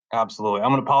Absolutely.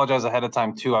 I'm going to apologize ahead of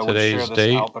time, too. I would share Today's this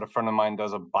date. out, but a friend of mine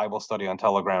does a Bible study on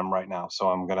Telegram right now, so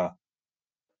I'm going to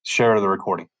share the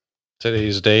recording.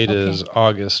 Today's date Okay. is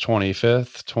August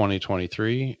 25th,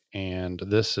 2023, and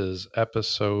this is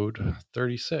episode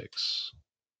 36.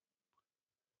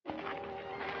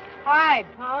 Hi,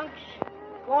 punks.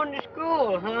 Going to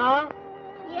school, huh?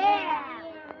 Yeah.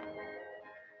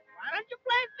 Why don't you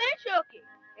play fish hooky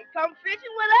and come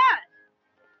fishing with us?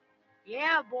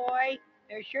 Yeah, boy.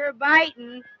 They're sure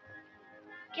biting.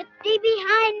 Get thee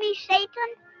behind me,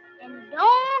 Satan, and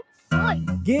don't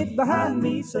push. Get behind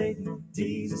me, Satan.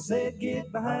 Jesus said, get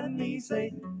behind me,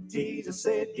 Satan. Jesus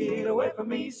said, get away from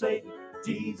me, Satan.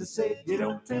 Jesus said, you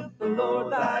don't tempt the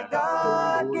Lord thy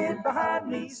God. Get behind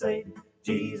me, Satan.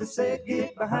 Jesus said,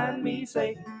 get behind me,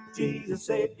 Satan. Jesus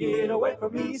said, get away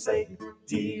from me, Satan.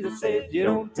 Jesus said, you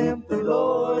don't tempt the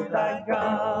Lord thy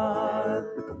God.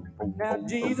 Now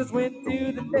Jesus went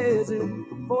to the desert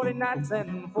 40 nights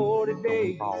and 40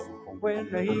 days. When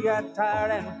he got tired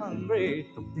and hungry,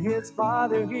 to his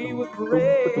father he would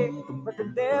pray. But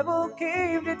the devil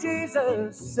came to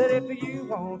Jesus, said, if you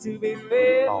want to be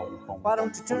fed, why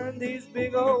don't you turn these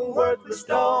big old worthless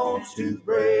stones to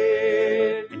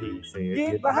bread? And he said,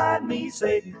 get behind me,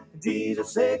 Satan.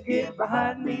 Jesus said, get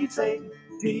behind me, Satan.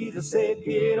 Jesus said,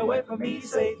 get away from me,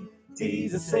 Satan.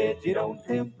 Jesus said, you don't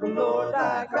tempt the Lord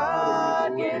thy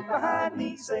God. Get behind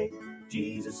me, Satan.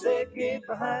 Jesus said, get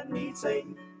behind me,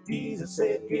 Satan. Jesus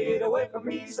said, get away from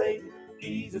me, Satan.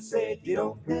 Jesus said, you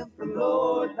don't tempt the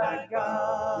Lord thy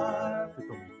God.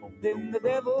 Then the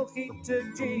devil he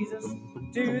took Jesus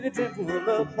to the temple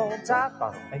up on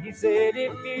top. And he said,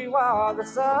 if you are the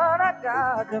Son of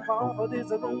God, jump off of this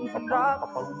roof and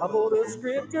drop. For the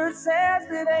scripture says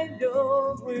that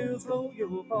angels will slow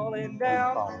you falling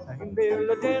down. And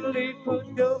they'll gently put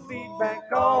your feet back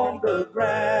on the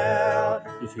ground.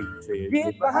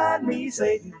 Get behind me,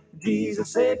 Satan. Jesus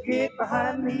said, get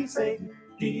behind me, Satan.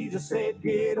 Jesus said,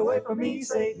 get away from me,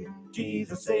 Satan.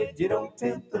 Jesus said, you don't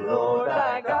tempt the Lord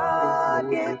thy God.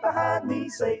 Get behind me,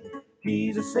 Satan.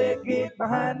 Jesus said, get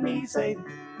behind me, Satan.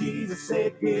 Jesus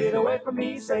said, get away from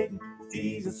me, Satan.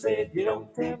 Jesus said, you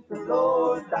don't tempt the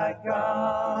Lord thy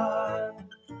God.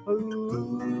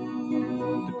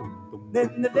 Ooh.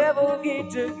 Then the devil he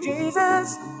took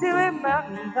Jesus to a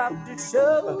mountaintop to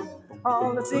show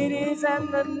all the cities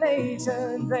and the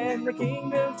nations and the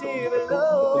kingdoms here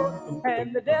below.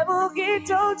 And the devil he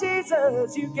told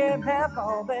Jesus, you can have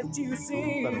all that you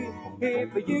see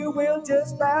if you will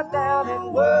just bow down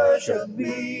and worship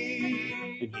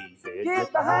me.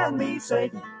 Get behind me,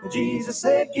 Satan. Jesus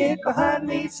said, get behind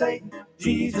me, Satan.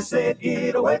 Jesus said,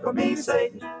 get away from me,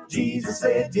 Satan. Jesus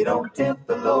said, you don't tempt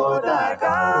the Lord thy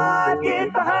God.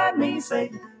 Get behind me,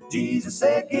 Satan. Jesus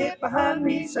said, get behind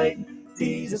me, Satan.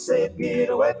 Jesus said, get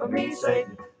away from me,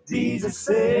 Satan. Jesus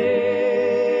said,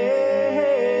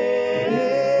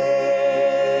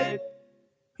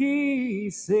 he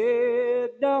said,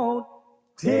 don't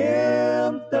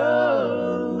tempt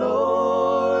the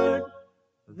Lord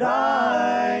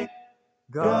thy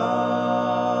God.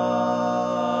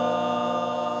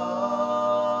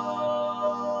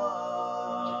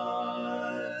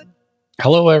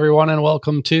 Hello, everyone, and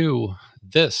welcome to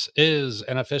This is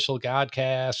an Official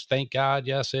Godcast. Thank God,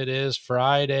 yes, it is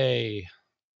Friday.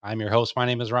 I'm your host. My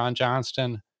name is Ron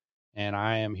Johnston, and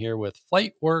I am here with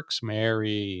Flightworks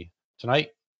Mary.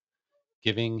 Tonight,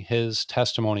 giving his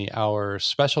testimony, our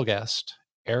special guest,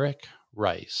 Eric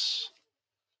Rice.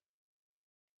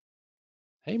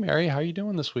 Hey, Mary, how are you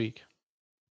doing this week?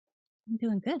 I'm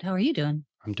doing good. How are you doing?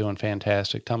 I'm doing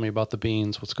fantastic. Tell me about the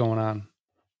beans. What's going on?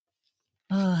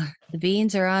 The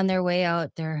beans are on their way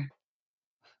out there.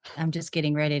 I'm just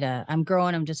getting ready I'm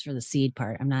growing them just for the seed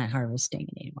part. I'm not harvesting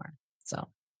anymore. So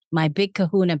my big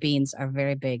kahuna beans are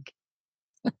very big.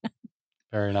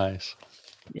 Very nice.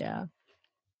 Yeah.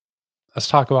 Let's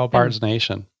talk about Bard's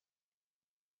Nation.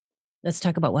 Let's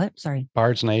talk about what? Sorry.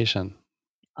 Bard's Nation.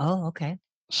 Oh, okay.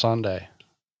 Sunday.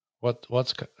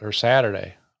 Or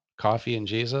Saturday? Coffee and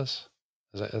Jesus?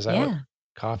 Is that what?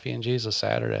 Coffee and Jesus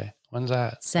Saturday. When's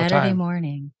that? Saturday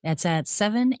morning. That's at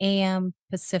 7 a.m.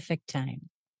 Pacific time.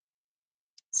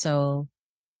 So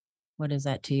what is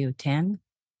that to you? 10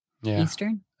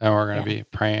 Eastern? And we're going to be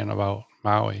praying about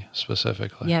Maui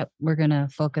specifically. Yep. We're going to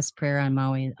focus prayer on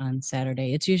Maui on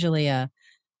Saturday. It's usually a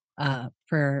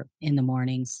prayer in the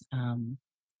mornings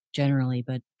generally,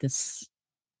 but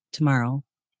tomorrow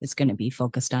is going to be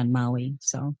focused on Maui.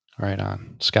 So right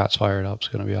on. Scott's fired up. It's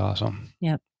going to be awesome.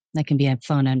 Yep. That can be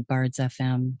fun on Bards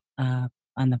FM on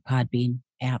the Podbean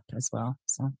app as well.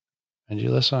 So. And did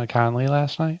you listen to Conley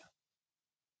last night?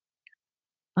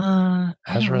 I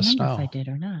don't remember Snow. if I did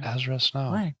or not. Ezra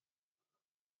Snow. What?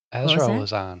 Ezra that?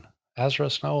 was on. Ezra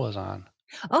Snow was on.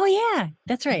 Oh yeah,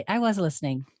 that's right. I was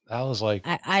listening. That was like,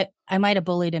 I might have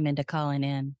bullied him into calling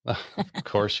in. of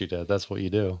course you did. That's what you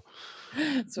do.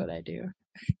 That's what I do.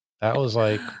 That was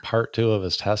like part 2 of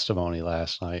his testimony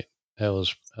last night. It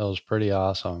was pretty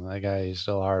awesome. That guy, he's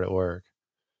still hard at work.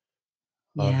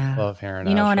 Yeah. Love hearing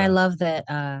And I Ezra. love that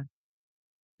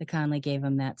the Conley gave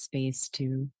him that space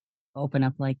to open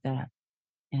up like that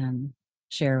and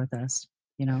share with us,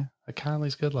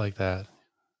 Conley's good like that.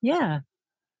 Yeah.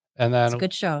 And It's a then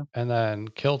good show.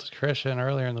 Kilted Christian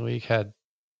earlier in the week had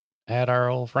our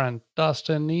old friend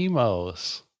Dustin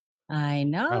Nemos I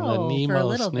from the know, for a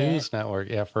little Nemos News bit. Network.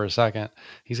 Yeah, for a second.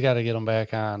 He's got to get him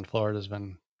back on. Florida's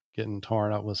been getting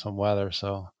torn up with some weather,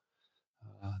 so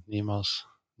Nemos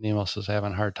is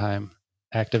having a hard time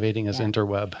activating his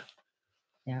interweb.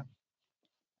 Yeah.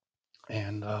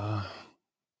 And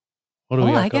what do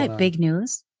we got I going got on? big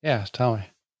news. Yeah, tell me.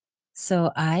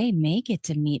 So I may get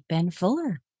to meet Ben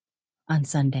Fuller on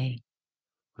Sunday.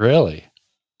 Really?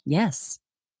 Yes.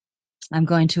 I'm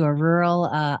going to a rural,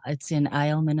 it's in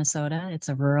Isle, Minnesota. It's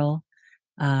a rural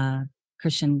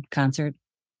Christian concert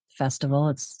festival.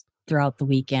 It's throughout the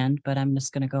weekend, but I'm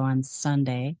just going to go on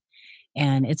Sunday.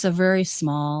 And it's a very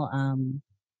small,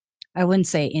 I wouldn't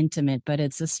say intimate, but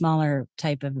it's a smaller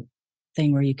type of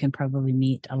thing where you can probably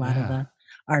meet a lot of the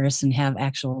artists and have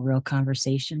actual real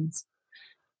conversations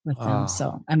with them.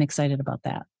 So I'm excited about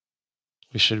that.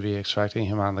 We should be expecting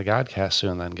him on the Godcast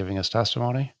soon then, giving his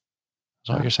testimony. Is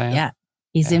that what you're saying? Yeah.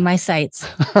 He's in my sights.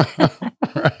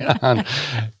 Right on.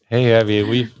 Hey, Abby,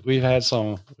 we've had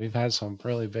some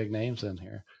really big names in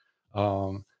here.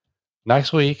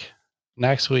 Next week,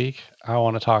 I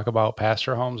want to talk about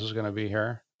Pastor Holmes is going to be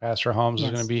here. Pastor Holmes is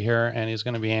going to be here, and he's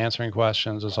going to be answering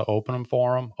questions. It's an open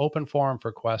forum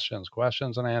for questions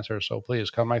and answers. So please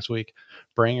come next week.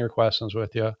 Bring your questions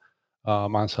with you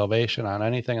on salvation, on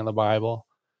anything in the Bible,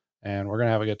 and we're going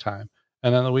to have a good time.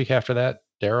 And then the week after that,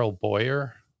 Daryl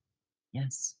Boyer.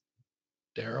 Yes.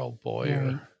 Daryl Boyer.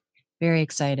 Very, very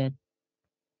excited.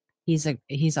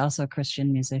 He's also a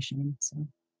Christian musician. So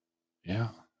yeah,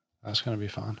 that's going to be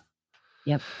fun.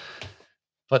 Yep.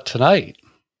 But tonight,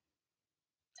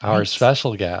 our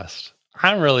special guest.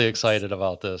 I'm really excited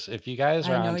about this. If you guys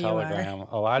are on Telegram,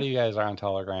 a lot of you guys are on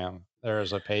Telegram. There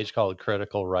is a page called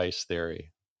Critical Rice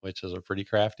Theory, which is a pretty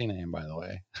crafty name, by the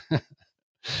way.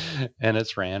 And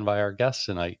it's ran by our guest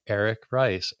tonight, Eric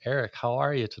Rice. Eric, how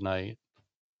are you tonight?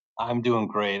 I'm doing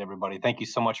great, everybody. Thank you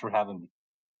so much for having me.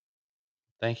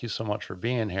 Thank you so much for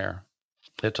being here.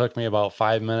 It took me about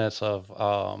 5 minutes of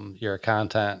your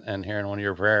content and hearing one of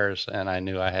your prayers, and I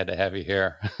knew I had to have you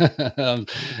here. And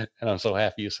I'm so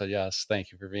happy you said yes.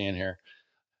 Thank you for being here.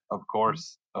 Of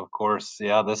course.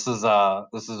 Yeah, this is a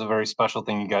very special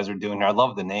thing you guys are doing here. I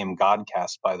love the name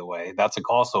Godcast, by the way. That's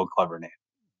also a clever name.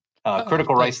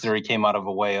 Critical Rice Theory came out of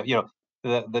a way of,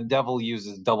 the devil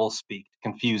uses double speak to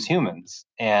confuse humans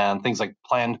and things like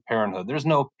Planned Parenthood. There's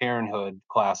no parenthood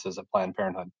classes at Planned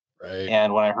Parenthood. Right.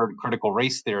 And when I heard Critical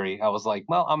Race Theory, I was like,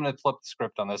 well, I'm going to flip the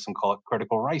script on this and call it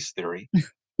Critical Rice Theory.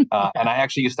 And I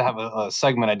actually used to have a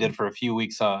segment I did for a few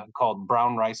weeks called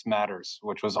Brown Rice Matters,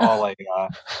 which was all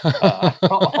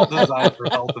all designed for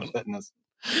health and fitness.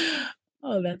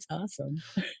 Oh, that's awesome.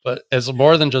 But it's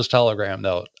more than just Telegram,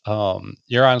 though.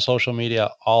 You're on social media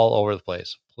all over the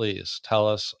place. Please tell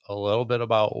us a little bit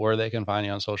about where they can find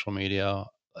you on social media.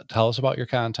 Tell us about your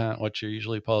content, what you're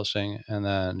usually posting, and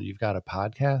then you've got a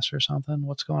podcast or something.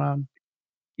 What's going on?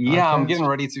 Yeah, podcast? I'm getting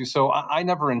ready to. So I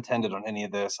never intended on any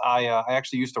of this. I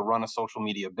actually used to run a social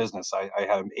media business. I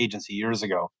had an agency years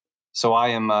ago. So I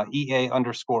am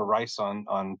EA_Rice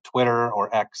on Twitter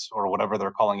or X or whatever they're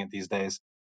calling it these days.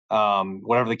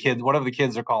 Whatever the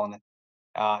kids are calling it.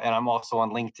 And I'm also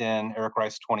on LinkedIn, Eric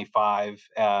Rice 25,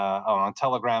 on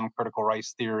Telegram, Critical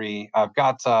Rice Theory. I've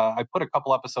got I put a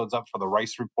couple episodes up for the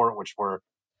Rice Report, which were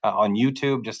on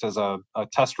YouTube just as a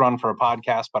test run for a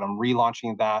podcast, but I'm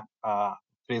relaunching that.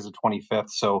 Today's the 25th.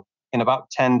 So in about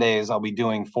 10 days, I'll be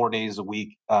doing 4 days a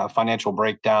week financial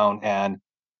breakdown and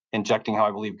injecting how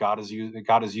I believe God is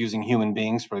using human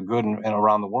beings for the good and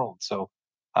around the world. So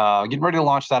getting ready to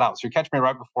launch that out. So you catch me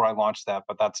right before I launch that,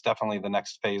 but that's definitely the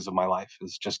next phase of my life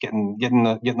is just getting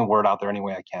the word out there any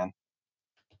way I can.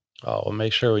 Oh, well,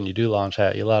 make sure when you do launch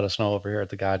that, you let us know over here at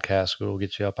the Godcast. We'll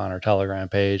get you up on our Telegram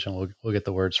page, and we'll get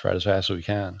the word spread as fast as we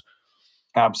can.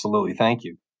 Absolutely. Thank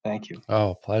you.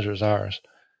 Oh, pleasure's ours.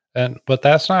 But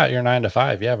that's not your 9 to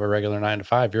 5. You have a regular 9 to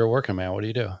 5. You're a working man. What do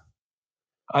you do?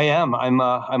 I am. I'm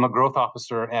a growth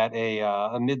officer at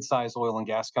a mid-sized oil and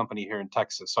gas company here in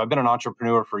Texas. So I've been an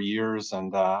entrepreneur for years,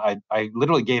 and I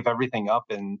literally gave everything up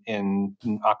in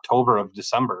October of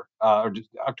December,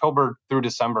 October through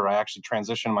December. I actually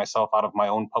transitioned myself out of my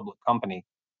own public company,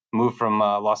 moved from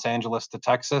Los Angeles to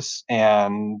Texas,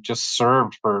 and just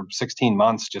served for 16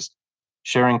 months, just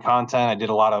sharing content. I did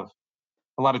a lot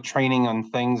of training on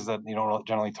things that you don't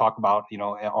generally talk about,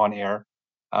 on air.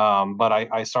 But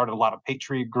I started a lot of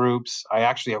patriot groups. I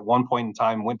actually, at one point in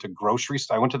time, went to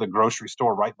I went to the grocery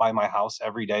store right by my house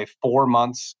every day, 4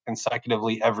 months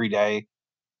consecutively every day,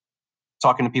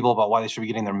 talking to people about why they should be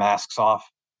getting their masks off.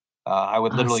 I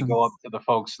would literally Awesome. go up to the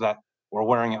folks that were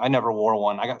wearing it. I never wore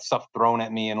one. I got stuff thrown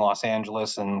at me in Los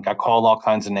Angeles and got called all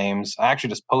kinds of names. I actually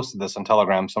just posted this on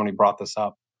Telegram. Somebody brought this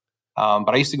up. But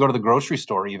I used to go to the grocery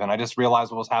store even. I just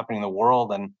realized what was happening in the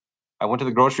world. And I went to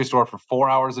the grocery store for 4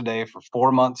 hours a day for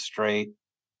 4 months straight.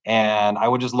 And I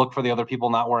would just look for the other people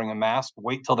not wearing a mask,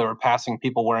 wait till they were passing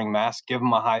people wearing masks, give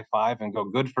them a high five and go,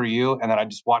 good for you. And then I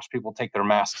just watch people take their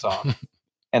masks off.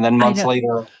 And then I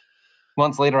don't.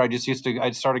 months later,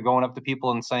 I started going up to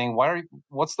people and saying,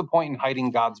 what's the point in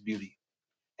hiding God's beauty?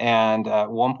 And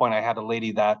at one point I had a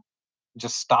lady that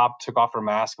just stopped, took off her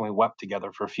mask, and we wept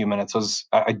together for a few minutes.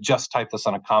 I just typed this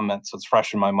on a comment, so it's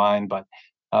fresh in my mind. But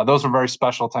those were very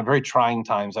special times, very trying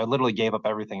times. I literally gave up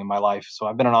everything in my life. So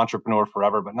I've been an entrepreneur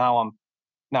forever, but now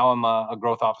I'm a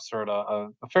growth officer at a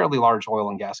fairly large oil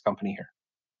and gas company here.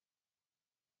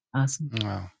 Awesome.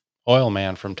 Wow. Oil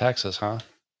man from Texas, huh?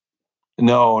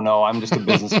 No, I'm just a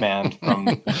businessman from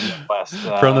the Midwest.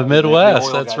 From the The Midwest,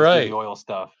 oil that's guys do the right. oil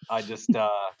stuff. I just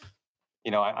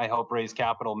I help raise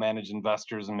capital, manage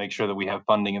investors, and make sure that we have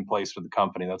funding in place for the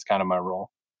company. That's kind of my role.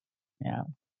 Yeah.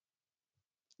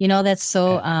 That's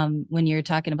so, when you're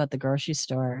talking about the grocery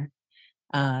store,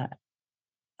 I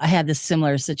had this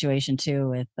similar situation too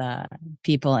with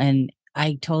people, and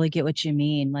I totally get what you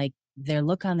mean. Like their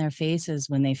look on their faces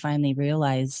when they finally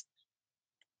realize,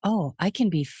 oh, I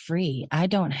can be free. I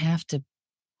don't have to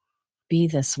be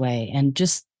this way. And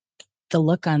just the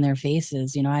look on their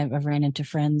faces, I've ran into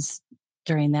friends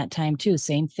during that time too,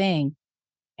 same thing.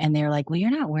 And they're like, well, you're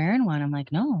not wearing one. I'm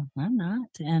like, no, I'm not.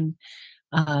 And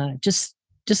just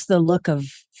the look of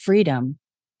freedom.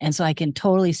 And so I can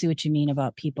totally see what you mean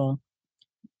about people,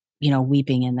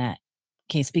 weeping in that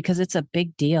case, because it's a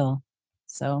big deal.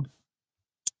 So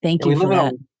thank Yeah, you we for live in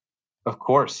that. of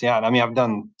course, yeah. I mean, I've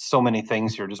done so many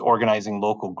things here, just organizing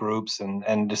local groups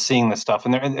and just seeing this stuff.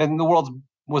 And the world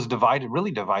was divided, really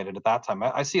divided at that time.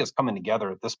 I see us coming together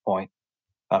at this point,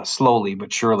 slowly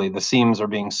but surely. The seams are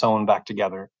being sewn back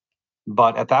together.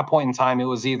 But at that point in time, it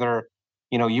was either,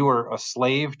 you were a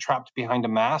slave trapped behind a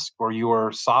mask, or you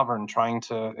were sovereign trying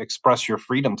to express your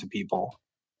freedom to people.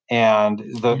 And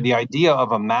the idea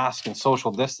of a mask and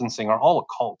social distancing are all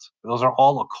occult. Those are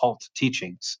all occult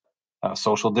teachings.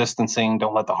 Social distancing,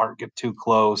 don't let the heart get too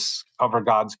close, cover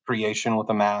God's creation with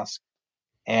a mask.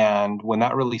 And when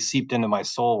that really seeped into my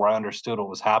soul, where I understood what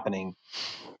was happening,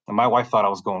 and my wife thought I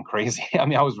was going crazy. I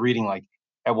mean, I was reading, like,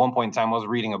 at one point in time, I was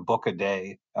reading a book a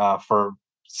day for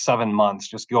 7 months,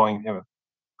 just going,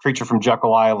 Creature from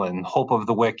Jekyll Island, Hope of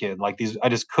the Wicked, like these. I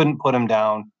just couldn't put them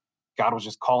down. God was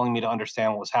just calling me to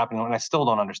understand what was happening, and I still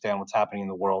don't understand what's happening in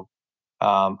the world.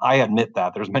 I admit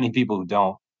that there's many people who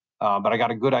don't, but I got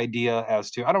a good idea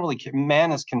as to. I don't really care.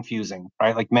 Man is confusing,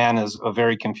 right? Like, man is a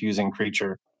very confusing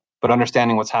creature, but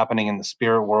understanding what's happening in the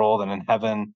spirit world and in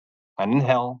heaven and in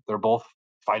hell, they're both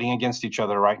fighting against each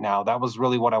other right now. That was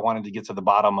really what I wanted to get to the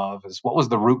bottom of: is what was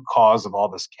the root cause of all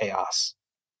this chaos.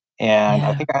 And I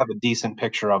Yeah. think I have a decent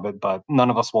picture of it, but none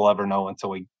of us will ever know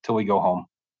until we go home.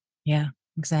 Yeah,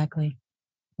 exactly.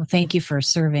 Well, thank you for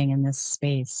serving in this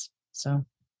space. So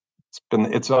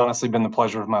It's honestly been the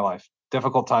pleasure of my life.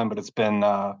 Difficult time, but it's been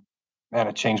man,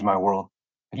 it changed my world.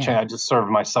 yeah, I just served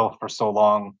myself for so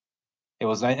long. It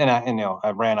was,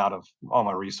 I ran out of all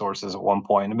my resources at one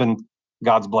point.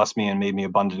 God's blessed me and made me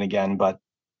abundant again, but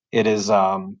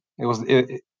learning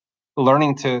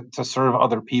to serve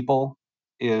other people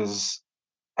is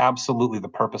absolutely the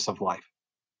purpose of life.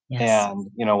 yes, And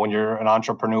when you're an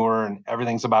entrepreneur and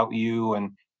everything's about you,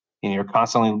 and you're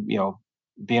constantly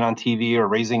being on TV or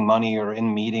raising money or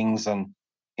in meetings, and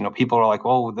people are like,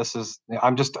 oh,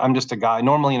 I'm just a guy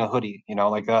normally in a hoodie,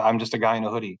 like, I'm just a guy in a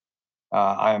hoodie.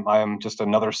 I am just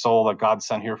another soul that God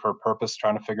sent here for a purpose,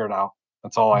 trying to figure it out.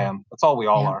 That's all I yeah, am. That's all we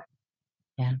all yeah, are.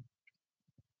 yeah.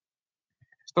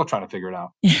 Still trying to figure it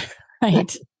out.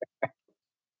 Right.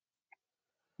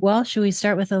 Well, should we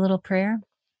start with a little prayer?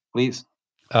 Please.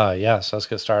 Yes, let's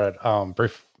get started.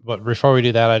 But before we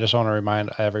do that, I just want to remind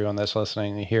everyone that's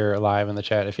listening here live in the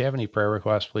chat, if you have any prayer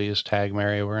requests, please tag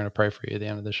Mary. We're going to pray for you at the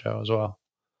end of the show as well.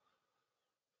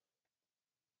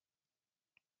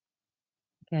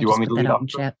 Yeah, Do you just want me put to that lead out off? in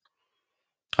chat.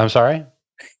 I'm sorry?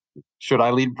 Should I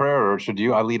lead prayer or should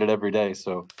you? I lead it every day,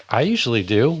 so I usually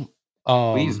do.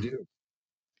 please do.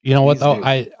 You know what Please though?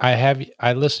 do.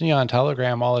 I listen to you on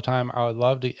Telegram all the time. I would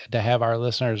love to have our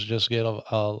listeners just get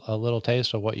a little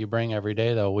taste of what you bring every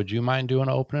day though. Would you mind doing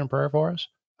an opening prayer for us?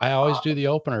 I always do the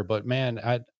opener, but man,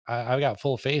 I've got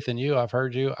full faith in you. I've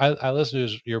heard you. I listen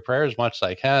to your prayer as much as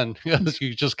I can because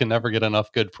you just can never get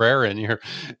enough good prayer in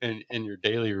your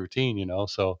daily routine, you know.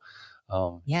 So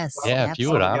Yes, yeah, if you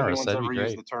I would don't think honor us, anyone's that'd be ever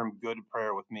used great. the term "good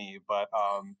prayer" with me, but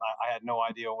I had no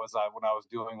idea what I was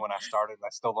doing when I started. I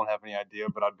still don't have any idea,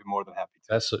 but I'd be more than happy to.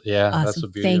 That's the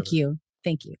awesome. beauty of Thank it. you.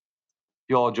 Thank you.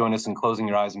 You all join us in closing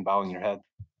your eyes and bowing your head.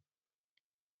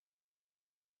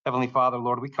 Heavenly Father,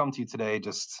 Lord, we come to you today,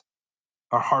 just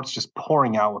our hearts just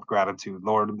pouring out with gratitude,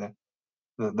 Lord.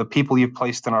 The people you've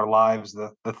placed in our lives,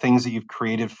 the things that you've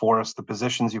created for us, the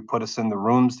positions you've put us in, the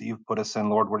rooms that you've put us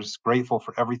in, Lord, we're just grateful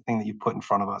for everything that you've put in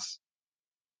front of us.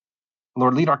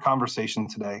 Lord, lead our conversation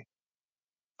today.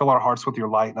 Fill our hearts with your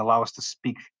light and allow us to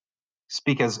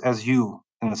speak as you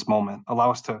in this moment. Allow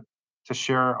us to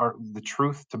share the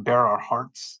truth, to bear our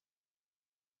hearts,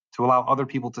 to allow other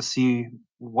people to see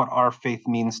what our faith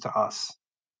means to us.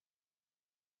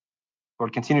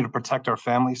 Lord, continue to protect our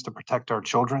families, to protect our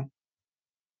children,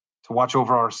 to watch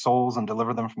over our souls and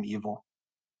deliver them from evil.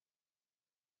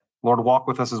 Lord, walk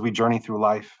with us as we journey through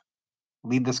life.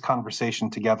 Lead this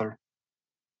conversation together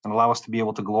and allow us to be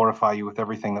able to glorify you with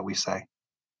everything that we say.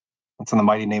 It's in the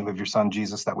mighty name of your Son,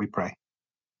 Jesus, that we pray.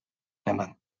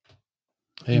 Amen.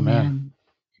 Amen.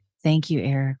 Thank you,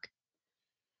 Eric.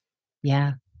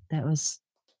 Yeah, that was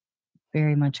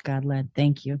very much God-led.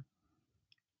 Thank you.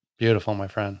 Beautiful, my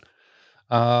friend.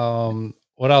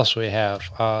 What else do we have?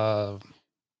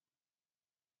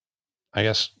 I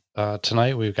guess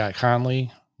tonight we've got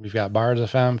Conley, we've got Bards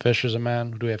FM, Fishers of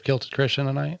Men. Do we have Kilted Christian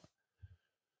tonight?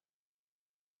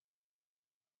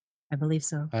 I believe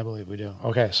so. I believe we do.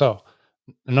 Okay, so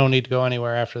no need to go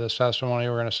anywhere after this testimony.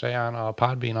 We're going to stay on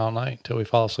Podbean all night until we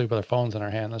fall asleep with our phones in our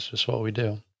hand. That's just what we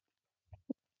do.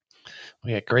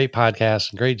 We got great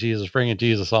podcasts and great Jesus, bringing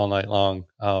Jesus all night long.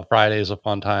 Friday is a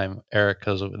fun time, Eric,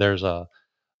 because there's a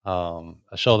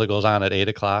show that goes on at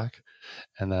 8:00,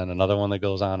 and then another one that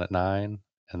goes on at 9,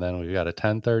 and then we've got a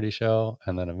 10:30 show,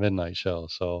 and then a midnight show.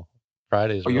 So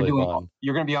Friday's really fun.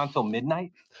 You're going to be on till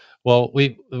midnight? Well,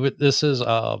 we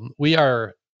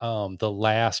are the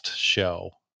last show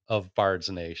of Bards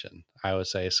Nation. I would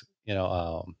say,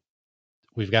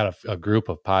 we've got a group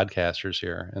of podcasters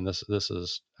here, and this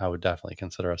is, I would definitely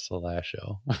consider us the last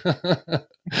show.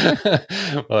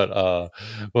 but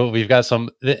well, we've got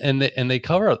some, and they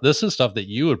cover, this is stuff that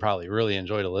you would probably really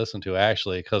enjoy to listen to,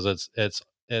 actually, because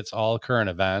it's all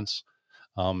current events.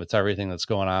 It's everything that's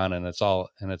going on, and it's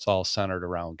all centered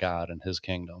around God and his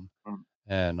kingdom.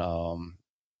 And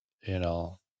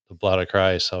the blood of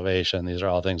Christ, salvation, these are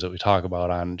all things that we talk about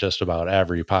on just about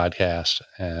every podcast.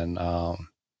 And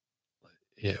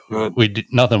we do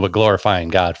nothing but glorifying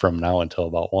God from now until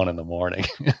about 1 a.m.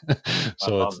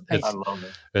 So I love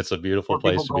it. It's a beautiful Where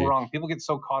place people to go be. wrong. People get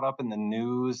so caught up in the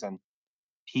news and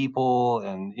people,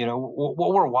 and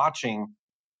what we're watching,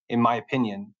 in my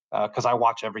opinion, because I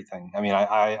watch everything. I mean,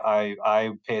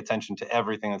 I pay attention to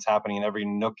everything that's happening in every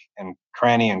nook and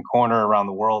cranny and corner around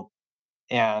the world.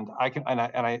 And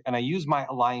I use my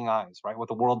lying eyes, right? What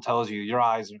the world tells you, your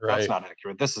eyes, that's Right. not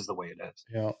accurate. This is the way it is.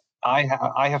 Yeah.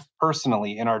 I have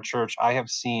personally, in our church, I have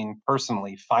seen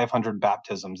personally 500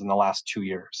 baptisms in the last 2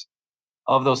 years.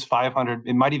 Of those 500,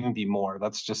 it might even be more.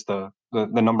 That's just the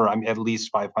number. I'm at least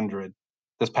 500.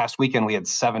 This past weekend we had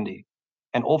 70,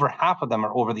 and over half of them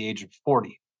are over the age of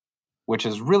 40, which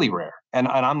is really rare. And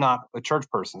I'm not a church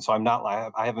person, so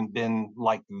I haven't been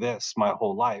like this my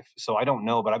whole life, so I don't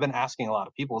know. But I've been asking a lot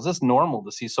of people: is this normal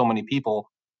to see so many people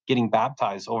getting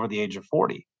baptized over the age of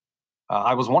 40?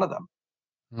 I was one of them,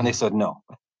 and they said no.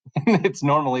 It's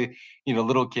normally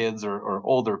little kids or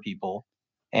older people.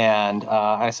 And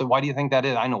I said, why do you think that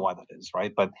is? I know why that is,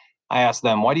 right? But I asked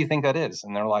them, why do you think that is?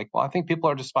 And they're like, well, I think people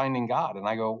are just finding God. And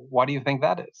I go, why do you think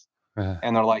that is?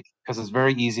 And they're like, because it's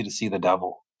very easy to see the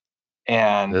devil.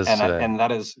 And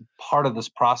that is part of this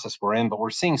process we're in. But we're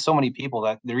seeing so many people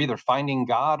that they're either finding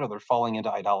God or they're falling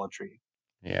into idolatry.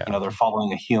 Yeah. They're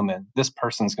following a human. This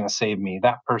person's going to save me.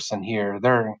 That person here,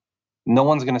 no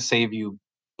one's going to save you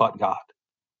but God.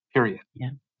 Period. Yeah.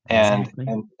 And, Exactly.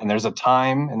 and there's a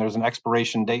time and there's an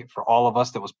expiration date for all of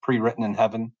us that was pre-written in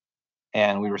heaven.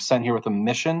 And we were sent here with a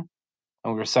mission.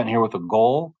 and we were sent here with a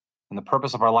goal, and the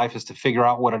purpose of our life is to figure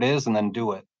out what it is and then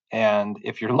do it. And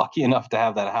if you're lucky enough to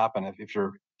have that happen, if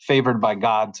you're favored by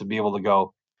God to be able to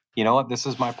go, you know what, this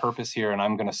is my purpose here and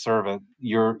I'm going to serve it,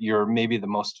 you're maybe the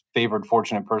most favored,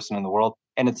 fortunate person in the world,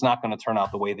 and it's not going to turn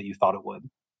out the way that you thought it would.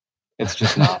 It's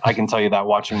just not. I can tell you that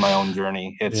watching my own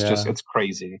journey, it's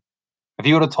crazy. If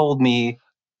you would have told me,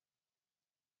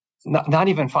 not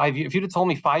even 5 years, if you'd have told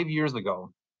me 5 years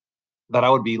ago that I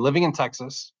would be living in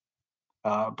Texas,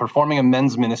 performing a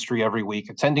men's ministry every week,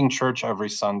 attending church every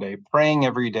Sunday, praying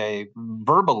every day,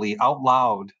 verbally out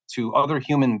loud to other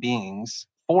human beings,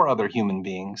 for other human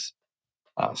beings,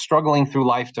 struggling through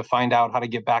life to find out how to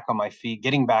get back on my feet,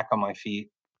 getting back on my feet,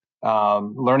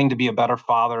 learning to be a better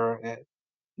father.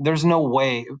 There's no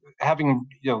way, having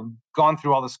gone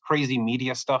through all this crazy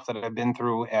media stuff that I've been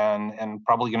through, and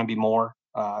probably going to be more,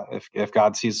 if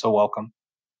God sees so welcome.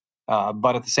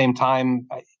 But at the same time,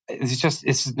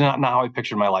 it's not how I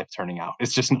pictured my life turning out.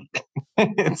 It's just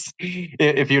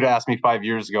if you'd asked me 5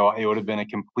 years ago, it would have been a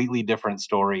completely different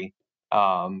story,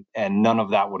 and none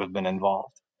of that would have been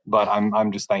involved. But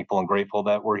I'm just thankful and grateful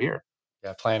that we're here.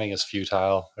 Yeah, planning is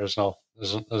futile. There's no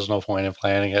point in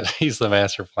planning it. He's the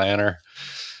master planner.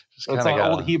 It's an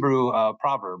old Hebrew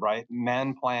proverb, right?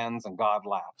 Man plans and God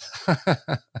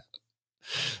laughs.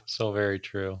 So very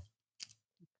true.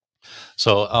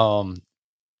 So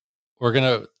we're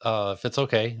gonna, if it's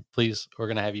okay, please, we're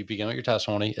gonna have you begin with your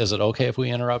testimony. Is it okay if we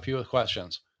interrupt you with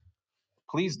questions?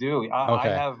 Please do.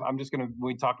 Okay.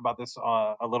 We talked about this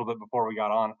a little bit before we got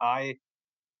on. I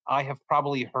have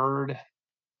probably heard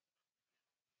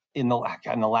in the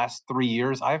last 3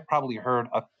 years, I've probably heard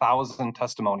 1,000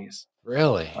 testimonies.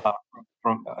 Really?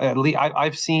 From at least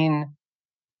I've seen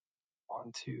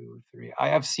 1, 2, 3. I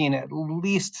have seen at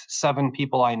least 7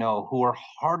 people I know who are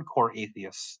hardcore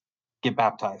atheists get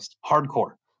baptized.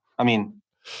 Hardcore. I mean,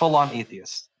 full on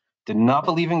atheists. Did not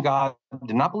believe in God,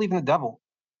 did not believe in the devil.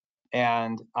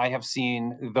 And I have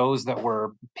seen those that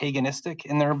were paganistic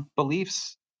in their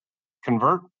beliefs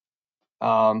convert.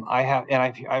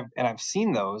 I've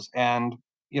seen those, and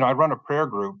I run a prayer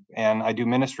group and I do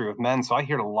ministry with men, so I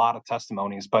hear a lot of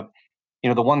testimonies. But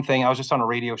the one thing, I was just on a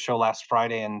radio show last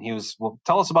Friday, and he was, well,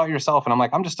 tell us about yourself, and I'm like,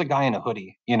 I'm just a guy in a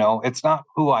hoodie. It's not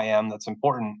who I am that's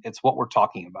important; it's what we're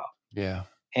talking about. Yeah.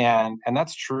 And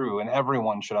that's true, and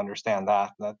everyone should understand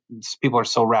that people are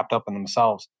so wrapped up in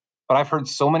themselves. But I've heard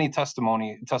so many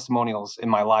testimonials in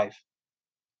my life.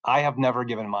 I have never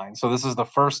given mine. So this is the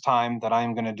first time that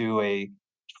I'm going to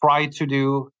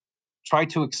try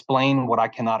to explain what I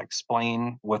cannot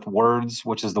explain with words,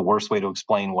 which is the worst way to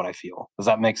explain what I feel. Does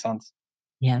that make sense?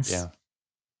 Yes. Yeah.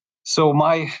 So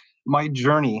my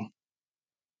journey,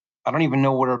 I don't even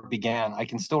know where it began. I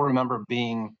can still remember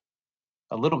being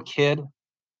a little kid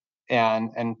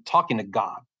and talking to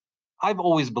God. I've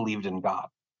always believed in God.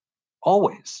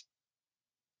 Always.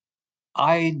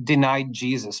 I denied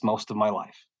Jesus most of my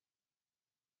life.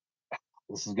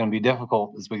 This is going to be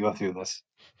difficult as we go through this.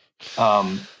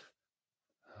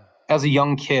 As a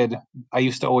young kid, I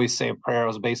used to always say a prayer. I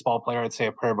was a baseball player. I'd say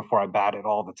a prayer before I batted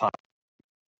all the time.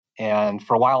 And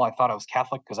for a while, I thought I was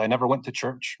Catholic because I never went to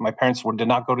church. My parents did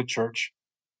not go to church.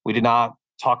 We did not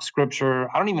talk scripture.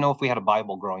 I don't even know if we had a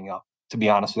Bible growing up, to be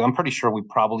honest with you. I'm pretty sure we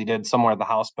probably did somewhere at the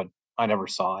house, but I never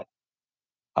saw it.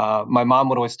 My mom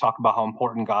would always talk about how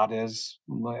important God is.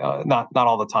 Not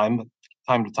all the time, but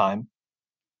time to time.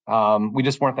 We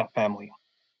just weren't that family.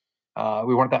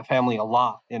 We weren't that family a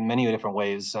lot in many different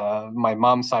ways. My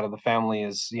mom's side of the family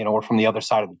is, we're from the other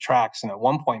side of the tracks. And at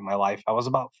one point in my life, I was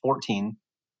about 14,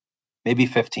 maybe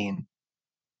 15.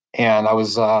 And I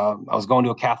was going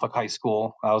to a Catholic high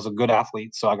school. I was a good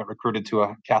athlete, so I got recruited to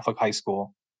a Catholic high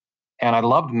school. And I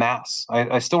loved Mass.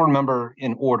 I still remember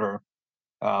in order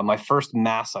my first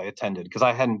Mass I attended, because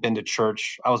I hadn't been to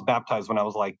church. I was baptized when I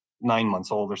was like 9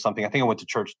 months old or something. I think I went to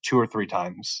church 2 or 3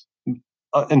 times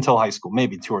until high school,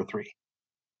 maybe 2 or 3.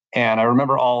 And I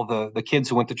remember all the kids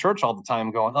who went to church all the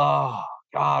time going, "Oh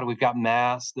God, we've got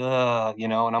Mass,"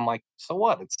 and I'm like, "So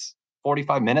what? It's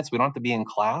 45 minutes. We don't have to be in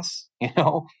class.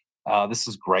 This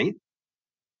is great."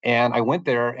 And I went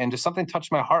there, and just something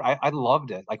touched my heart. I loved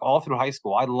it. Like all through high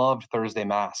school, I loved Thursday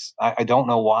Mass. I don't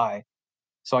know why.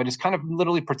 So I just kind of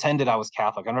literally pretended I was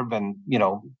Catholic. I've never been,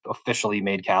 officially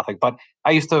made Catholic, but I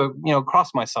used to,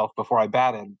 cross myself before I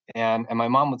batted. And my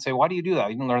mom would say, "Why do you do that?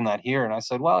 You didn't learn that here." And I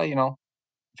said, "Well, if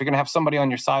you're going to have somebody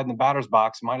on your side in the batter's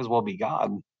box, might as well be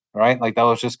God." Right. Like that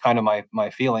was just kind of my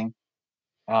feeling.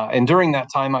 And during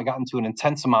that time, I got into an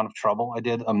intense amount of trouble. I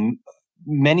did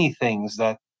many things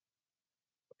that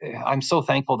I'm so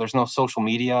thankful there's no social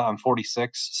media. I'm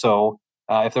 46. So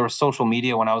If there was social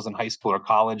media when I was in high school or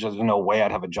college, there's no way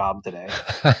I'd have a job today.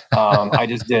 I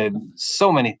just did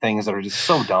so many things that are just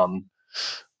so dumb.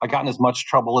 I got in as much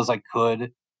trouble as I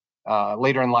could.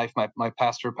 Later in life, my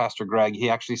pastor, Pastor Greg, he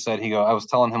actually said, I was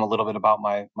telling him a little bit about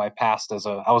my past I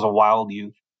was a wild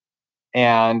youth.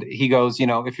 And he goes,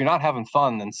 if you're not having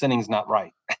fun, then sinning's not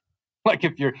right. Like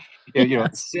if you're,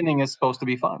 sinning is supposed to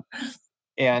be fun.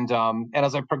 And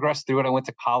as I progressed through it, I went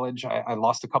to college. I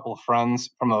lost a couple of friends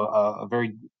from a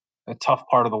very tough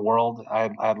part of the world. I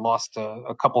had lost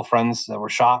a couple of friends that were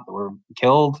shot, that were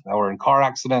killed, that were in car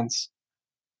accidents,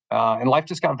 and life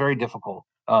just got very difficult.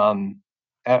 At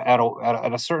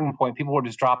a certain point, people were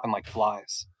just dropping like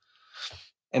flies.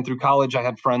 And through college, I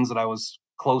had friends that I was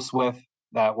close with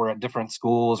that were at different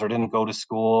schools or didn't go to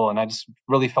school, and I just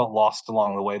really felt lost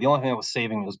along the way. The only thing that was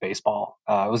saving me was baseball.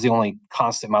 It was the only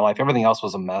constant in my life. Everything else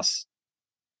was a mess.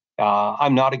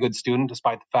 I'm not a good student,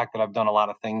 despite the fact that I've done a lot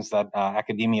of things that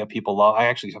academia people love. I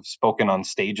actually have spoken on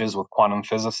stages with quantum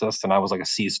physicists, and I was like a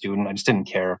C student. I just didn't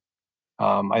care.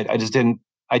 I just didn't.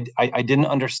 I didn't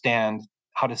understand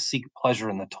how to seek pleasure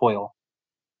in the toil.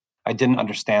 I didn't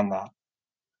understand that,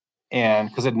 and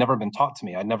because it had never been taught to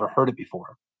me, I'd never heard it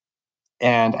before.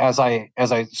 And as I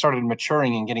started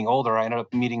maturing and getting older, I ended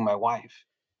up meeting my wife,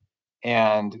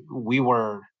 and we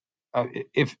were,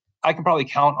 if I can probably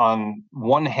count on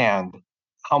one hand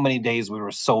how many days we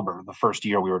were sober the first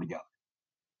year we were together.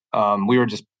 We were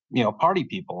just, party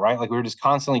people, right? Like we were just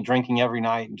constantly drinking every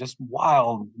night and just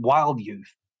wild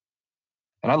youth.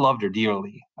 And I loved her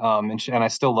dearly, and I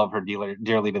still love her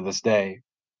dearly to this day.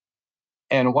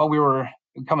 And while we were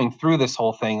coming through this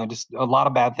whole thing, just a lot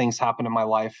of bad things happened in my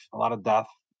life, a lot of death.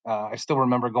 I still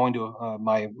remember going to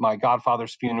my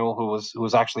godfather's funeral, who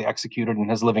was actually executed in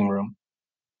his living room.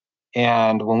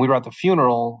 And when we were at the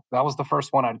funeral, that was the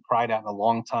first one I'd cried at in a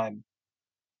long time.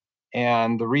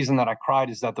 And the reason that I cried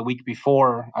is that the week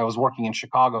before, I was working in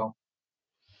Chicago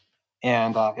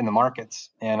and in the markets,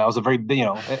 and I was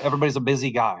everybody's a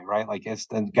busy guy, right? Like it's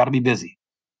got to be busy.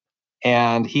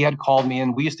 And he had called me,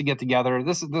 and we used to get together.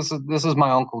 This is my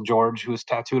uncle George, who is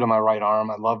tattooed on my right arm.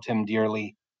 I loved him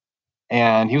dearly,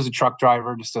 and he was a truck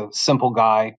driver, just a simple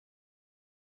guy.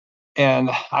 And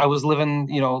I was living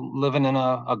in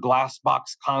a glass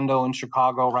box condo in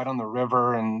Chicago, right on the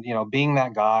river, and being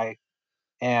that guy.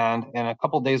 And a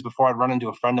couple of days before, I'd run into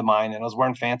a friend of mine, and I was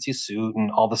wearing fancy suit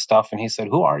and all this stuff. And he said,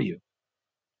 "Who are you?"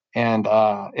 And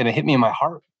it hit me in my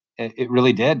heart. It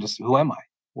really did. Just, who am I?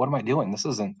 What am I doing? This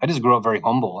isn't. I just grew up very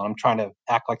humble, and I'm trying to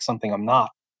act like something I'm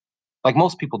not, like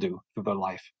most people do through their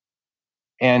life.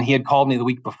 And he had called me the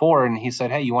week before, and he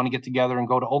said, "Hey, you want to get together and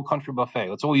go to Old Country Buffet?"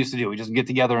 That's what we used to do. We just get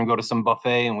together and go to some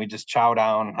buffet, and we just chow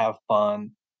down and have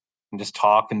fun and just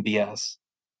talk and BS.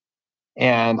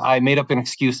 And I made up an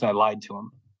excuse and I lied to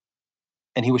him.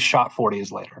 And he was shot 4 days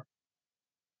later.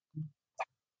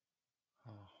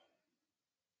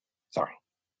 Sorry.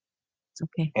 It's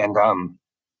okay.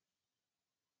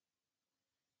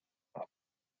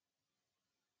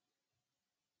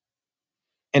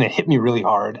 And it hit me really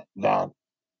hard that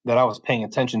I was paying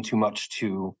attention too much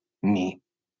to me,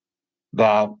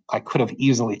 that I could have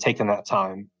easily taken that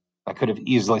time. I could have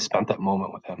easily spent that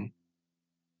moment with him.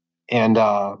 And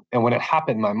when it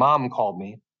happened, my mom called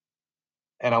me,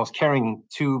 and I was carrying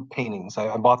two paintings.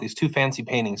 I bought these two fancy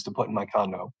paintings to put in my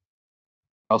condo.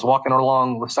 I was walking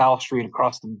along LaSalle Street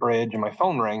across the bridge, and my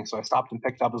phone rang. So I stopped and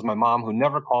picked up. It was my mom, who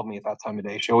never called me at that time of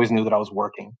day. She always knew that I was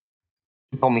working.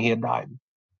 She told me he had died.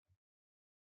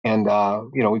 And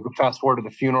we could fast forward to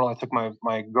the funeral. I took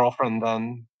my girlfriend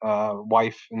then,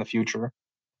 wife in the future,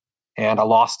 and I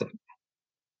lost it.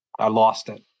 I lost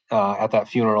it at that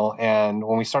funeral. And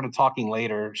when we started talking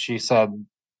later, she said,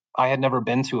 "I had never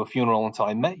been to a funeral until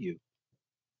I met you."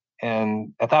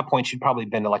 And at that point, she'd probably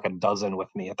been to like a dozen with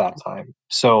me at that time.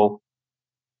 So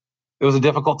it was a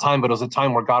difficult time, but it was a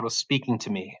time where God was speaking to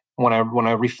me. When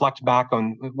I reflect back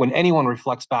on, when anyone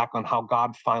reflects back on how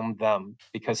God found them,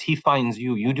 because He finds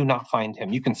you, you do not find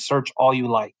Him. You can search all you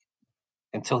like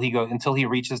until He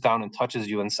reaches down and touches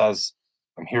you and says,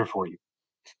 "I'm here for you."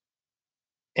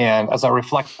 And as I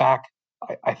reflect back,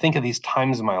 I think of these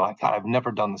times in my life. God, I've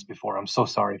never done this before. I'm so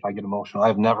sorry if I get emotional.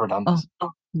 I've never done this.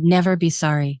 Never be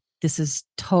sorry. This is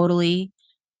totally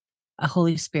a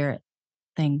Holy Spirit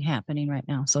thing happening right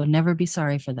now. So never be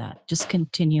sorry for that. Just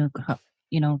continue.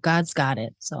 God's got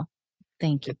it. So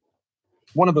thank you.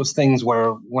 One of those things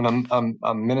where when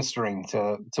I'm ministering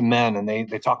to men, and they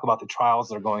talk about the trials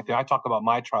they're going through, I talk about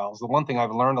my trials. The one thing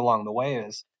I've learned along the way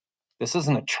is this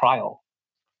isn't a trial.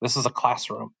 This is a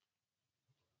classroom.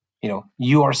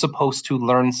 You are supposed to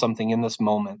learn something in this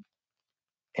moment.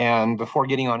 And before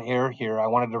getting on air here, I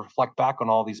wanted to reflect back on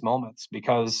all these moments,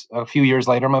 because a few years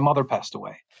later, my mother passed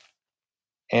away.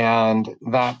 And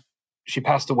she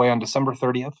passed away on December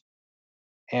 30th.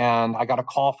 And I got a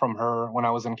call from her when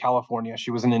I was in California.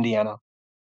 She was in Indiana.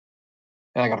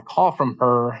 And I got a call from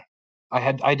her.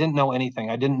 I didn't know anything.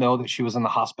 I didn't know that she was in the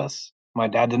hospice. My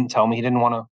dad didn't tell me. He didn't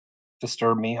want to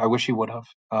disturb me. I wish he would have.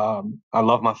 I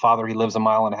love my father. He lives a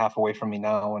mile and a half away from me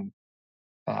now, and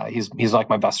he's like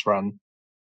my best friend.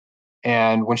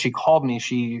 And when she called me,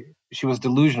 she was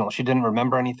delusional. She didn't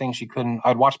remember anything. She couldn't.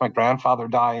 I'd watched my grandfather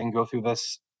die and go through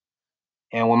this,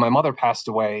 and when my mother passed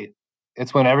away,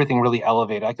 it's when everything really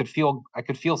elevated. I could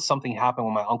feel something happen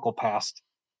when my uncle passed,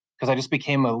 because I just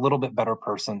became a little bit better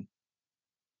person.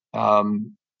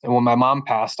 And when my mom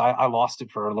passed, I lost it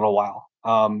for a little while.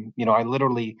 I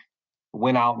literally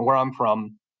went out, and where I'm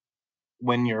from,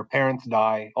 when your parents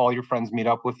die, all your friends meet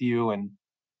up with you, and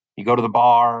you go to the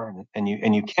bar, and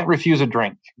you can't refuse a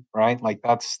drink, right? Like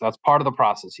that's part of the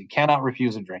process. You cannot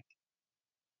refuse a drink.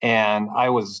 And I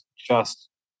was just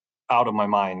out of my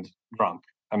mind drunk.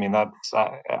 I mean, I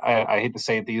hate to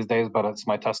say it these days, but it's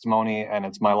my testimony and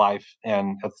it's my life,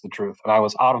 and it's the truth. And I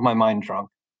was out of my mind drunk,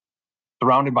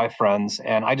 surrounded by friends,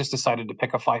 and I just decided to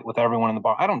pick a fight with everyone in the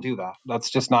bar. I don't do that. That's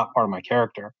just not part of my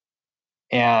character.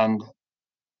 And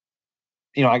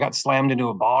I got slammed into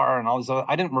a bar and all this.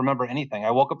 I didn't remember anything.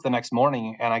 I woke up the next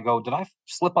morning and I go, "Did I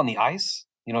slip on the ice?"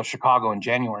 Chicago in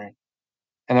January.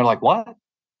 And they're like, "What?"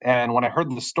 And when I heard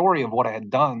the story of what I had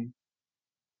done,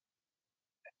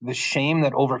 the shame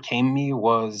that overcame me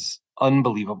was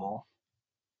unbelievable.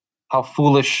 How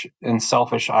foolish and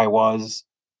selfish I was.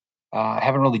 I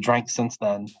haven't really drank since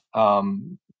then.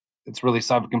 It's really,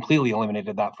 so I've completely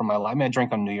eliminated that from my life. I mean, I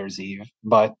drank on New Year's Eve,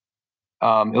 but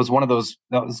it was one of those,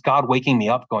 that was God waking me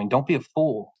up going, "Don't be a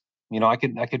fool." I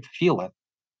could feel it.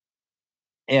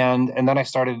 And then I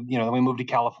started, then we moved to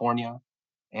California,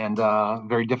 and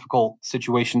very difficult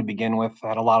situation to begin with. I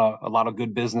had a lot of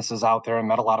good businesses out there. I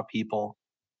met a lot of people,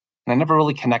 and I never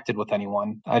really connected with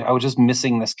anyone. I was just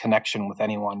missing this connection with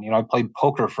anyone. I played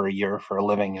poker for a year for a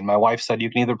living, and my wife said, "You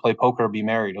can either play poker or be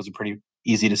married." It was a pretty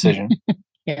easy decision.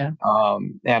 Yeah.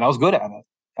 And I was good at it.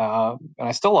 And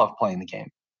I still love playing the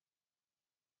game.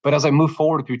 But as I moved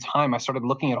forward through time, I started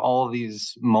looking at all of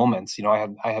these moments. I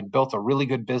had built a really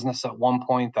good business at one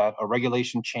point that a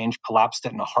regulation change collapsed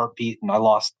it in a heartbeat, and I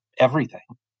lost everything,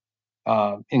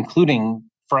 including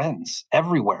friends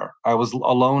everywhere. I was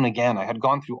alone again. I had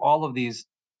gone through all of these,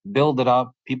 build it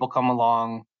up, people come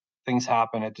along, things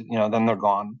happen, then they're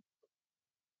gone.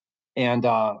 And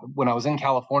when I was in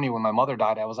California, when my mother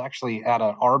died, I was actually at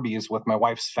an Arby's with my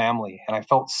wife's family, and I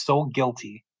felt so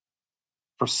guilty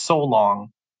for so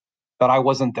long that I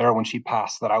wasn't there when she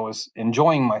passed, that I was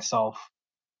enjoying myself,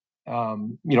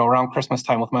 around Christmas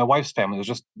time with my wife's family. It was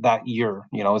just that year,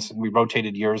 we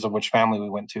rotated years of which family we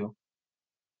went to.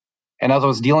 And as I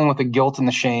was dealing with the guilt and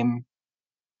the shame,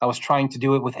 I was trying to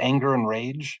do it with anger and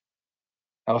rage.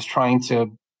 I was trying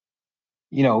to,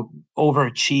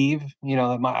 overachieve.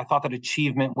 I thought that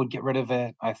achievement would get rid of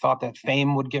it. I thought that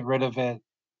fame would get rid of it.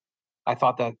 I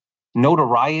thought that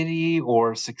notoriety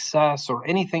or success or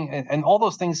anything, and all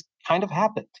those things kind of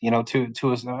happened,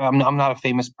 to us. I'm not a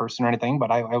famous person or anything, but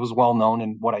I was well known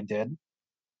in what I did,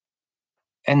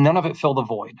 and none of it filled a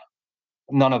void,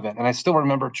 none of it. And I still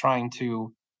remember trying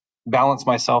to balance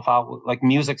myself out. Like,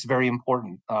 music's very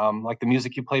important. Like the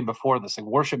music you played before this, like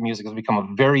worship music, has become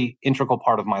a very integral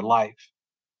part of my life.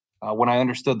 When I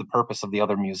understood the purpose of the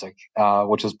other music,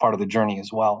 which is part of the journey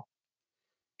as well.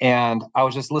 And I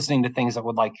was just listening to things that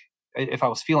would, like, if I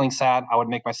was feeling sad, I would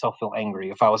make myself feel angry.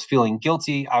 If I was feeling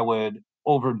guilty, I would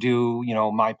overdo,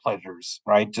 my pleasures,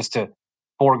 right? Just to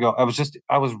forego.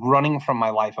 I was running from my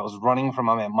life. I was running from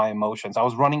my emotions. I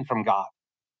was running from God.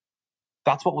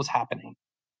 That's what was happening.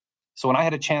 So when I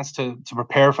had a chance to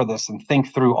prepare for this and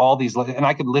think through all these, and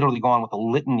I could literally go on with a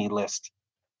litany list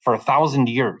for 1,000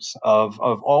 years of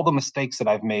all the mistakes that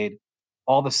I've made,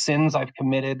 all the sins I've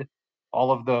committed,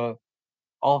 all of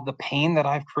the pain that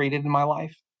I've created in my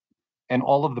life, and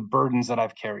all of the burdens that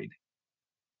I've carried.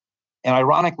 And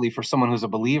ironically, for someone who's a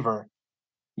believer,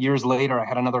 years later, I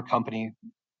had another company,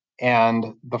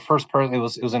 and the first person, it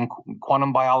was in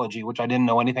quantum biology, which I didn't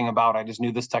know anything about. I just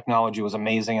knew this technology was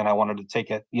amazing, and I wanted to take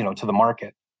it, to the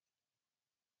market.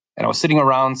 And I was sitting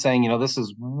around saying, this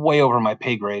is way over my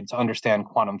pay grade to understand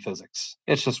quantum physics.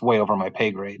 It's just way over my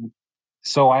pay grade.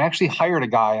 So I actually hired a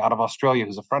guy out of Australia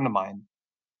who's a friend of mine,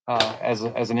 as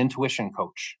an intuition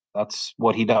coach. That's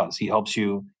what he does. He helps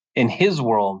you in his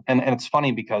world. And it's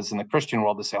funny because in the Christian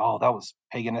world, they say, "Oh, that was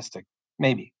paganistic."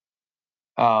 Maybe.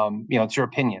 It's your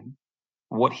opinion.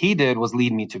 What he did was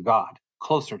lead me to God.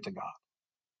 closer to God.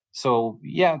 So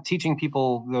yeah, teaching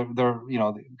people, they're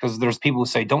because there's people who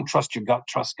say, don't trust your gut,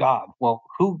 trust God. Well,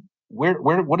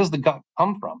 what does the gut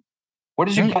come from? Where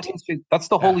does your gut Right. instinct? That's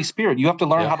the Holy Spirit. You have to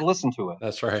learn Yeah. how to listen to it.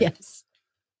 That's right. Yes.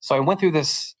 So I went through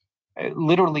this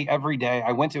literally every day.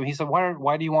 I went to him. He said,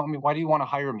 why do you want me? Why do you want to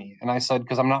hire me? And I said,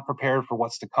 because I'm not prepared for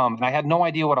what's to come. And I had no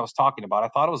idea what I was talking about. I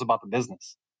thought it was about the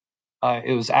business.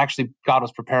 It was actually God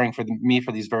was preparing me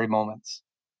for these very moments.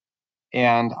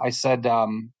 And I said, I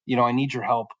need your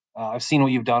help. I've seen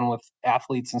what you've done with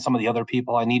athletes and some of the other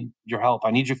people. I need your help.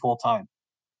 I need you full time.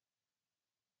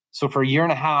 So for a year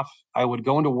and a half, I would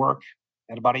go into work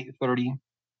at about 8:30.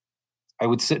 I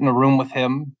would sit in a room with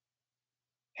him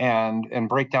and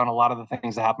break down a lot of the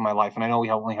things that happened in my life. And I know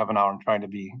we only have an hour. I'm trying to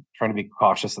be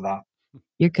cautious of that.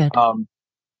 You're good.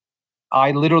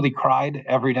 I literally cried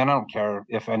every day. And I don't care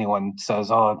if anyone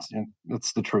says, "Oh,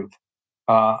 it's the truth."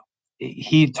 Uh,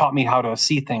 he taught me how to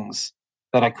see things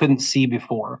that I couldn't see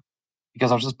before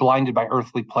because I was just blinded by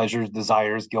earthly pleasures,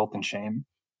 desires, guilt, and shame.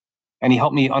 And he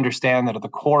helped me understand that at the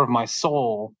core of my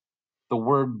soul, the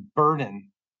word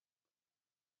burden,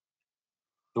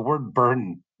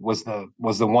 was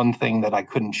the one thing that I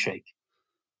couldn't shake.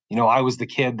 I was the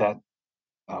kid that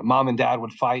mom and dad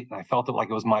would fight, and I felt it like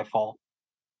it was my fault.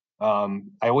 I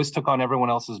always took on everyone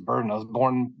else's burden. I was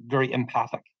born very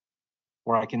empathic,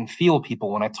 where I can feel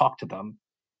people when I talk to them.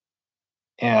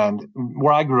 And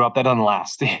where I grew up, that doesn't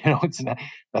last.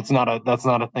 That's not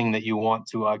a thing that you want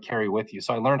to carry with you.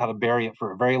 So I learned how to bury it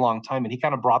for a very long time, and he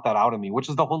kind of brought that out of me, which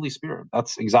is the Holy Spirit.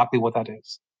 That's exactly what that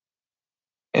is.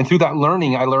 And through that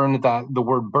learning, I learned that the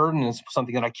word burden is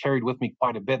something that I carried with me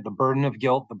quite a bit. The burden of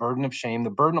guilt, the burden of shame,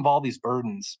 the burden of all these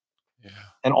burdens. Yeah.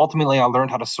 And ultimately, I learned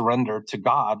how to surrender to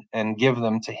God and give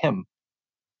them to Him,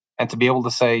 and to be able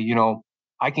to say,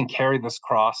 I can carry this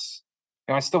cross.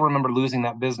 I still remember losing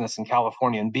that business in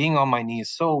California and being on my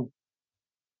knees, so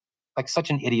like such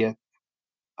an idiot.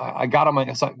 I got on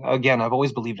my again. I've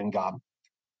always believed in God,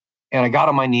 and I got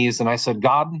on my knees and I said,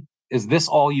 God, is this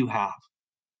all you have?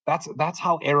 That's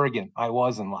how arrogant I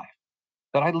was in life.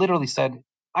 That I literally said,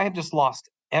 I have just lost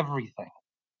everything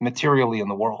materially in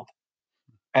the world,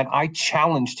 and I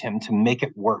challenged him to make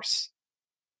it worse,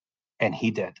 and he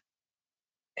did.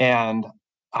 And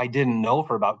I didn't know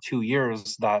for about 2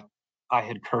 years that I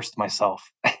had cursed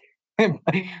myself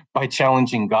by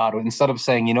challenging God. Instead of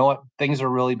saying, you know what, things are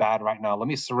really bad right now. Let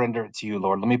me surrender it to you,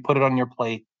 Lord. Let me put it on your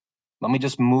plate. Let me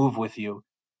just move with you.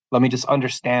 Let me just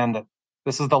understand that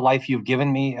this is the life you've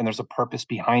given me and there's a purpose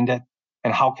behind it.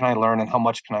 And how can I learn and how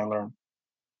much can I learn?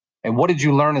 And what did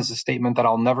you learn is a statement that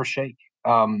I'll never shake.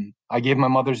 I gave my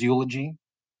mother's eulogy,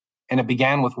 and it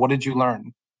began with, what did you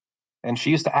learn? And she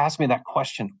used to ask me that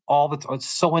question all the time,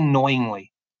 so annoyingly.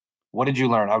 What did you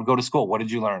learn? I would go to school. What did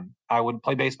you learn? I would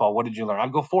play baseball. What did you learn?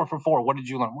 I'd go 4 for 4. What did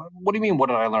you learn? What do you mean? What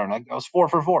did I learn? I was 4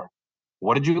 for 4.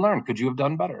 What did you learn? Could you have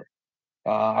done better?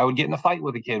 I would get in a fight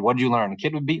with a kid. What did you learn? A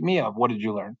kid would beat me up. What did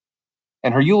you learn?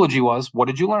 And her eulogy was, what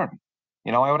did you learn?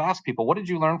 I would ask people, what did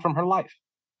you learn from her life?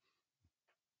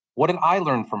 What did I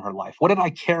learn from her life? What did I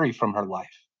carry from her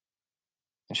life?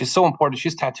 And she's so important.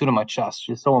 She's tattooed on my chest.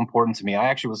 She's so important to me.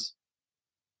 I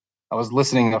was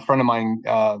listening. A friend of mine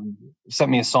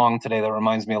sent me a song today that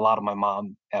reminds me a lot of my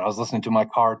mom, and I was listening to in my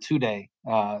car today.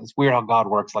 It's weird how God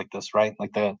works like this, right?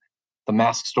 Like the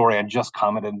mask story I just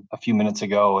commented a few minutes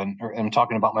ago, and I'm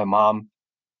talking about my mom,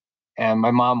 and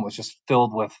my mom was just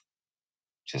filled with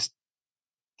just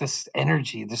this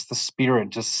energy, just the spirit,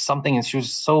 just something. And she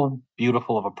was so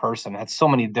beautiful of a person, had so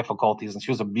many difficulties, and she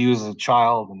was abused as a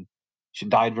child, and she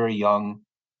died very young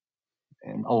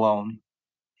and alone.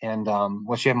 And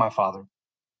she had my father.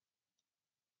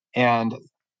 And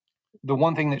the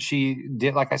one thing that she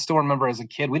did, like I still remember as a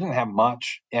kid, we didn't have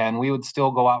much, and we would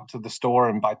still go out to the store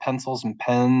and buy pencils and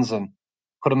pens and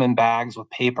put them in bags with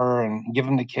paper and give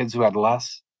them to kids who had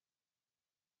less.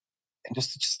 And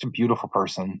just a beautiful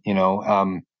person.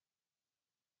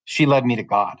 She led me to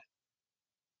God.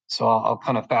 So I'll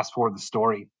kind of fast forward the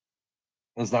story.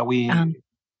 Is that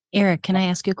Eric, can I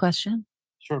ask you a question?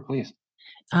 Sure, please.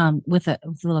 With a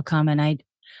little comment,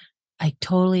 I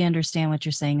totally understand what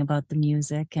you're saying about the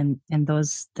music, and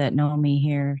those that know me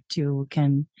here too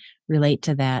can relate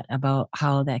to that, about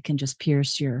how that can just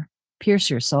pierce your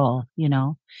soul,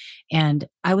 And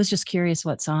I was just curious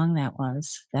what song that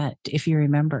was, that if you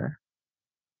remember.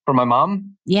 For my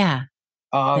mom? Yeah.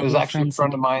 It was actually a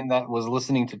friend of mine that was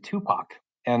listening to Tupac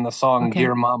and the song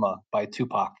Dear Mama by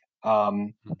Tupac.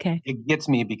 Okay. It gets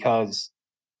me because,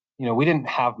 we didn't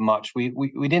have much. We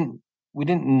didn't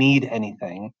need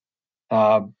anything.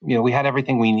 We had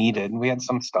everything we needed. We had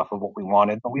some stuff of what we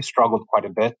wanted, but we struggled quite a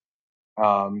bit.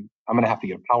 I'm going to have to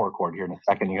get a power cord here in a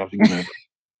second. You have to give me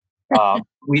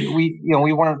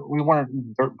we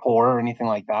weren't dirt poor or anything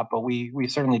like that, but we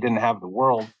certainly didn't have the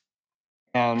world.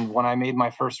 And when I made my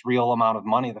first real amount of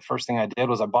money, the first thing I did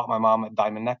was I bought my mom a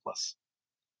diamond necklace.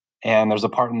 And there's a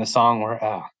part in the song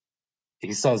where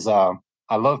he says, I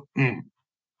love, you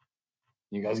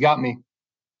guys got me.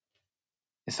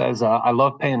 He says, I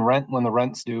love paying rent when the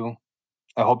rent's due.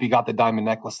 I hope you got the diamond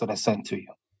necklace that I sent to you.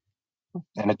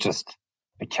 And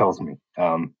it kills me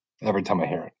every time I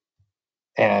hear it.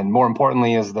 And more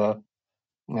importantly is the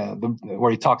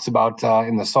where he talks about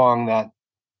in the song that,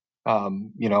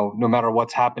 no matter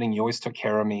what's happening, you always took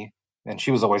care of me. And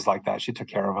she was always like that. She took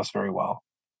care of us very well.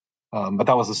 But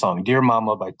that was the song, Dear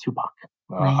Mama by Tupac.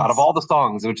 Nice. Out of all the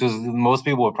songs, which is most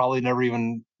people would probably never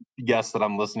even guess that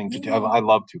I'm listening to. I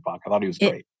love Tupac. I thought he was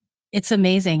great. It's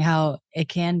amazing how it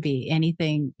can be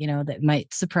anything, that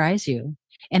might surprise you.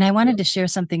 And I wanted to share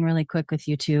something really quick with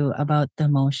you too about the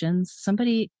emotions.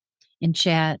 Somebody in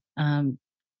chat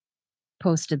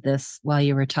posted this while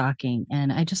you were talking,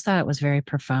 and I just thought it was very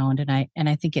profound, and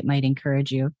I think it might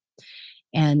encourage you.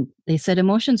 And they said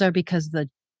emotions are because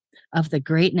of the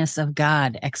greatness of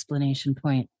God, explanation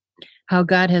point. How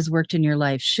God has worked in your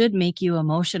life should make you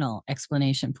emotional,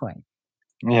 explanation point.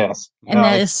 Yes. And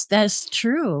that's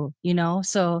true,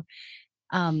 so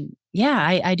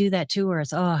I do that too, where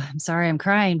it's, oh, I'm sorry, I'm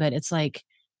crying, but it's like,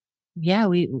 yeah,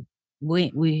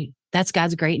 we that's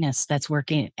God's greatness that's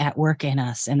at work in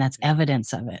us, and that's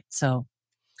evidence of it. So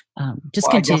just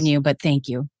continue, but thank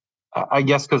you. I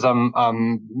guess because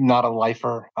I'm not a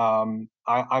lifer,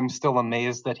 I'm still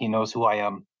amazed that he knows who I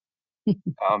am,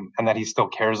 and that he still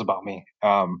cares about me.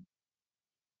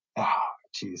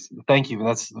 Jeez, thank you.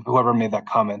 That's whoever made that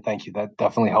comment. Thank you. That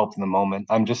definitely helped in the moment.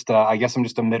 I guess I'm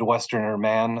just a Midwesterner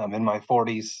man. I'm in my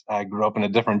 40s. I grew up in a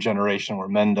different generation where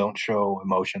men don't show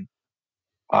emotion.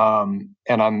 And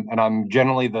I'm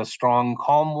generally the strong,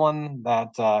 calm one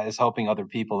that is helping other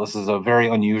people. This is a very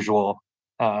unusual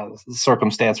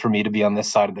circumstance for me to be on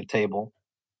this side of the table.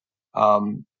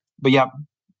 But yeah,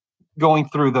 going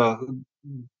through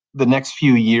the next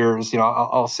few years,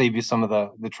 I'll save you some of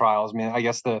the trials. I mean, I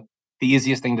guess the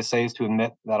easiest thing to say is to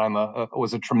admit that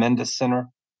was a tremendous sinner.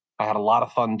 I had a lot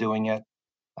of fun doing it.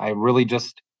 I've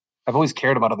always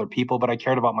cared about other people, but I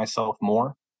cared about myself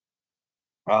more.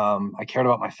 I cared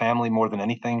about my family more than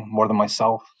anything, more than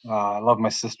myself. I love my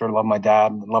sister, love my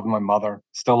dad, love my mother,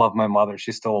 still love my mother.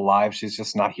 She's still alive. She's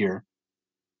just not here.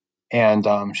 And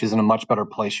she's in a much better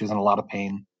place. She's in a lot of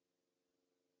pain.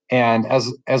 And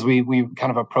as we kind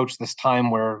of approach this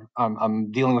time where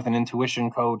I'm dealing with an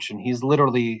intuition coach, and he's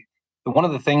literally, one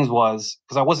of the things was,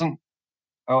 because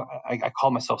I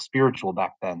called myself spiritual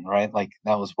back then, right? Like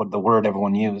that was what the word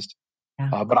everyone used.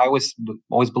 Yeah. But I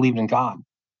always believed in God.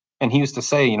 And he used to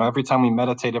say, every time we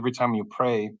meditate, every time you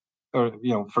pray, or,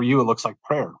 for you, it looks like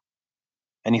prayer.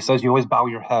 And he says, you always bow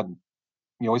your head.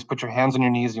 You always put your hands on your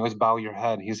knees. And you always bow your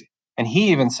head. And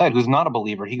he even said, who's not a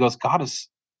believer, he goes, God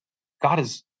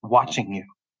is watching you.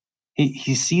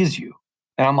 He sees you.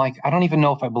 And I'm like, I don't even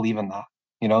know if I believe in that.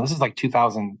 This is like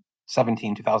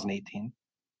 2017, 2018.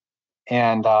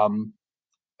 And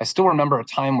I still remember a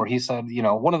time where he said,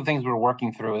 one of the things we were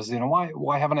working through is,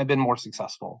 why haven't I been more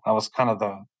successful? I was kind of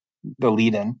the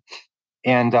lead in.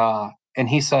 And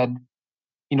he said,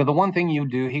 the one thing you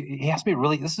do, he asked me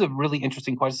this is a really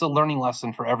interesting question. It's a learning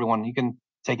lesson for everyone. You can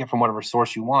take it from whatever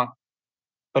source you want.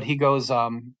 But he goes,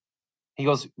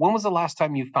 when was the last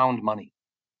time you found money?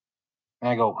 And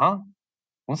I go, huh?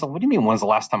 What do you mean? When's the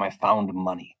last time I found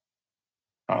money?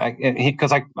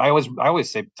 Because I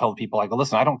always tell people, I go,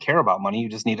 listen, I don't care about money. You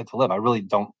just need it to live. I really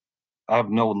don't. I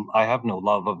have no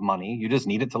love of money. You just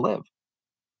need it to live.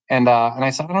 And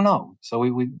I said, I don't know. So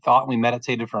we thought, we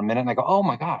meditated for a minute, and I go, oh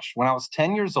my gosh, when I was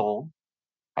 10 years old,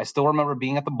 I still remember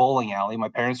being at the bowling alley. My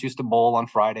parents used to bowl on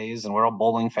Fridays, and we're a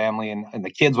bowling family, and the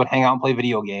kids would hang out and play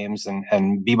video games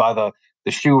and be by the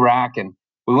shoe rack. And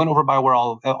we went over by where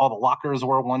all the lockers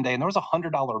were one day, and there was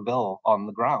 $100 bill on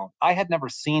the ground. I had never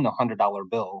seen $100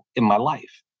 bill in my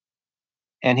life.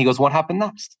 And he goes, what happened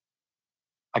next?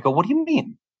 I go, what do you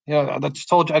mean? I just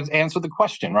told you, I answered the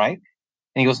question, right?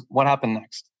 And he goes, what happened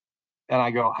next? And I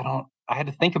go, I had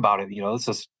to think about it. This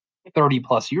is 30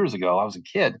 plus years ago. I was a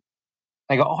kid.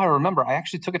 I go, oh, I remember. I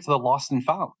actually took it to the lost and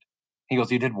found. He goes,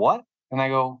 you did what? And I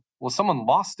go, well, someone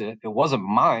lost it. It wasn't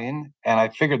mine. And I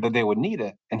figured that they would need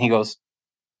it. And he goes,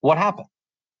 what happened?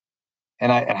 And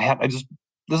I just,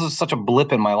 this is such a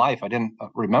blip in my life. I didn't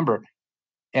remember.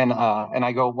 And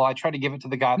I go, well, I tried to give it to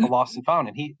the guy at the lost and found.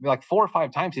 And he, like 4 or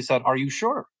 5 times, he said, are you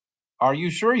sure? Are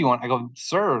you sure you want? I go,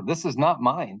 sir, this is not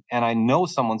mine. And I know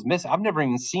someone's missing. I've never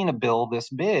even seen a bill this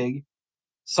big.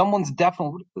 someone's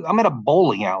definitely, I'm at a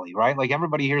bowling alley, right? Like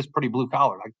everybody here is pretty blue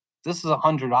collar. Like this is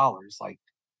 $100. Like,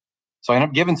 so I ended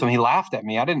up giving to him. He laughed at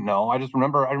me. I didn't know. I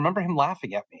remember him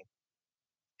laughing at me.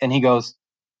 And he goes,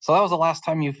 so that was the last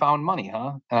time you found money,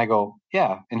 huh? And I go,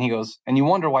 yeah. And he goes, and you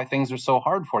wonder why things are so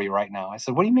hard for you right now. I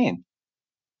said, what do you mean?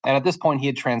 And at this point, he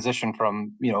had transitioned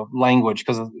from, language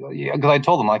because I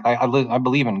told him, like, I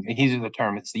believe in, he used the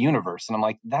term, it's the universe. And I'm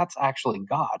like, that's actually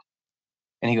God.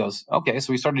 And he goes, okay.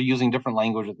 So he started using different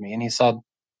language with me. And he said,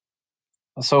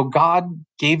 so God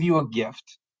gave you a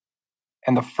gift.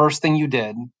 And the first thing you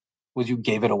did was you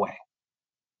gave it away.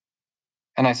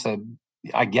 And I said,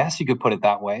 I guess you could put it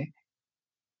that way.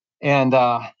 And,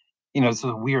 it's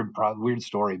a weird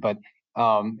story, but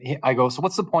I go, so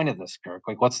what's the point of this, Kirk?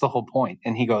 Like, what's the whole point?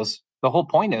 And he goes, the whole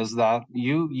point is that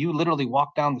you literally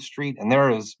walk down the street and there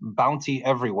is bounty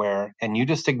everywhere and you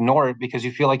just ignore it because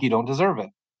you feel like you don't deserve it.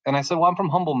 And I said, well, I'm from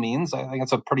humble means. I think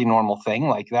it's a pretty normal thing.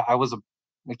 Like that, I was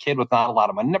a kid with not a lot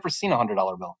of money, never seen $100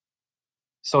 bill.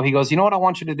 So he goes, you know what I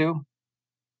want you to do?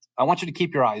 I want you to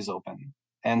keep your eyes open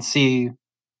and see.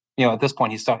 At this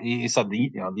point, he said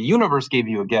the universe gave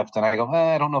you a gift, and I go,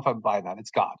 I don't know if I buy that. It's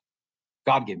God.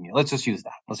 God gave me it. Let's just use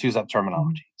that. Let's use that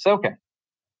terminology. So okay.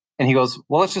 And he goes,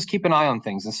 well, let's just keep an eye on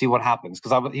things and see what happens,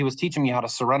 because he was teaching me how to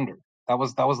surrender. That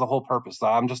was the whole purpose.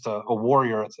 I'm just a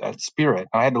warrior at spirit,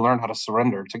 and I had to learn how to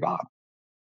surrender to God.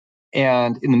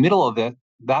 And in the middle of it,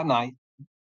 that night,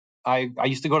 I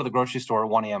used to go to the grocery store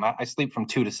at 1 a.m. I sleep from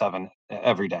 2 to 7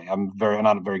 every day. I'm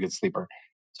not a very good sleeper.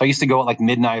 So I used to go at like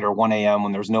midnight or 1 a.m.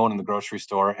 when there's no one in the grocery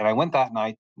store. And I went that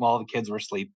night while the kids were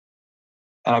asleep.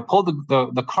 And I pulled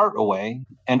the cart away,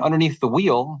 and underneath the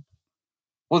wheel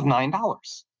was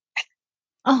 $9.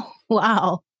 Oh,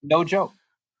 wow. No joke.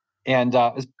 And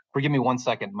forgive me 1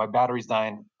 second. My battery's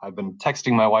dying. I've been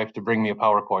texting my wife to bring me a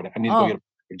power cord. I need to go get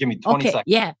it. Give me 20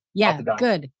 seconds. Yeah,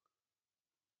 good.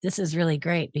 This is really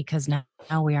great because now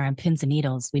we are on pins and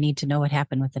needles. We need to know what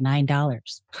happened with the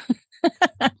 $9.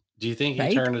 Do you think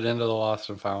he turned it into the lost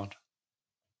and found?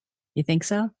 You think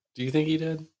so? Do you think he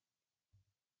did?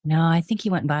 No, I think he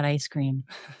went and bought ice cream.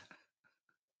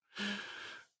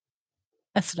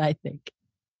 That's what I think.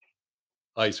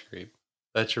 Ice cream.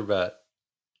 That's your bet.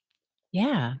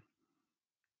 Yeah.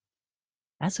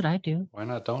 That's what I do. Why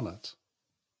not donuts?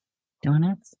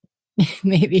 Donuts?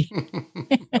 Maybe.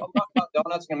 Don't talk about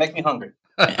donuts. Gonna make me hungry.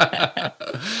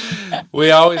 We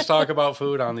always talk about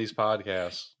food on these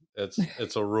podcasts.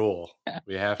 It's a rule.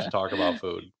 We have to talk about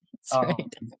food. That's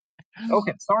right.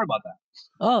 Okay, sorry about that.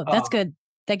 Oh, that's good.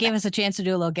 That gave us a chance to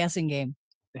do a little guessing game.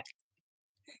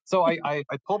 So I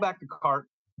pull back the cart,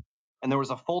 and there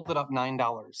was a folded up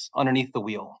 $9 underneath the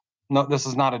wheel. No, this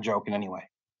is not a joke in any way.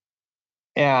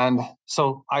 And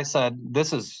so I said,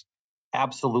 this is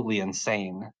absolutely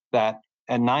insane that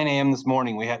at 9 a.m. this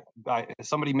morning,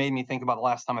 somebody made me think about the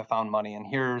last time I found money, and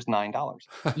here's $9.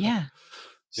 Yeah.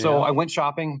 So I went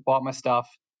shopping, bought my stuff.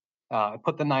 I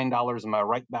put the $9 in my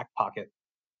right back pocket.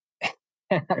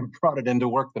 And I brought it into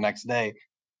work the next day.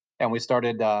 And we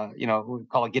started, we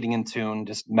call it getting in tune,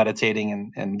 just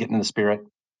meditating and getting in the spirit.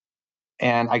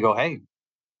 And I go, hey,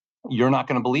 you're not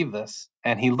going to believe this.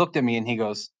 And he looked at me and he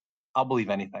goes, I'll believe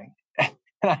anything. And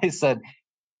I said,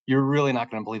 you're really not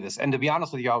going to believe this. And to be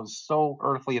honest with you, I was so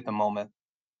earthly at the moment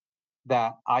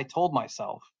that I told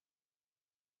myself,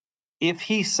 if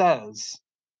he says,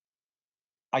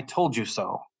 I told you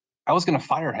so, I was going to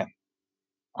fire him.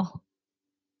 Oh.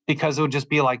 Because it would just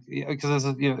be like, because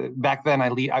back then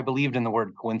I believed in the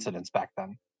word coincidence back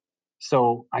then.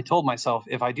 So I told myself,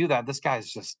 if I do that, this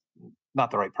guy's just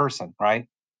not the right person, right?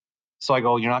 So I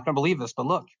go, you're not going to believe this, but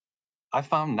look, I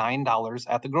found $9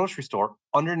 at the grocery store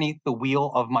underneath the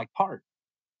wheel of my cart.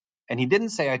 And he didn't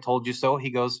say, I told you so. He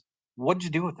goes, what'd you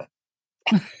do with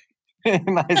it?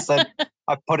 And I said,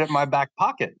 I put it in my back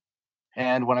pocket.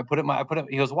 And when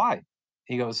he goes, why?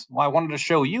 He goes, well, I wanted to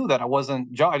show you that I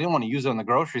didn't want to use it in the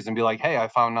groceries and be like, hey, I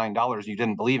found $9. You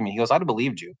didn't believe me. He goes, I'd have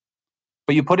believed you,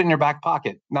 but you put it in your back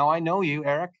pocket. Now I know you,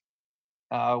 Eric.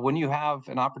 When you have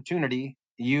an opportunity,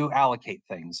 you allocate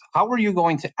things. How are you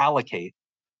going to allocate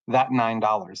that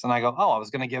 $9? And I go, I was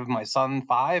going to give my son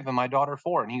 5 and my daughter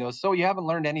 4. And he goes, so you haven't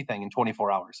learned anything in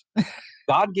 24 hours.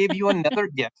 God gave you another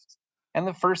gift. And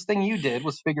the first thing you did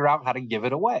was figure out how to give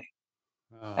it away.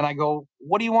 And I go,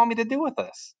 what do you want me to do with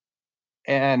this?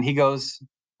 And he goes,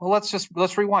 well,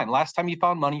 let's rewind. Last time you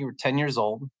found money, you were 10 years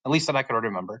old, at least that I could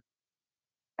remember.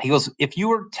 He goes, if you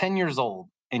were 10 years old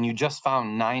and you just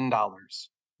found $9,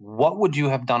 what would you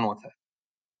have done with it?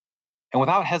 And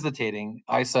without hesitating,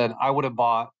 I said, I would have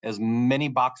bought as many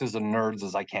boxes of Nerds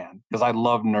as I can, because I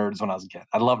loved Nerds when I was a kid.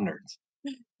 I love Nerds.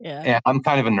 Yeah. And I'm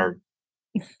kind of a nerd.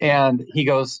 And he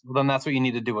goes, well, then that's what you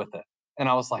need to do with it. And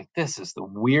I was like, this is the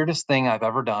weirdest thing I've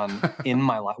ever done in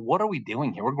my life. What are we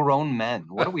doing here? We're grown men.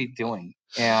 What are we doing?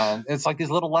 And it's like these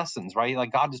little lessons, right?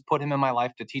 Like God just put him in my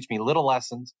life to teach me little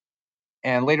lessons.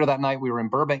 And later that night, we were in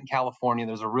Burbank, California.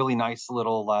 There's a really nice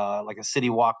little, like a city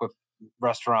walk with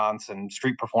restaurants and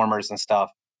street performers and stuff.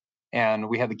 And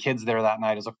we had the kids there that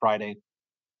night as a Friday.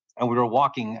 And we were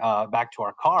walking back to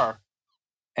our car.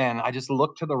 And I just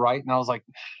looked to the right and I was like,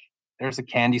 there's a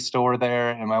candy store there.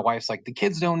 And my wife's like, the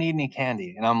kids don't need any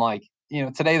candy. And I'm like,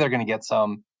 today they're going to get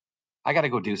some. I got to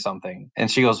go do something. And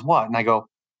she goes, what? And I go,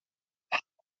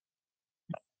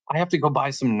 I have to go buy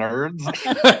some nerds.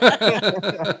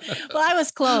 Well, I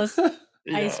was close.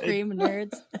 Yeah. Ice cream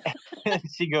nerds.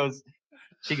 she goes,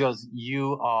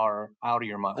 you are out of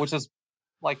your mind, which is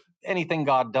like anything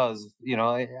God does.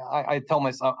 I tell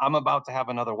myself, I'm about to have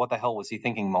another what the hell was he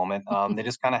thinking moment. They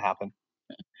just kind of happen.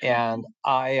 And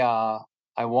I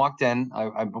walked in,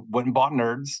 I went and bought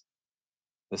nerds.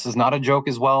 This is not a joke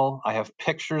as well. I have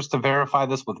pictures to verify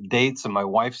this with dates, and my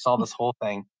wife saw this whole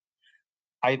thing.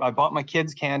 I bought my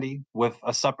kids candy with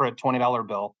a separate $20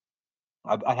 bill.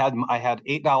 I had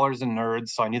 $8 in nerds,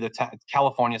 so I knew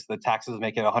California, so the taxes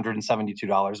make it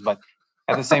 $172. But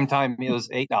at the same time, it was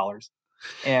 $8.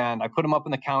 And I put them up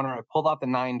on the counter. I pulled out the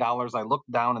 $9. I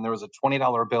looked down, and there was a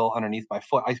 $20 bill underneath my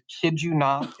foot. I kid you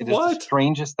not, it is the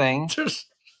strangest thing.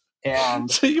 And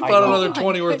so you bought another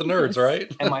 20 worth of nerds,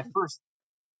 right? And my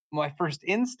first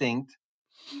instinct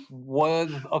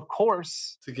was, of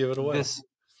course, to give it away.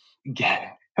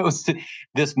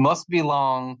 This must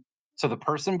belong to the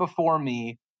person before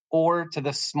me or to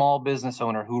the small business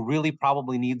owner who really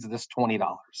probably needs this $20.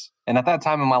 And at that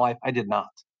time in my life, I did not.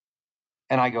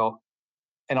 And I go,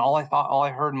 and all I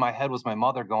heard in my head was my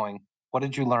mother going, what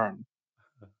did you learn?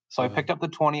 So I picked up the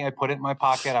 20, I put it in my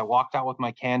pocket, I walked out with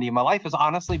my candy. My life has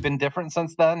honestly been different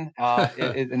since then.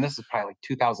 And this is probably like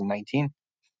 2019.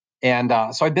 And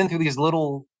so I've been through these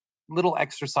little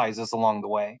exercises along the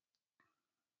way.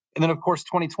 And then, of course,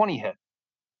 2020 hit.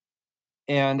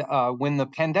 And when the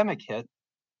pandemic hit,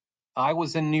 I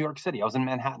was in New York City. I was in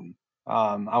Manhattan.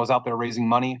 I was out there raising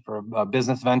money for a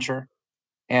business venture.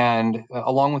 And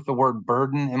along with the word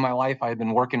burden in my life, I had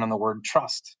been working on the word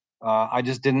trust. I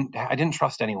didn't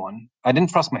trust anyone. I didn't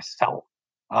trust myself.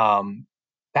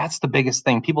 That's the biggest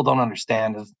thing people don't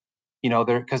understand is,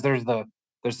 because there's the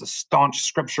staunch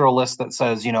scripturalist that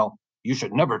says, you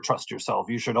should never trust yourself.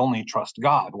 You should only trust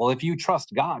God. Well, if you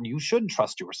trust God, you should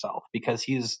trust yourself because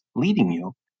he's leading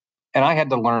you. And I had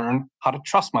to learn how to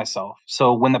trust myself.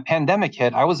 So when the pandemic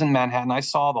hit, I was in Manhattan. I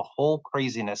saw the whole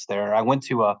craziness there. I went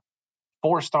to a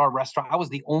 4-star restaurant. I was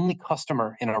the only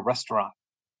customer in a restaurant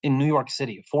in New York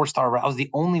City, a 4-star. I was the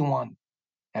only one.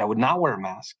 And I would not wear a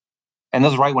mask. And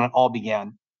this is right when it all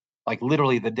began, like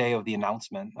literally the day of the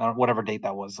announcement, whatever date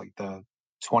that was, like the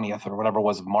 20th or whatever it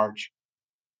was of March.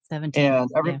 17th.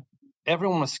 And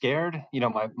everyone was scared.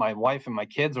 My wife and my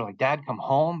kids are like, Dad, come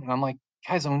home. And I'm like,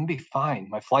 guys, I'm going to be fine.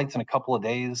 My flight's in a couple of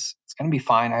days. It's going to be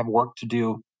fine. I have work to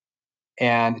do.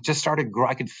 And it just started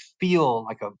growing. I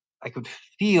could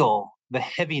feel the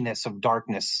heaviness of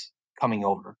darkness coming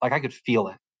over. Like I could feel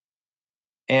it.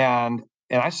 And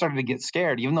I started to get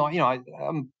scared, even though,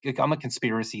 I'm a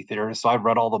conspiracy theorist. So I've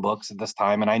read all the books at this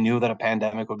time, and I knew that a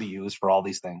pandemic would be used for all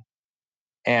these things.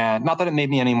 And not that it made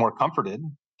me any more comforted,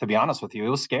 to be honest with you. It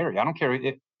was scary. I don't care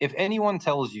if anyone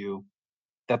tells you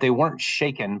that they weren't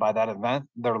shaken by that event,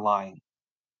 they're lying.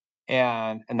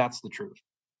 And that's the truth.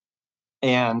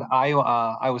 And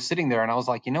I was sitting there and I was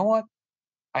like, you know what?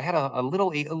 I had a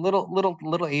little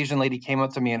Asian lady came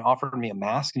up to me and offered me a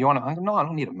mask. You want to? I go, no, I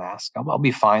don't need a mask. I'll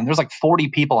be fine. There's like 40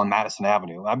 people on Madison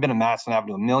Avenue. I've been in Madison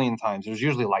Avenue a million times. There's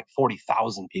usually like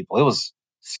 40,000 people. It was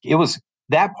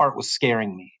that part was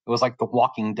scaring me. It was like The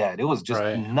Walking Dead. It was just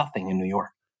nothing in New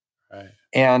York. Right.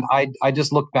 And I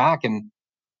just looked back and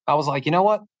I was like, you know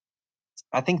what?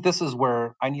 I think this is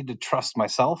where I need to trust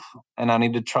myself and I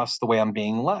need to trust the way I'm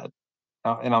being led.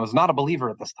 And I was not a believer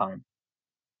at this time.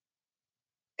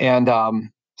 And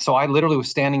so I literally was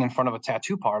standing in front of a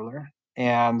tattoo parlor.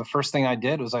 And the first thing I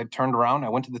did was I turned around. I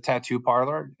went to the tattoo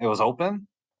parlor. It was open.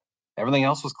 Everything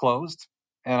else was closed.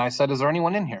 And I said, is there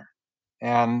anyone in here?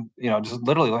 And, just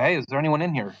literally, hey, is there anyone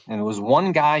in here? And it was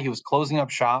one guy. He was closing up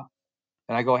shop.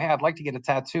 And I go, hey, I'd like to get a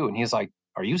tattoo. And he's like,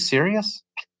 are you serious?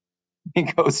 He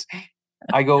goes,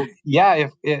 I go, yeah,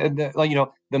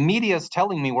 the media is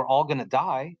telling me we're all going to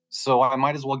die. So I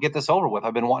might as well get this over with.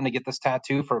 I've been wanting to get this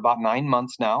tattoo for about 9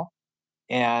 months now.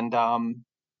 And, are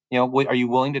you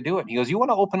willing to do it? He goes, you want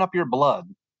to open up your blood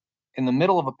in the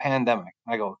middle of a pandemic?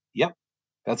 I go, yep.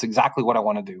 That's exactly what I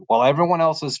want to do. While everyone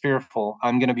else is fearful,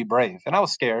 I'm going to be brave. And I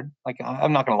was scared. Like,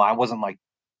 I'm not going to lie. I wasn't like,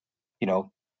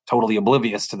 totally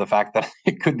oblivious to the fact that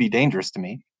it could be dangerous to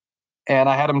me. And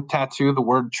I had him tattoo the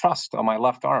word trust on my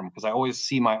left arm because I always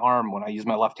see my arm when I use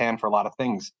my left hand for a lot of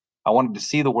things. I wanted to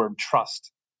see the word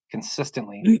trust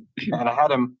consistently. And I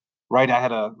had him I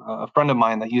had a friend of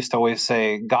mine that used to always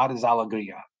say, God is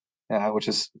alegria, which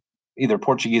is either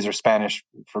Portuguese or Spanish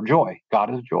for joy.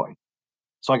 God is joy.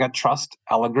 So I got trust,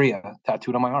 alegria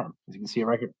tattooed on my arm, as you can see it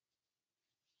right here.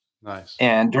 Nice.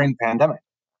 And during the pandemic.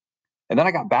 And then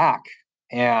I got back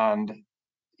and,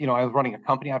 I was running a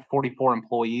company. I had 44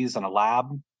 employees in a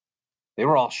lab. They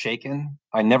were all shaken.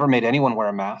 I never made anyone wear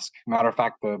a mask. Matter of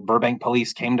fact, the Burbank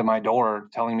police came to my door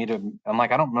telling me to, I'm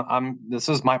like, I don't know. This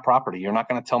is my property. You're not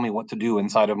going to tell me what to do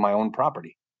inside of my own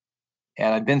property.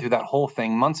 And I'd been through that whole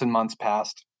thing. Months and months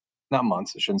passed, not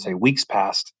months, I shouldn't say, weeks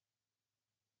passed.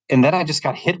 And then I just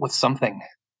got hit with something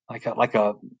like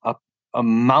a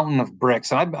mountain of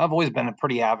bricks. And I've always been a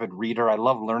pretty avid reader. I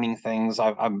love learning things.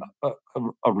 I'm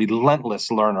a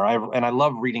relentless learner. I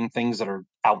love reading things that are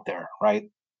out there, right?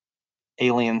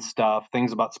 Alien stuff,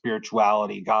 things about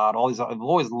spirituality, God, all these.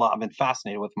 I've been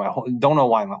fascinated with don't know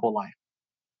why, my whole life.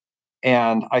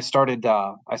 And I started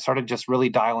just really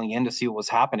dialing in to see what was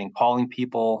happening, calling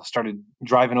people, started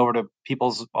driving over to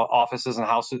people's offices and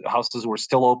houses who were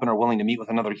still open or willing to meet with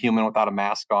another human without a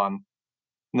mask on.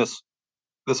 And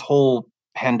this whole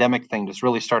pandemic thing just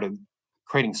really started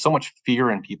creating so much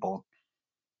fear in people.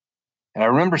 And I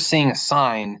remember seeing a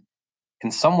sign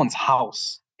in someone's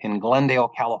house in Glendale,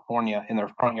 California, in their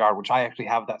front yard, which I actually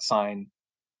have that sign.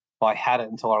 Well, I had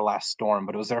it until our last storm,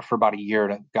 but it was there for about a year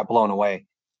and it got blown away.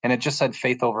 And it just said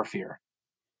faith over fear.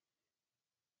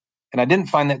 And I didn't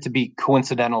find that to be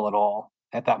coincidental at all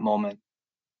at that moment.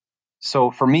 So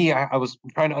for me, I was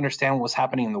trying to understand what was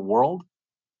happening in the world.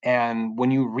 And when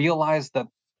you realize that,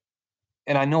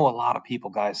 and I know a lot of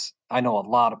people, guys, I know a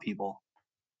lot of people.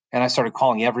 And I started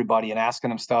calling everybody and asking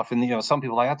them stuff. And, some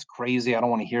people are like, that's crazy. I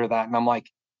don't want to hear that. And I'm like,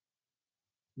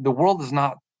 the world is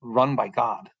not run by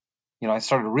God. I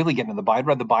started really getting into the Bible. I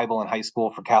read the Bible in high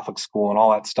school for Catholic school and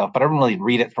all that stuff, but I didn't really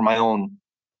read it for my own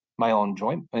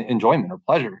enjoyment or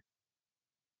pleasure.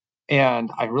 And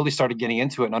I really started getting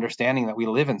into it and understanding that we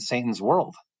live in Satan's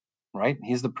world, right?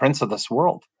 He's the prince of this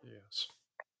world. Yes.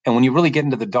 And when you really get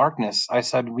into the darkness, I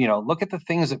said, look at the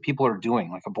things that people are doing,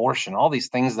 like abortion, all these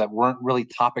things that weren't really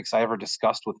topics I ever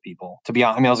discussed with people. To be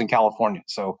honest, I was in California,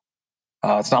 so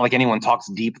it's not like anyone talks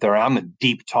deep there. I'm a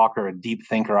deep talker, a deep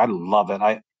thinker. I love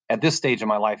it. At this stage of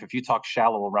my life, if you talk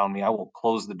shallow around me, I will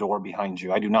close the door behind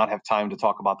you. I do not have time to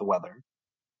talk about the weather.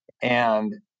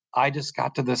 And I just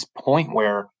got to this point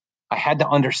where I had to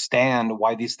understand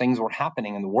why these things were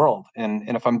happening in the world. And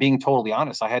if I'm being totally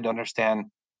honest, I had to understand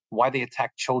why they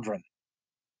attack children,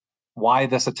 why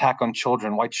this attack on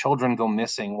children, why children go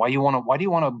missing, why do you want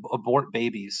to abort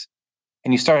babies?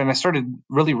 And I started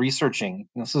really researching.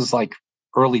 This is like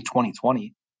early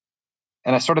 2020.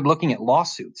 And I started looking at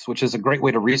lawsuits, which is a great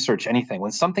way to research anything.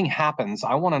 When something happens,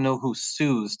 I want to know who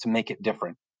sues to make it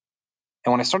different.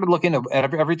 And when I started looking at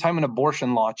every time an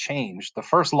abortion law changed, the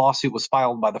first lawsuit was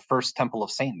filed by the First Temple of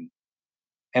Satan.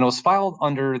 And it was filed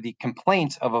under the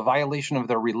complaint of a violation of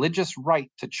their religious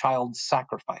right to child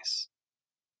sacrifice.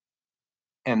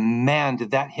 And man,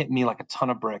 did that hit me like a ton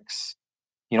of bricks.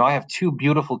 I have two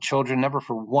beautiful children, never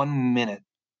for 1 minute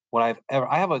I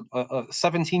have a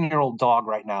 17-year-old dog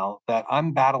right now that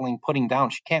I'm battling putting down.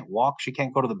 She can't walk. She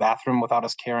can't go to the bathroom without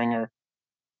us carrying her.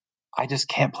 I just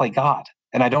can't play God.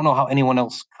 And I don't know how anyone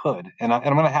else could. And I'm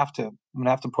going to have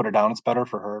to put her down. It's better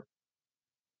for her.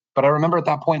 But I remember at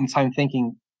that point in time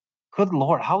thinking, good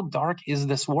Lord, how dark is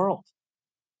this world?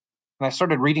 And I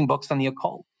started reading books on the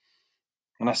occult.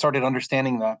 And I started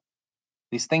understanding that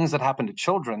these things that happen to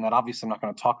children that obviously I'm not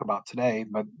going to talk about today,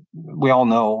 but we all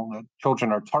know that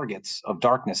children are targets of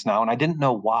darkness now. And I didn't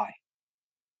know why.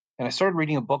 And I started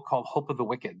reading a book called Hope of the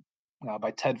Wicked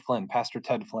by Ted Flynn, Pastor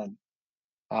Ted Flynn.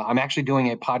 I'm actually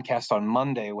doing a podcast on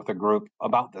Monday with a group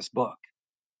about this book.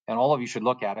 And all of you should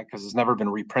look at it because it's never been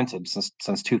reprinted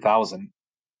since 2000.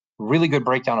 Really good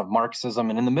breakdown of Marxism.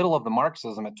 And in the middle of the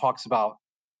Marxism, it talks about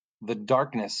the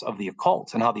darkness of the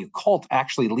occult and how the occult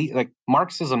actually like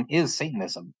Marxism is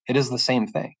Satanism. It is the same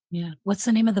thing. Yeah. What's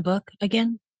the name of the book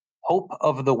again? Hope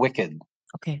of the Wicked.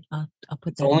 Okay, I'll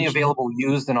put It's that. only available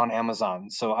used and on Amazon.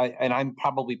 So I'm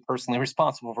probably personally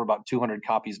responsible for about 200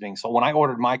 copies being sold. When I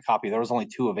ordered my copy, there was only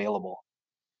 2 available.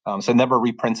 So I never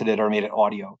reprinted it or made it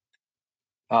audio.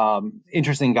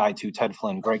 Interesting guy too, Ted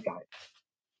Flynn, great guy.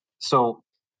 So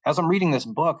as I'm reading this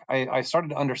book, I started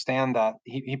to understand that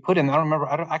he put in,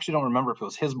 actually don't remember if it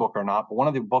was his book or not, but one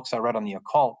of the books I read on the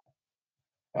occult,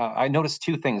 I noticed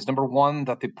two things. Number one,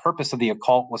 that the purpose of the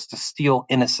occult was to steal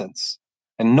innocence.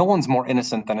 And no one's more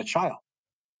innocent than a child.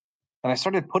 And I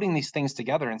started putting these things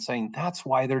together and saying, that's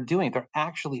why they're doing it. They're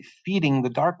actually feeding the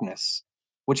darkness,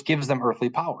 which gives them earthly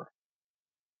power.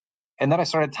 And then I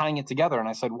started tying it together and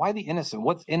I said, why the innocent?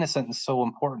 What's innocent is so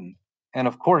important? And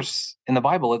of course, in the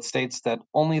Bible, it states that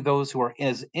only those who are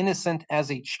as innocent as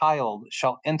a child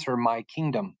shall enter my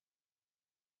kingdom.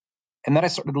 And then I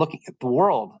started looking at the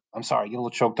world. I'm sorry, I get a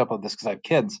little choked up with this because I have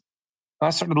kids. And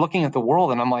I started looking at the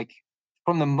world and I'm like,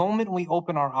 from the moment we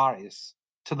open our eyes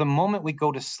to the moment we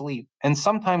go to sleep, and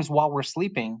sometimes while we're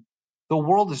sleeping, the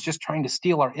world is just trying to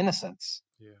steal our innocence.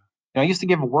 Yeah. I used to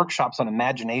give workshops on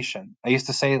imagination. I used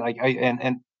to say, like,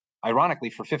 and ironically,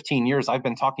 for 15 years, I've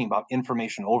been talking about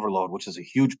information overload, which is a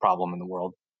huge problem in the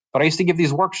world. But I used to give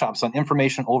these workshops on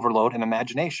information overload and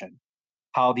imagination,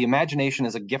 how the imagination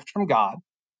is a gift from God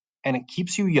and it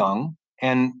keeps you young,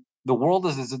 and the world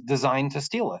is designed to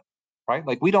steal it, right?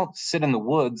 Like, we don't sit in the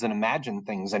woods and imagine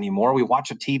things anymore. We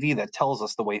watch a TV that tells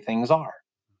us the way things are.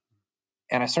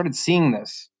 And I started seeing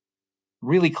this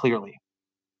really clearly.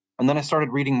 And then I started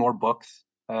reading more books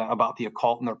about the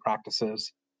occult and their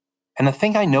practices. And the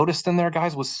thing I noticed in there,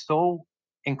 guys, was so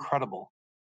incredible.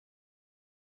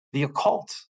 The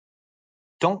occult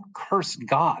don't curse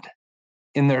God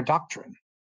in their doctrine.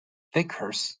 They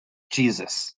curse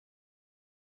Jesus.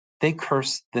 They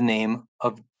curse the name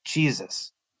of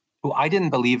Jesus, who I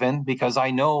didn't believe in because I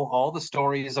know all the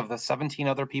stories of the 17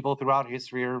 other people throughout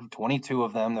history, or 22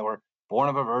 of them that were born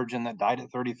of a virgin that died at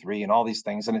 33 and all these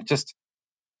things. And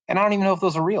and I don't even know if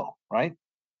those are real, right?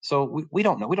 So we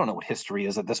don't know. We don't know what history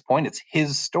is at this point. It's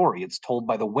his story. It's told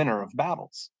by the winner of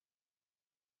battles.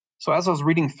 So as I was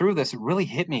reading through this, it really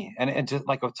hit me, and it just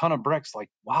like a ton of bricks, like,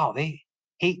 wow, they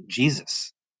hate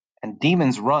Jesus and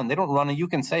demons run. They don't run. You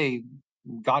can say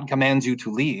God commands you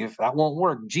to leave. That won't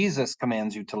work. Jesus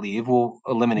commands you to leave will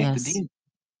eliminate the Yes. demon.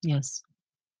 Yes.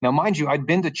 Now, mind you, I'd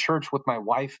been to church with my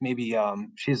wife. Maybe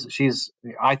she's.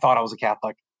 I thought I was a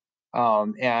Catholic,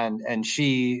 and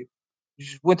she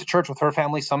went to church with her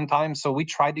family sometimes. So we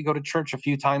tried to go to church a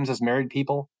few times as married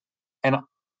people, and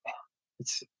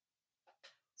it's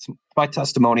my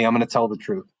testimony. I'm going to tell the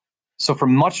truth. So for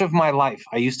much of my life,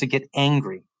 I used to get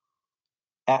angry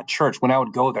at church when I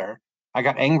would go there. I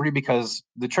got angry because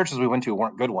the churches we went to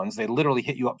weren't good ones. They literally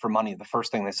hit you up for money. The first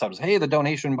thing they said was, "Hey, the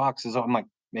donation box is." I'm like,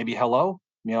 maybe hello,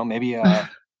 maybe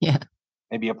Yeah.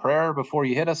 maybe a prayer before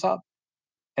you hit us up.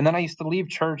 And then I used to leave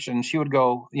church, and she would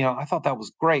go, I thought that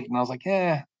was great, and I was like,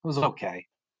 it was okay.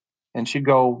 And she'd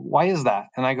go, why is that?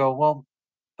 And I go, well,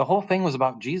 the whole thing was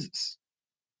about Jesus,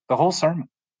 the whole sermon.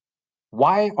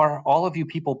 Why are all of you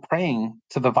people praying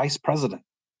to the vice president?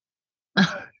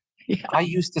 Yeah. I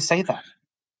used to say that.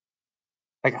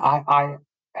 Like I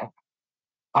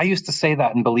used to say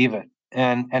that and believe it.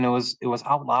 And it was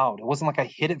out loud. It wasn't like I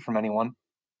hid it from anyone.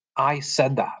 I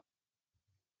said that.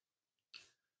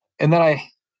 And then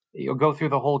you go through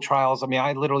the whole trials. I mean,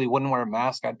 I literally wouldn't wear a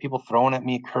mask. I had people throwing at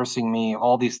me, cursing me,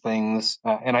 all these things.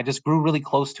 And I just grew really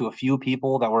close to a few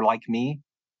people that were like me.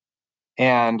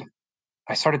 And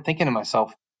I started thinking to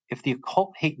myself, if the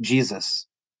occult hate Jesus,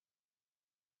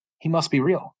 he must be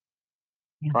real,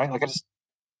 Yeah. right? Like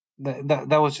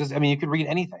that was just, I mean, you could read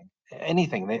anything.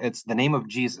 It's the name of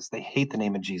Jesus. They hate the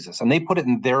name of Jesus, and they put it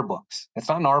in their books. It's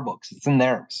not in our books. It's in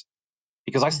theirs,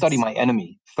 because I study Yes. my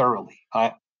enemy thoroughly.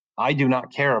 I do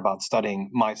not care about studying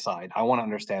my side. I want to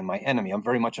understand my enemy. I'm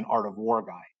very much an art of war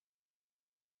guy.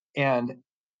 And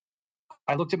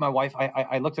I looked at my wife.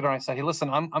 I looked at her and I said, "Hey, listen,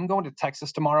 I'm going to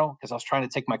Texas tomorrow because I was trying to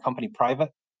take my company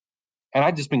private, and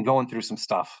I'd just been going through some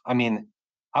stuff. I mean,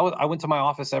 I went to my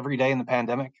office every day in the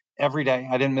pandemic. Every day,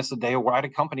 I didn't miss a day. Where I had a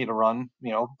company to run,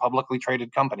 publicly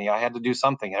traded company. I had to do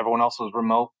something. Everyone else was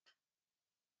remote,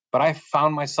 but I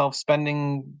found myself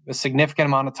spending a significant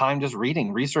amount of time just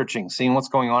reading, researching, seeing what's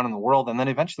going on in the world, and then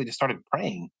eventually just started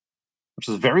praying, which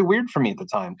was very weird for me at the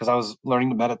time because I was learning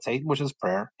to meditate, which is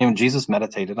prayer. Jesus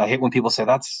meditated. I hate when people say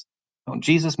that's no,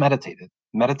 Jesus meditated.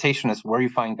 Meditation is where you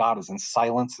find God, is in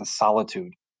silence and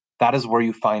solitude. That is where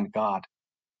you find God.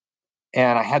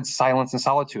 And I had silence and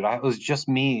solitude. It was just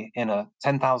me in a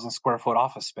 10,000 square foot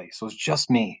office space. It was just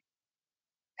me.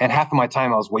 And half of my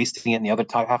time I was wasting it, and the other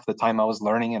half of the time I was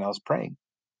learning and I was praying.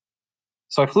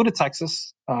 So I flew to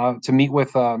Texas to meet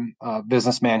with a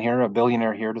businessman here, a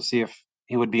billionaire here, to see if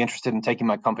he would be interested in taking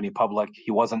my company public.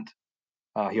 He wasn't.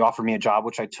 He offered me a job,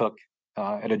 which I took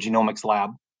at a genomics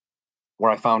lab,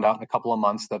 where I found out in a couple of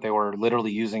months that they were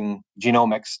literally using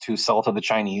genomics to sell to the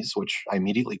Chinese, which I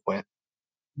immediately quit.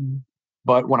 Mm.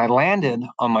 But when I landed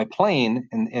on my plane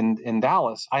in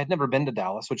Dallas, I had never been to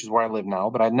Dallas, which is where I live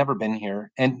now, but I'd never been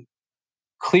here. And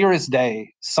clear as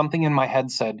day, something in my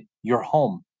head said, "You're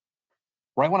home,"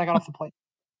 right when I got off the plane.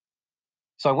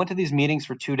 So I went to these meetings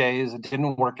for 2 days. It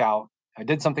didn't work out. I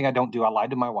did something I don't do. I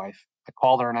lied to my wife. I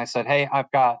called her and I said, "Hey,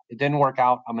 it didn't work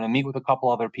out. I'm going to meet with a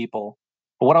couple other people."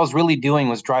 But what I was really doing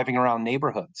was driving around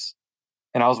neighborhoods,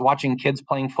 and I was watching kids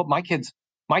playing football.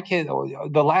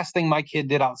 The last thing my kid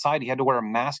did outside, he had to wear a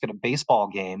mask at a baseball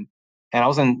game. And I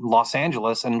was in Los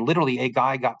Angeles, and literally a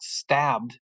guy got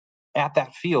stabbed at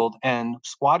that field, and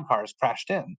squad cars crashed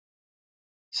in.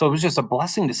 So it was just a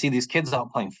blessing to see these kids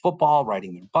out playing football,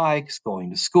 riding their bikes,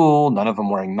 going to school, none of them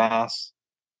wearing masks.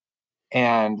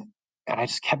 And I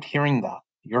just kept hearing that.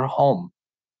 "You're home.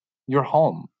 You're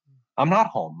home." I'm not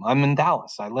home. I'm in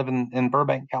Dallas. I live in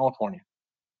Burbank, California.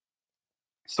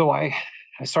 So I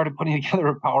started putting together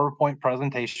a PowerPoint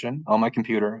presentation on my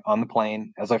computer on the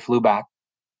plane as I flew back,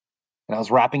 and I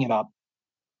was wrapping it up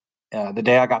the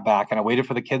day I got back, and I waited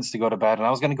for the kids to go to bed, and I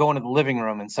was going to go into the living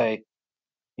room and say,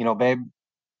 "Babe,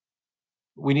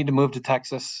 we need to move to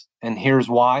Texas, and here's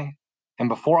why." And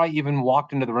before I even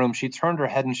walked into the room, she turned her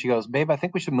head and she goes, "Babe, I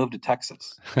think we should move to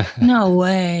Texas." No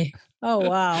way. Oh,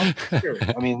 wow. Sure.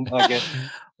 I mean, like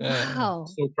Wow.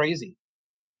 so crazy.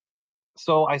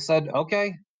 So I said,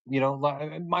 "Okay."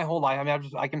 My whole life, I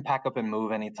mean, I can pack up and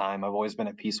move anytime. I've always been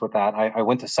at peace with that. I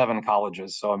went to 7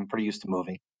 colleges, so I'm pretty used to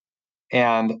moving.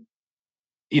 And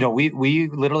we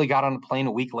literally got on a plane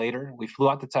a week later. We flew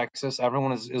out to Texas.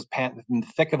 Everyone is in the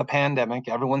thick of the pandemic.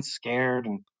 Everyone's scared,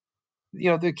 and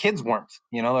the kids weren't.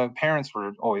 The parents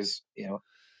were always.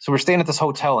 So we're staying at this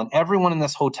hotel, and everyone in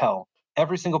this hotel,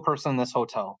 every single person in this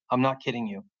hotel, I'm not kidding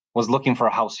you, was looking for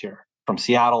a house here from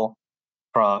Seattle.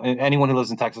 From anyone who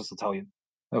lives in Texas will tell you.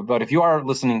 But if you are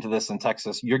listening to this in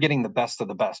Texas, you're getting the best of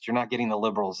the best. You're not getting the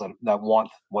liberals that want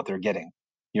what they're getting.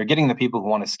 You're getting the people who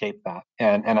want to escape that.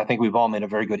 And I think we've all made a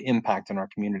very good impact in our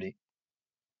community.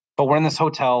 But we're in this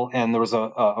hotel, and there was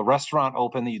a restaurant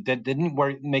open that didn't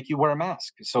make you wear a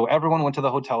mask. So everyone went to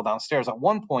the hotel downstairs. At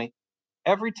one point,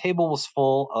 every table was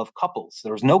full of couples.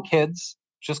 There was no kids,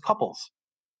 just couples.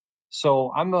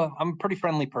 So I'm a pretty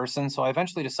friendly person. So I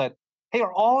eventually just said, "Hey,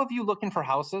 are all of you looking for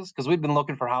houses?" Because we've been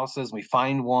looking for houses. We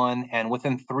find one, and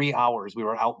within 3 hours, we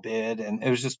were outbid, and it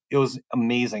was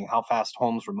amazing how fast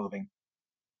homes were moving.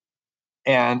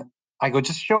 And I go,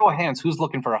 "Just show of hands, who's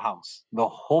looking for a house?" The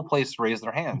whole place raised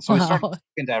their hands. So we started Wow.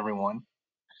 talking to everyone,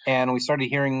 and we started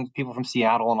hearing people from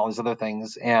Seattle and all these other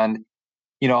things. And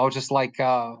I was just like,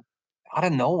 out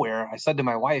of nowhere, I said to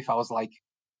my wife, I was like,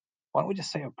 "Why don't we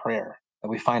just say a prayer that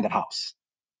we find a house?"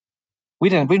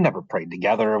 We've never prayed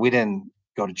together. We didn't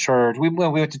go to church. We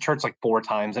went to church like 4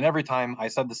 times, and every time I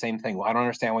said the same thing. "Well, I don't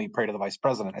understand why you pray to the vice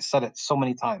president." I said it so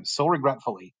many times, so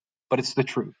regretfully, but it's the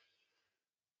truth.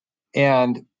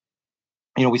 And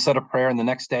we said a prayer, and the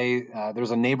next day,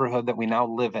 there's a neighborhood that we now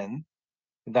live in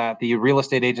that the real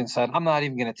estate agent said, "I'm not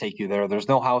even going to take you there. There's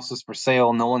no houses for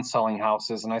sale. No one's selling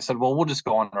houses." And I said, "Well, we'll just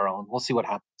go on our own. We'll see what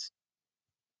happens."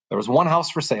 There was one house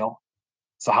for sale.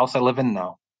 It's the house I live in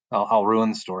now. I'll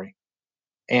ruin the story.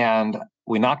 And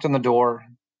we knocked on the door.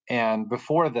 And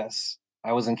before this,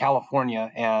 I was in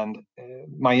California, and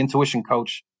my intuition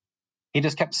coach, he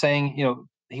just kept saying, "You're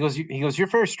a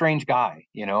very strange guy,"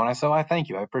 And I said, "I thank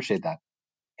you. I appreciate that."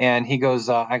 And he goes,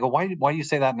 I go, "Why do you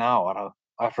say that now?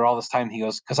 After all this time?" He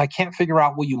goes, "Because I can't figure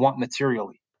out what you want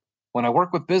materially. When I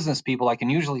work with business people, I can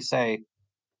usually say,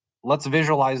 let's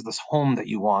visualize this home that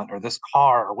you want, or this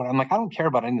car, or what." I'm like, "I don't care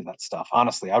about any of that stuff.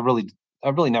 Honestly, I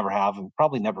really never have, and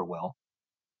probably never will."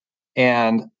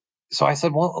 And so I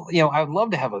said, "Well, I'd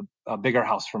love to have a bigger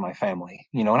house for my family.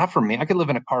 Not for me. I could live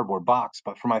in a cardboard box,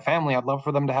 but for my family, I'd love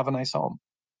for them to have a nice home."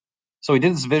 So we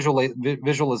did this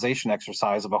visualization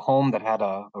exercise of a home that had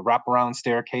a wraparound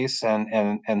staircase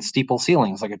and steeple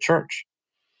ceilings like a church.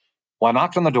 Well, I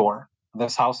knocked on the door of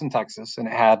this house in Texas, and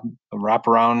it had a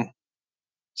wraparound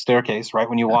staircase right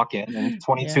when you walk in, and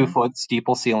 22-foot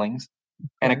steeple ceilings.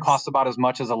 And it cost about as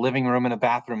much as a living room and a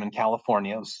bathroom in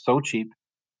California. It was so cheap.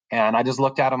 And I just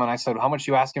looked at them and I said, "How much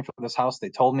are you asking for this house?" They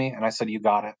told me, and I said, "You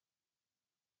got it."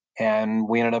 And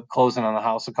we ended up closing on the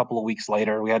house a couple of weeks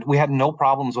later. We had no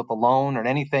problems with the loan or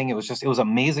anything. It was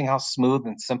amazing how smooth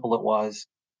and simple it was.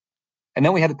 And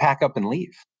then we had to pack up and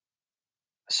leave.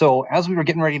 So as we were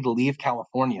getting ready to leave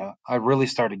California, I really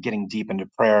started getting deep into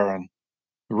prayer and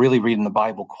really reading the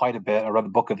Bible quite a bit. I read the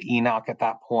book of Enoch at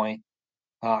that point.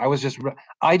 I was just,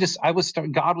 I was,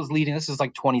 God was leading. This is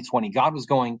like 2020. God was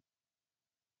going,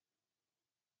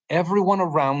 everyone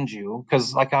around you,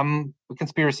 because like I'm a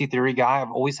conspiracy theory guy.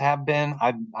 I've always have been.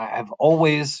 I have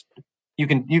always,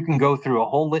 you can go through a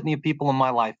whole litany of people in my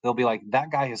life. They'll be like,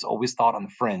 that guy has always thought on the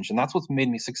fringe, and that's what's made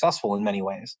me successful in many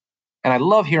ways. And I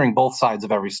love hearing both sides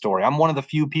of every story. I'm one of the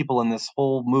few people in this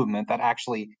whole movement that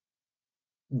actually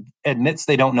admits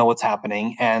they don't know what's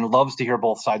happening and loves to hear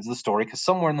both sides of the story, because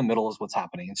somewhere in the middle is what's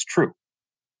happening. It's true.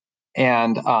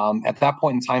 And at that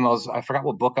point in time, I forgot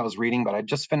what book I was reading, but I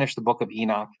just finished the book of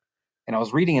Enoch, and I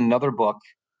was reading another book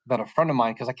that a friend of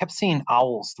mine, because I kept seeing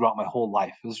owls throughout my whole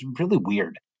life. It was really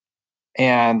weird.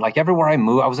 And like everywhere I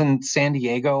moved, I was in San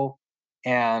Diego,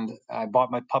 and I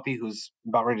bought my puppy, who's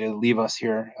about ready to leave us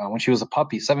here, when she was a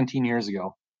puppy 17 years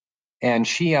ago. And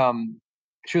she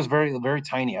was very, very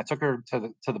tiny. I took her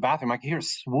to the bathroom. I could hear her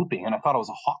swooping, and I thought it was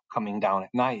a hawk coming down at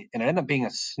night, and it ended up being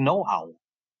a snow owl.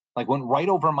 Like, went right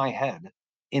over my head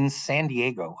in San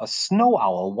Diego. A snow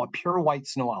owl, what, pure white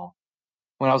snow owl.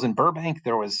 When I was in Burbank,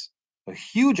 there was a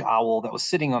huge owl that was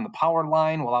sitting on the power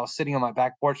line while I was sitting on my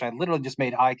back porch. And I literally just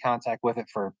made eye contact with it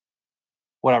for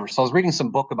whatever. So I was reading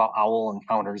some book about owl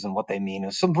encounters and what they mean. It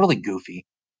was some really goofy.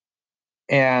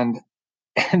 And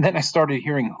and then I started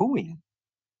hearing hooing,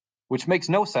 which makes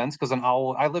no sense, because an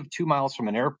owl, I live 2 miles from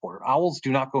an airport. Owls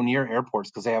do not go near airports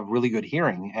because they have really good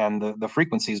hearing, and the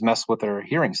frequencies mess with their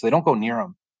hearing, so they don't go near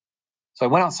them. So I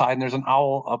went outside, and there's an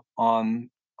owl up on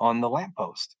the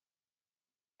lamppost.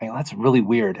 That's really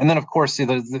weird. And then, of course,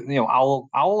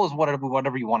 owl is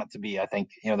whatever you want it to be. I think,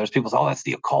 there's people say, oh, that's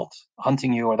the occult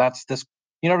hunting you, or that's this.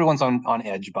 Everyone's on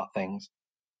edge about things.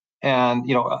 And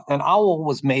an owl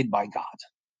was made by God.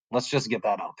 Let's just get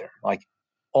that out there. Like,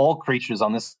 all creatures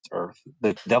on this earth,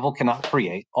 the devil cannot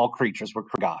create. All creatures were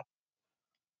God.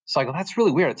 So I go, that's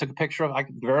really weird. I took a picture of it. I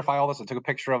could verify all this. I took a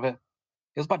picture of it.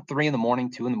 It was about 3 a.m,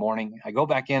 2 a.m. I go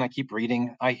back in. I keep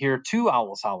reading. I hear 2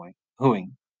 owls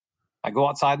hooing. I go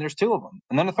outside, and there's 2 of them,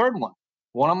 and then a third one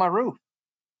on my roof.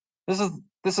 This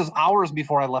is hours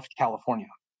before I left California.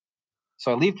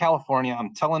 So I leave California.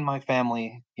 I'm telling my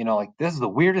family, like, this is the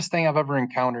weirdest thing I've ever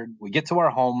encountered. We get to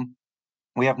our home.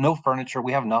 We have no furniture.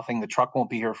 We have nothing. The truck won't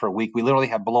be here for a week. We literally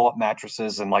have blow up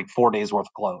mattresses and like 4 days worth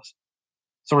of clothes.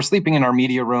 So we're sleeping in our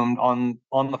media room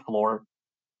on the floor,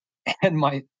 and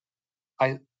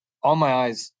on my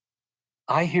eyes,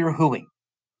 I hear hooing.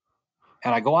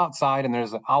 And I go outside, and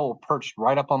there's an owl perched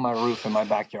right up on my roof in my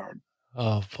backyard.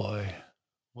 Oh boy.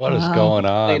 What is going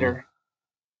on?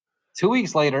 2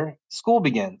 weeks later, school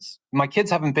begins. My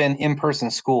kids haven't been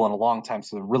in-person school in a long time,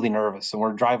 so they're really nervous. And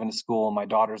we're driving to school, and my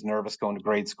daughter's nervous going to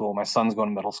grade school. My son's going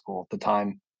to middle school at the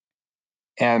time.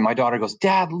 And my daughter goes,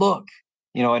 Dad, look.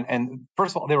 And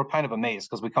first of all, they were kind of amazed,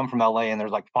 because we come from LA, and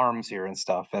there's like farms here and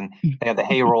stuff. And they had the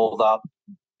hay rolled up.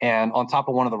 And on top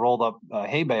of one of the rolled up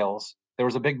hay bales, there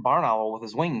was a big barn owl with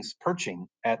his wings perching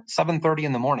at 7:30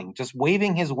 in the morning, just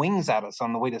waving his wings at us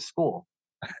on the way to school.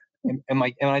 And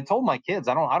I told my kids,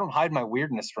 I don't hide my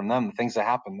weirdness from them. The things that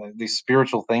happen, these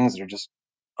spiritual things that are just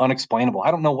unexplainable.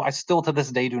 I don't know. I still to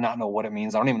this day do not know what it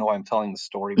means. I don't even know why I'm telling the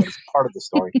story, but it's part of the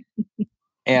story.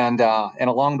 And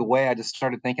along the way, I just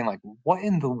started thinking, like, what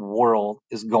in the world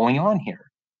is going on here?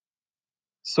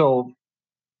 So,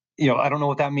 I don't know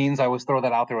what that means. I always throw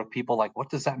that out there with people, like, what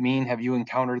does that mean? Have you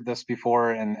encountered this before?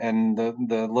 And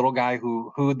the little guy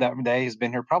who that day has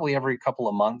been here probably every couple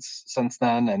of months since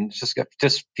then, and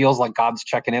just feels like God's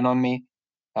checking in on me.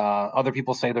 Other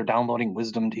people say they're downloading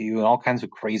wisdom to you and all kinds of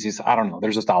crazies. I don't know.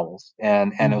 There's just owls,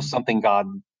 and it was something God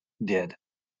did.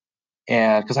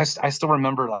 And because I still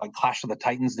remember, like, Clash of the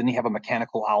Titans, didn't he have a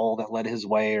mechanical owl that led his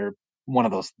way, or one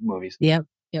of those movies? Yep.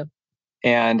 Yep.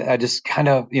 And I just kind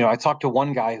of, I talked to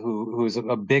one guy who's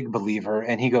a big believer,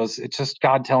 and he goes, it's just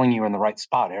God telling you're in the right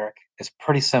spot, Eric. It's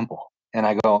pretty simple. And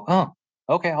I go, oh,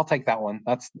 okay, I'll take that one.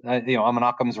 That's, I'm an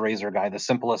Occam's razor guy. The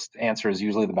simplest answer is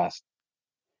usually the best.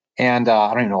 And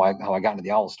I don't even know how I got into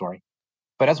the owl story.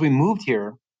 But as we moved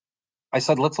here, I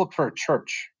said, let's look for a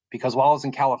church, because while I was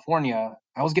in California,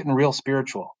 I was getting real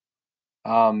spiritual.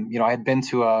 I had been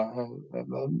to a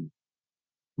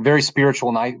very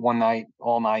spiritual night one night,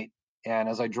 all night. And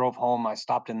as I drove home, I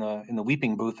stopped in the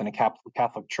weeping booth in a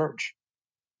Catholic church,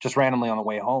 just randomly on the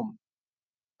way home.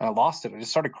 And I lost it. I just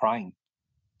started crying,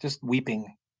 just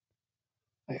weeping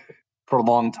for a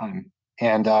long time.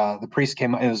 And the priest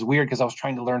came. It was weird, because I was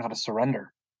trying to learn how to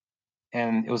surrender.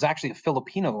 And it was actually a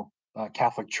Filipino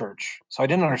Catholic church. So I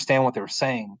didn't understand what they were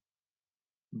saying.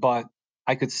 But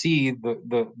I could see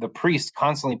the priest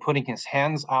constantly putting his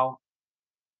hands out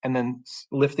and then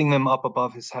lifting them up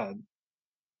above his head.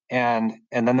 And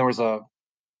then there was a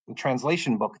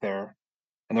translation book there,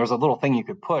 and there was a little thing you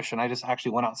could push. And I just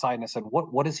actually went outside, and I said,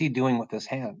 what is he doing with his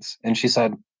hands? And she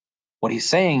said, what he's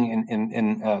saying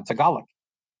in Tagalog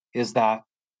is that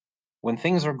when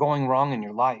things are going wrong in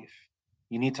your life,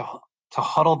 you need to to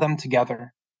huddle them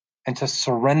together and to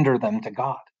surrender them to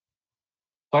God.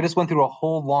 So I just went through a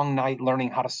whole long night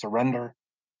learning how to surrender.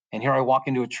 And here I walk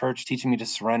into a church teaching me to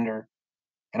surrender.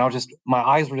 And my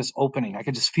eyes were just opening. I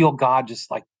could just feel God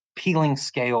just like peeling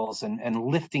scales and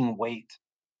lifting weight.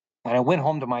 And I went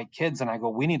home to my kids and I go,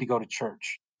 we need to go to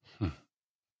church.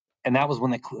 And that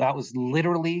was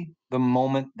literally the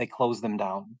moment they closed them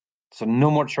down. So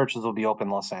no more churches will be open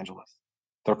in Los Angeles.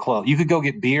 They're closed. You could go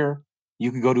get beer,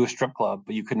 you could go to a strip club,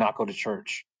 but you could not go to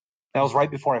church. That was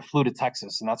right before I flew to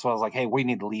Texas. And that's why I was like, hey, we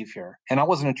need to leave here. And I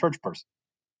wasn't a church person.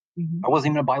 I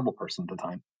wasn't even a Bible person at the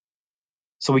time.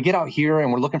 So we get out here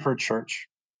and we're looking for a church.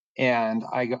 And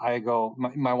I go,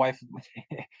 my wife,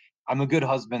 I'm a good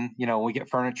husband. You know, we get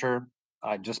furniture,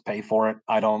 I just pay for it.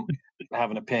 I don't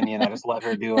have an opinion. I just let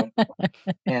her do it.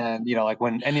 And, you know, like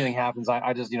when anything happens,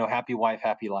 I just, you know, happy wife,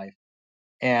 happy life.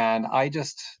 And I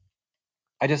just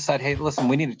said, hey, listen,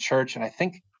 we need a church. And I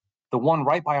think the one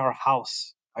right by our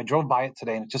house, I drove by it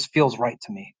today and it just feels right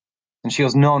to me. And she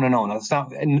goes, no, it's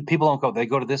not. And people don't go, they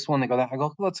go to this one, they go that. I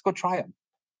go, let's go try it.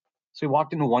 So we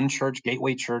walked into one church,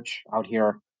 Gateway Church out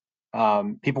here.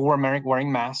 People were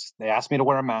wearing masks. They asked me to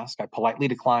wear a mask. I politely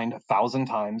declined 1,000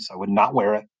 times. I would not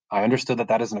wear it. I understood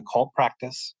that is an occult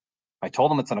practice. I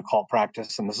told them it's an occult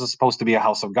practice, and this is supposed to be a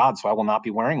house of God, so I will not be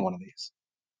wearing one of these.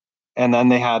 And then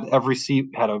they had every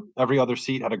other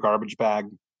seat had a garbage bag,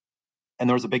 and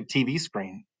there was a big TV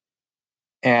screen.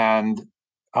 And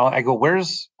I go,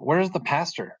 where's the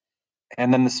pastor?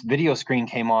 And then this video screen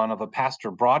came on of a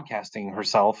pastor broadcasting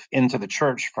herself into the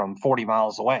church from 40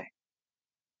 miles away.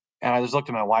 And I just looked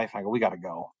at my wife. I go, we got to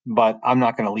go. But I'm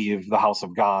not going to leave the house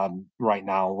of God right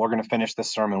now. We're going to finish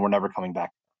this sermon. We're never coming back.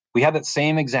 We had that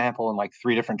same example in like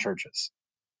 3 different churches.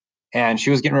 And she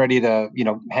was getting ready to, you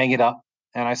know, hang it up.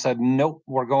 And I said, nope,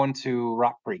 we're going to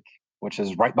Rock Creek, which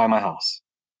is right by my house.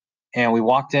 And we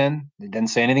walked in. They didn't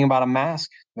say anything about a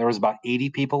mask. There was about 80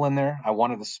 people in there. I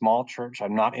wanted a small church.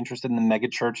 I'm not interested in the mega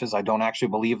churches. I don't actually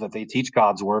believe that they teach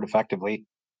God's word effectively.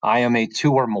 I am a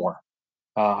 2 or more.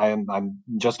 I'm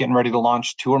just getting ready to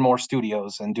launch 2 or more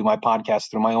studios and do my podcast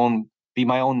through be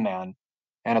my own man.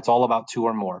 And it's all about 2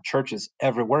 or more. Churches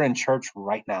everywhere. We're in church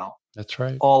right now. That's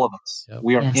right. All of us. Yep.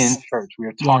 We are in church. We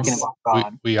are talking about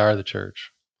God. We are the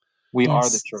church. We are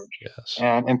the church. Yes.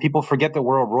 And people forget that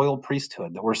we're a royal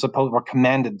priesthood, that we're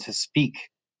commanded to speak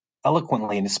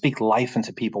eloquently and to speak life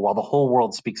into people while the whole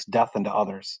world speaks death into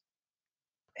others.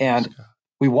 And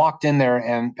we walked in there,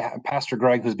 and Pastor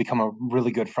Greg, who's become a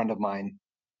really good friend of mine,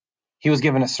 he was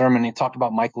giving a sermon. He talked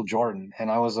about Michael Jordan,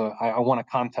 and I won a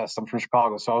contest. I'm from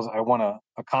Chicago, so I won a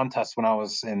contest when I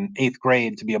was in 8th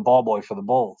grade to be a ball boy for the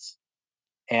Bulls.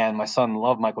 And my son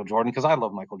loved Michael Jordan because I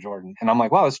love Michael Jordan. And I'm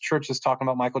like, wow, this church is talking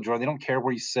about Michael Jordan. They don't care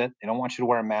where you sit. They don't want you to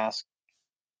wear a mask.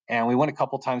 And we went a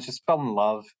couple times, just fell in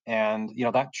love. And, you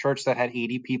know, that church that had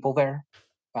 80 people there,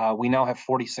 we now have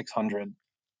 4,600.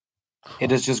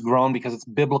 It has just grown because it's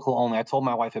biblical only. I told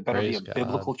my wife it better be a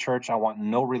biblical church. I want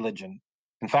no religion.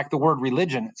 In fact, the word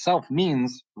religion itself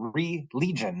means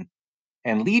re-legion,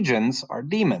 and legions are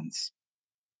demons.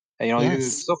 You know,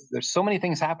 there's so many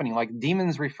things happening. Like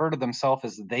demons refer to themselves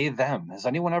as they, them. Has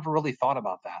anyone ever really thought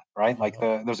about that? Right? Like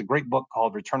there's a great book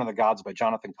called Return of the Gods by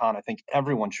Jonathan Cahn. I think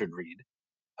everyone should read.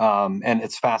 And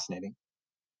it's fascinating.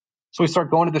 So we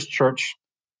start going to this church,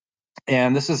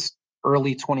 and this is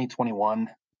early 2021.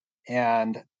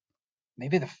 And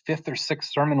maybe the 5th or 6th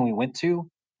sermon we went to,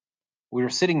 we were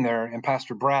sitting there, and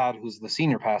Pastor Brad, who's the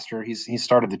senior pastor, he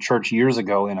started the church years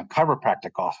ago in a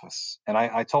chiropractic office. And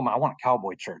I told him, I want a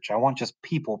cowboy church. I want just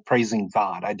people praising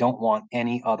God. I don't want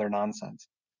any other nonsense.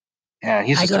 And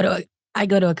I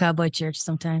go to a cowboy church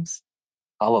sometimes.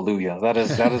 Hallelujah. That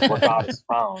is where God is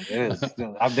found. It is.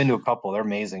 I've been to a couple. They're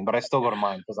amazing, but I still go to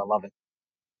mine because I love it.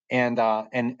 And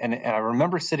I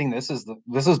remember sitting. This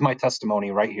is my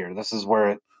testimony right here. This is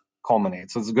where it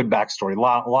culminates. It's a good backstory. A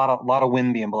lot of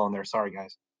wind being blown there. Sorry,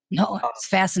 guys. No, it's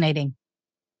fascinating.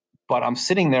 But I'm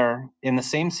sitting there in the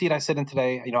same seat I sit in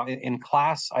today. You know, in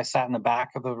class, I sat in the back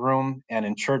of the room, and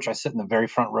in church, I sit in the very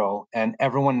front row. And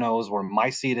everyone knows where my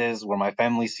seat is, where my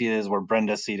family's seat is, where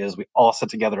Brenda's seat is. We all sit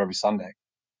together every Sunday.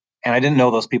 And I didn't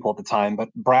know those people at the time,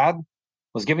 but Brad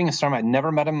was giving a sermon. I'd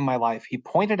never met him in my life. He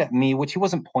pointed at me, which he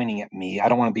wasn't pointing at me. I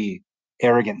don't want to be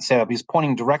arrogant and say that. He was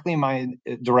pointing directly in my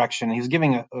direction. He was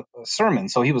giving a sermon.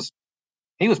 So he was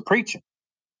preaching.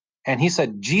 And he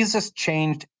said, Jesus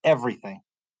changed everything.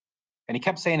 And he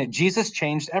kept saying it, Jesus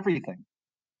changed everything.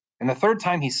 And the third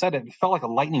time he said it, it felt like a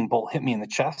lightning bolt hit me in the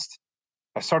chest.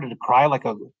 I started to cry like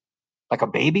a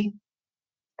baby.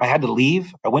 I had to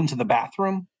leave. I went into the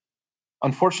bathroom.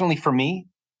 Unfortunately for me,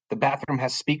 the bathroom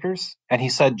has speakers. And he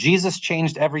said, Jesus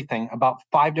changed everything about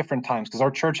 5 different times, because our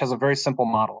church has a very simple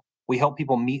model. We help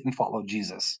people meet and follow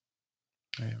Jesus.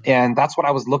 Amen. And that's what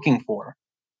I was looking for.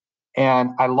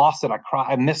 And I lost it. I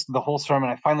cried. I missed the whole sermon.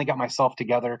 I finally got myself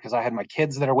together because I had my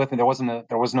kids that are with me.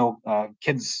 There was no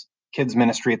kids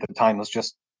ministry at the time. It was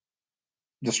just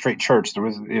straight church.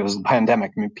 It was a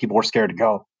pandemic. I mean, people were scared to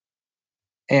go.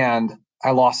 And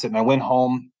I lost it. And I went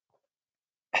home.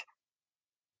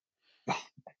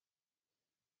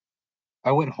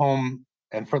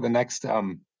 And for the next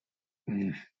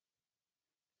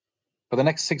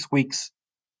 6 weeks,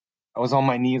 I was on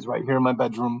my knees right here in my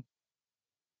bedroom,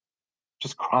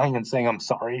 just crying and saying, I'm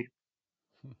sorry.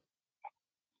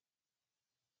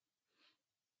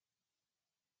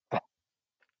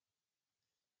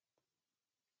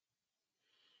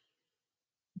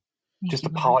 Just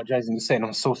apologizing and saying,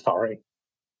 I'm so sorry.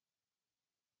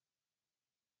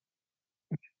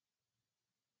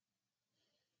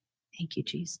 Thank you,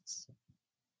 Jesus.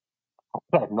 How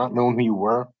could I have not known who you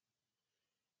were?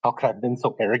 How could I have been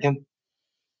so arrogant?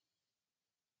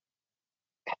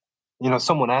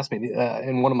 Someone asked me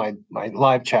in one of my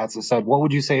live chats that said, what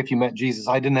would you say if you met Jesus?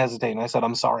 I didn't hesitate. And I said,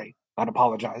 I'm sorry. I'd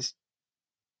apologize.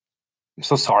 I'm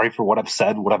so sorry for what I've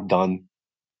said, what I've done,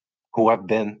 who I've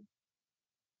been,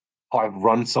 how I've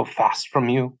run so fast from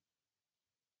you.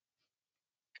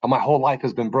 How my whole life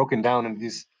has been broken down into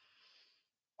these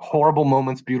horrible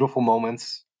moments, beautiful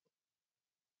moments.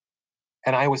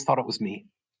 And I always thought it was me.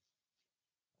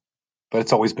 But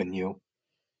it's always been you.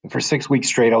 And for 6 weeks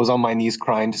straight, I was on my knees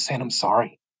crying, just saying, I'm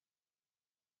sorry.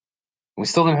 We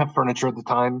still didn't have furniture at the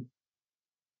time.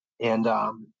 And I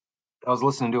was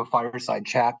listening to a fireside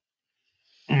chat.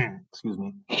 Excuse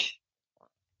me.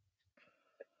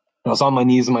 I was on my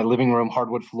knees in my living room,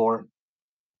 hardwood floor,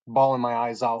 bawling my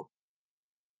eyes out.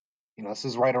 This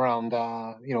is right around,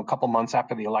 a couple months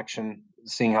after the election,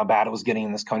 seeing how bad it was getting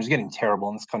in this country. It was getting terrible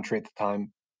in this country at the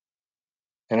time.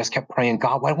 And I just kept praying,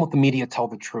 God, why won't the media tell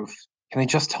the truth? Can they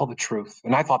just tell the truth?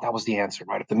 And I thought that was the answer,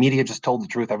 right? If the media just told the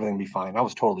truth, everything would be fine. I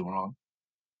was totally wrong.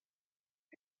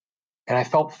 And I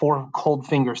felt 4 cold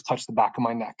fingers touch the back of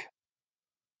my neck.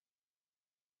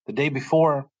 The day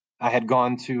before, I had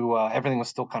gone to, everything was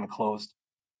still kind of closed.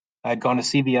 I had gone to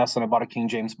CVS and I bought a King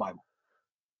James Bible.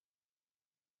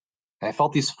 And I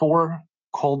felt these 4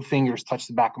 cold fingers touch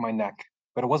the back of my neck,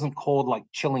 but it wasn't cold, like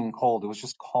chilling cold. It was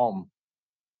just calm.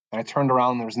 And I turned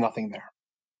around and there was nothing there.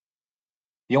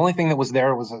 The only thing that was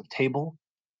there was a table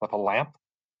with a lamp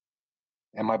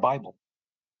and my Bible.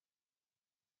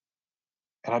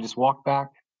 And I just walked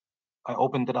back. I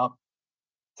opened it up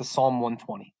to Psalm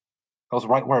 120. I was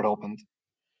right where it opened.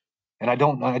 And I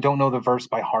don't know the verse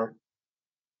by heart,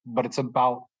 but it's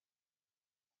about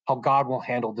how God will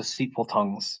handle deceitful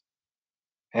tongues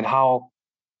and how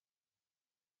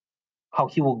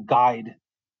he will guide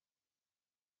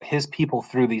his people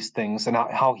through these things and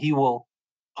how he will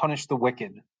punish the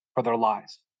wicked for their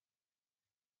lies.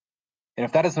 And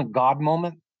if that isn't a God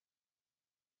moment,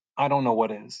 I don't know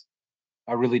what is.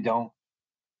 I really don't.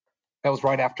 That was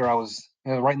right after I was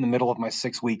right in the middle of my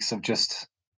 6 weeks of just,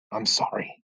 I'm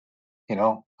sorry.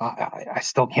 I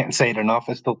still can't say it enough.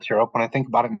 I still tear up when I think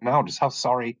about it now, just how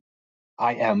sorry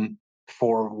I am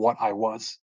for what I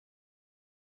was.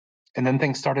 And then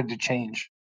things started to change.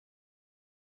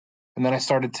 And then I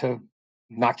started to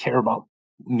not care about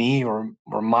me or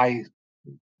my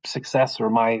success or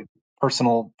my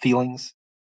personal feelings.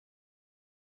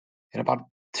 And about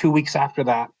 2 weeks after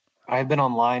that, I had been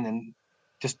online and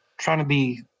just trying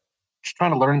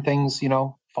to learn things,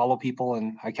 follow people.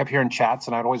 And I kept hearing chats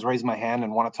and I'd always raise my hand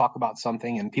and want to talk about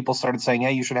something. And people started saying,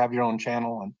 hey, you should have your own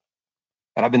channel.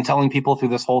 And I've been telling people through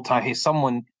this whole time, hey,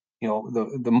 someone,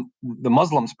 the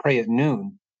Muslims pray at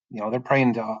noon. They're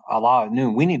praying to Allah at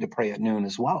noon. We need to pray at noon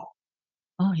as well.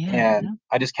 Oh, yeah. And Yeah.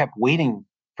 I just kept waiting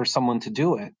for someone to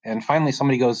do it. And finally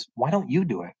somebody goes, why don't you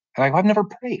do it? And I go, I've never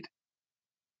prayed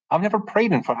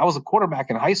in front. I was a quarterback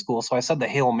in high school, so I said the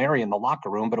Hail Mary in the locker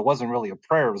room, but it wasn't really a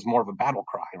prayer. It was more of a battle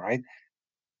cry, right?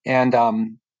 And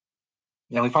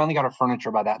we finally got our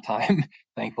furniture by that time,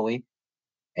 thankfully.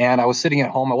 And I was sitting at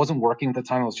home. I wasn't working at the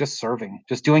time. I was just serving,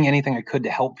 just doing anything I could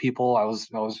to help people. I was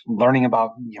learning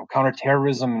about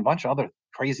counterterrorism and a bunch of other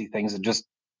crazy things that just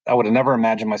I would have never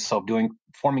imagined myself doing,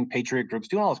 forming patriot groups,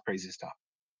 doing all this crazy stuff.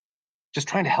 Just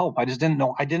trying to help. I just didn't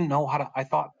know. I didn't know how to. I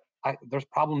thought there's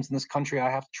problems in this country.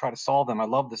 I have to try to solve them. I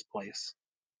love this place.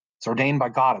 It's ordained by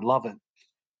God. I love it.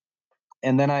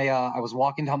 And then I was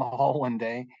walking down the hall one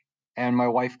day, and my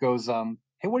wife goes,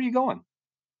 "Hey, where are you going?"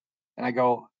 And I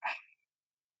go,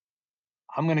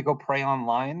 "I'm going to go pray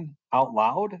online out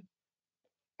loud.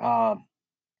 I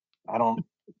don't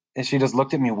And she just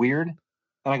looked at me weird.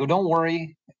 And I go, don't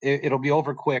worry, it'll be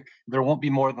over quick. There won't be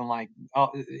more than like,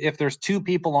 if there's 2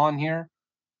 people on here,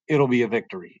 it'll be a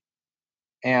victory.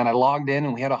 And I logged in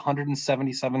and we had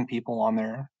 177 people on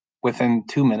there within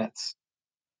 2 minutes.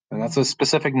 And that's a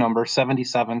specific number,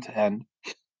 77 to end.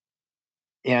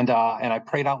 And I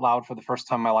prayed out loud for the first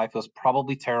time in my life. It was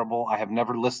probably terrible. I've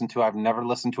never listened to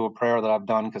a prayer that I've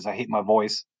done because I hate my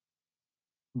voice.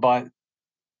 But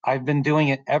I've been doing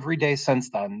it every day since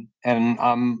then. And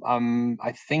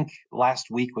I think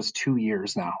last week was 2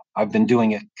 years now. I've been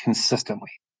doing it consistently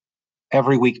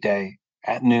every weekday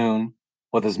at noon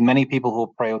with as many people who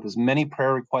will pray, with as many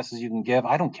prayer requests as you can give.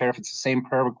 I don't care if it's the same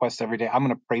prayer request every day. I'm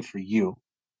going to pray for you.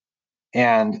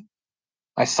 And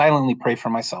I silently pray for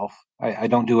myself. I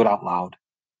don't do it out loud.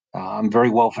 I'm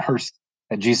very well versed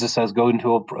that Jesus says, go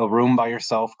into a room by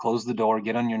yourself, close the door,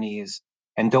 get on your knees,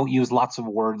 and don't use lots of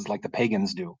words like the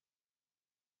pagans do.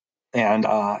 And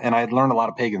I had learned a lot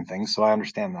of pagan things, so I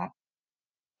understand that.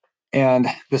 And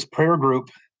this prayer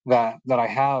group that I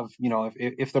have,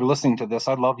 if they're listening to this,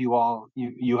 I love you all.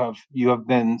 You have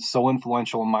been so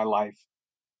influential in my life.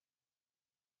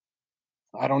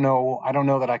 I don't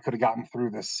know that I could have gotten through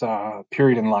this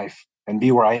period in life and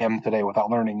be where I am today without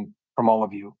learning from all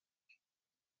of you.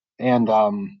 And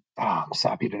I'm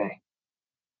sappy today.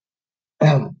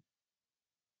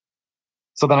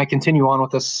 So then I continue on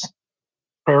with this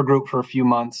prayer group for a few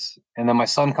months, and then my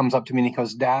son comes up to me and he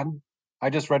goes, Dad, I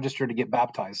just registered to get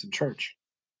baptized in church.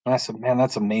 And I said, man,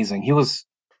 that's amazing. He was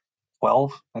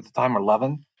 12 at the time, or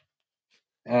 11.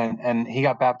 And he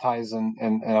got baptized,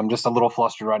 and I'm just a little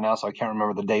flustered right now, so I can't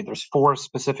remember the date. There's 4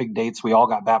 specific dates we all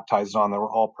got baptized on that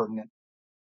were all pertinent.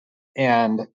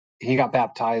 And he got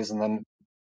baptized, and then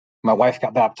my wife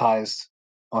got baptized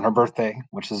on her birthday,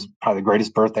 which is probably the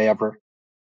greatest birthday ever.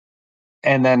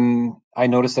 And then I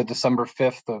noticed that December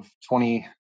 5th of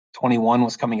 2021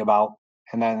 was coming about.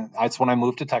 And then that's when I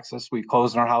moved to Texas. We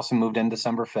closed our house and moved in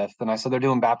December 5th. And I said, they're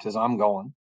doing baptism. I'm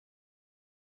going.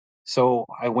 So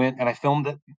I went and I filmed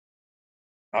it.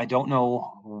 I don't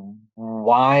know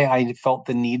why I felt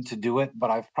the need to do it, but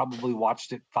I've probably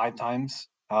watched it 5 times.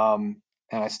 And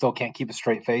I still can't keep a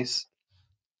straight face.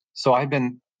 So I've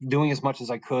been doing as much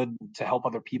as I could to help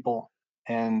other people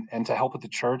and to help with the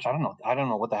church. I don't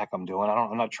know what the heck I'm doing.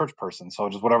 I'm not a church person. So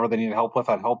just whatever they need help with,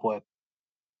 I'd help with.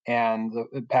 And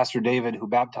Pastor David, who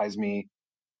baptized me,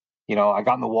 I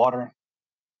got in the water.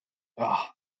 Oh,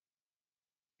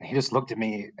 he just looked at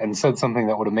me and said something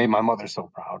that would have made my mother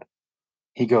so proud.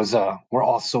 He goes, we're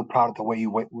all so proud of the way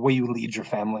you lead your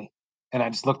family. And I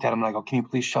just looked at him and I go, can you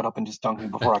please shut up and just dunk me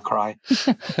before I cry?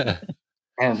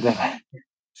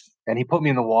 and he put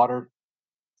me in the water.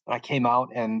 I came out,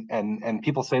 and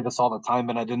people say this all the time,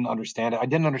 and I didn't understand it. I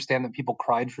didn't understand that people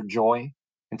cried for joy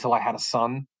until I had a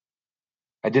son.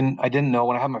 I didn't know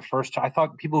when I had my first child. I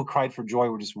thought people who cried for joy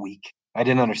were just weak. I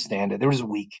didn't understand it. They were just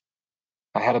weak.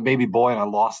 I had a baby boy and I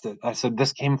lost it. I said,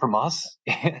 this came from us.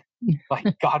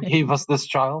 Like God gave us this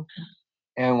child.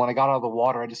 And when I got out of the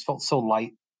water, I just felt so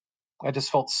light.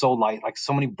 Like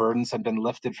so many burdens had been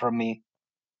lifted from me.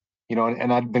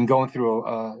 And I've been going through,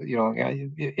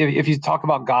 if you talk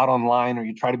about God online or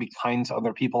you try to be kind to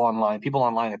other people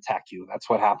online attack you. That's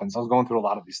what happens. I was going through a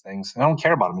lot of these things, and I don't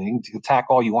care about them. You can attack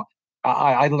all you want.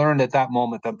 I learned at that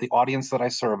moment that the audience that I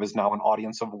serve is now an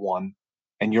audience of one,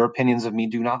 and your opinions of me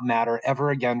do not matter ever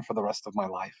again for the rest of my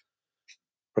life.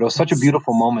 But it was such a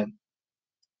beautiful moment.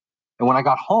 And when I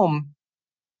got home,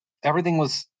 everything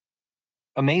was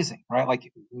amazing, right?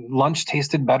 Like lunch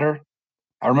tasted better.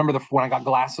 I remember when I got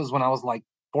glasses when I was like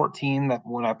 14, that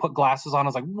when I put glasses on, I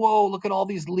was like, whoa, look at all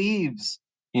these leaves.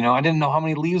 I didn't know how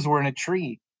many leaves were in a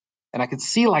tree. And I could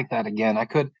see like that again. I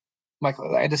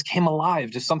just came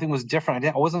alive. Just something was different.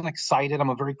 I wasn't excited.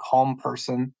 I'm a very calm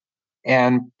person.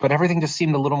 But everything just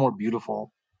seemed a little more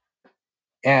beautiful.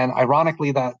 And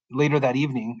ironically, that later that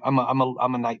evening, I'm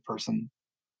a night person.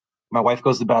 My wife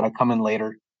goes to bed. I come in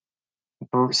later.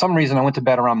 For some reason, I went to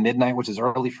bed around midnight, which is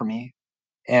early for me.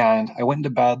 And I went into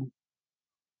bed.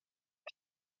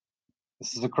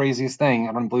 This is the craziest thing.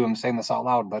 I don't believe I'm saying this out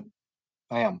loud, but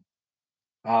I am.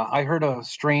 I heard a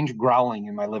strange growling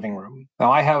in my living room.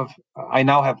 Now I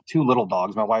now have 2 little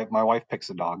dogs. My wife picks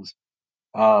the dogs,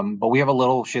 but we have a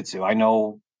little Shih Tzu. I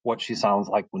know what she sounds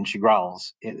like when she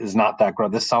growls. It is not that growl.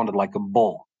 This sounded like a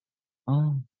bull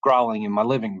growling in my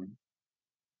living room.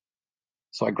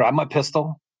 So I grabbed my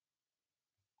pistol.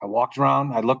 I walked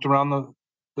around. I looked around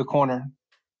the corner,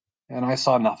 and I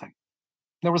saw nothing.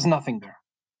 There was nothing there.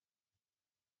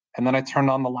 And then I turned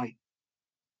on the light,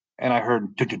 and I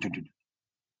heard do-do-do-do,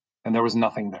 and there was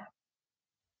nothing there.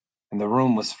 And the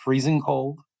room was freezing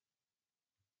cold,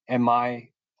 and my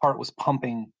heart was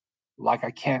pumping like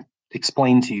I can't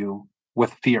explain to you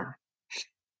with fear.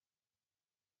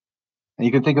 And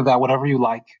you can think of that whatever you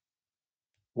like.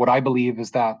 What I believe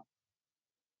is that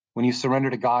when you surrender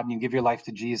to God and you give your life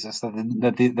to Jesus,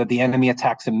 that the enemy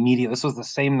attacks immediately. This was the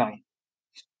same night.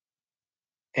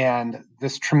 And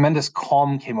this tremendous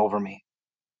calm came over me.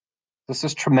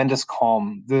 This tremendous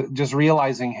calm. Just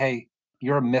realizing, hey,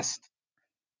 you're a mist.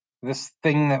 This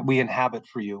thing that we inhabit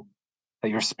for you, that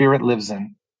your spirit lives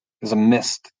in, is a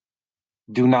mist.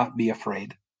 Do not be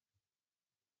afraid.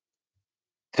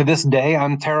 To this day,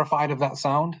 I'm terrified of that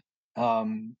sound.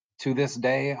 To this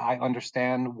day, I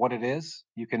understand what it is.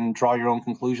 You can draw your own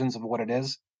conclusions of what it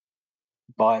is.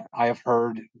 But I have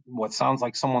heard what sounds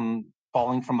like someone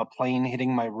falling from a plane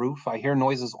hitting my roof. I hear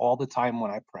noises all the time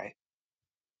when I pray.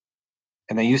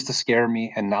 And they used to scare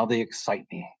me, and now they excite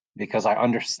me because I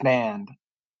understand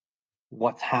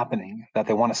what's happening, that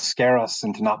they want to scare us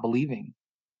into not believing.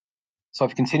 So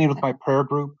I've continued with my prayer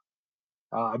group.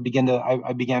 I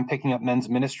began picking up men's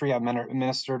ministry. I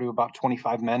minister to about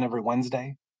 25 men every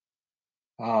Wednesday.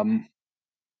 I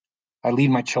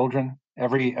lead my children.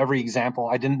 Every example.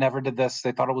 I never did this.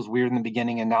 They thought it was weird in the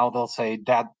beginning, and now they'll say,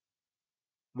 "Dad,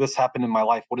 this happened in my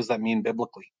life. What does that mean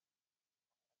biblically?"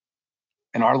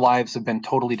 And our lives have been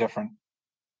totally different.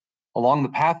 Along the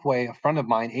pathway, a friend of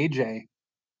mine, AJ,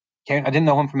 I didn't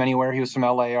know him from anywhere. He was from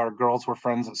LA. Our girls were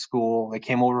friends at school. They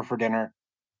came over for dinner.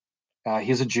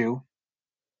 He's a Jew.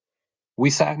 We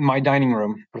sat in my dining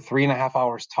room for 3.5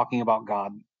 hours talking about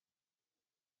God.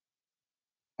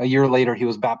 A year later, he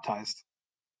was baptized.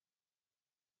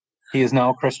 He is now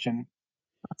a Christian.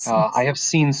 I have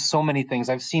seen so many things.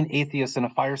 I've seen atheists in a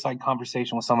fireside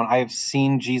conversation with someone. I have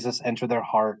seen Jesus enter their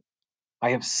heart. I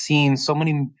have seen so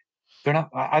many.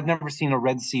 I've never seen a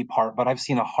Red Sea part, but I've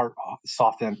seen a heart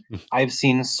soften. I've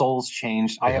seen souls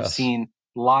changed. I have seen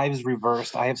lives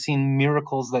reversed. I have seen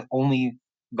miracles that only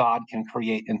God can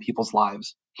create in people's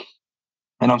lives.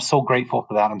 And I'm so grateful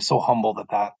for that. I'm so humbled at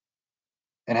that.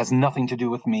 It has nothing to do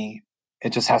with me.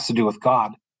 It just has to do with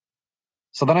God.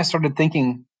 So then I started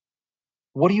thinking,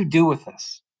 what do you do with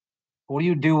this? What do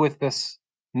you do with this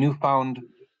newfound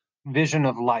vision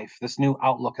of life, this new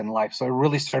outlook in life? So I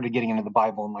really started getting into the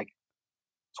Bible in like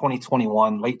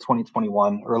 2021, late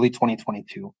 2021, early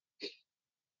 2022.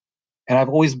 And I've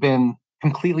always been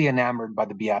completely enamored by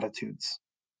the Beatitudes.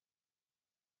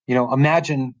 You know,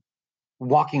 imagine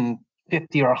walking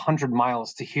 50 or 100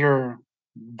 miles to hear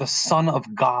the Son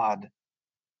of God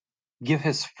give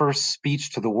his first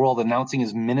speech to the world, announcing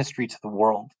his ministry to the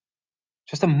world.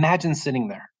 Just imagine sitting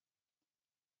there.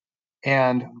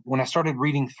 And when I started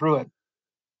reading through it,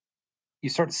 you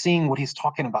start seeing what he's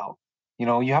talking about. You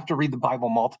know, you have to read the Bible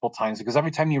multiple times because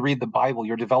every time you read the Bible,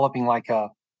 you're developing like a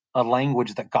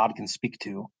language that God can speak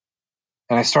to.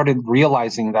 And I started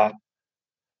realizing that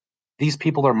these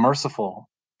people are merciful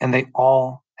and they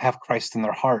all have Christ in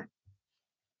their heart.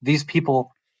 These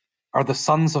people are the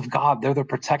sons of God. They're the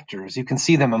protectors. You can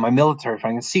see them in my military. I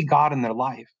can see God in their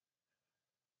life.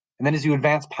 And then as you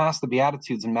advance past the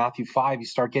Beatitudes in Matthew 5, you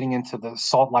start getting into the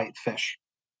salt light fish.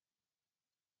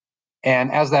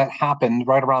 And as that happened,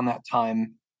 right around that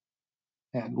time,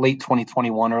 late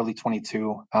 2021, early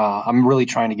 22, I'm really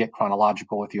trying to get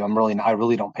chronological with you. I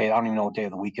really don't pay. I don't even know what day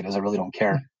of the week it is. I really don't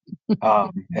care.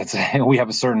 We have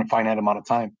a certain finite amount of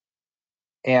time.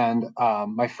 And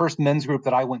my first men's group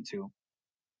that I went to,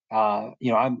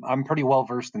 I'm pretty well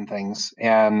versed in things.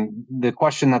 And the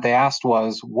question that they asked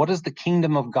was, what does the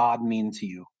kingdom of God mean to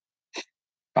you?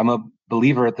 I'm a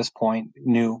believer at this point,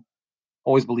 new,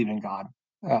 always believed in God,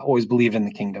 always believed in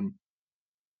the kingdom.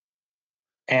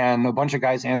 And a bunch of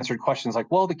guys answered questions like,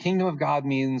 well, the kingdom of God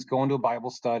means going to a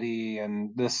Bible study and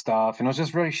this stuff. And it was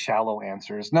just very shallow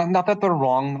answers. Not that they're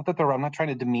wrong, I'm not trying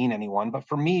to demean anyone. But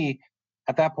for me,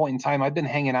 at that point in time, I've been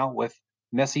hanging out with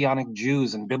Messianic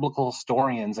Jews and biblical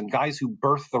historians and guys who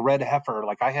birthed the red heifer.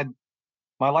 Like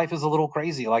my life is a little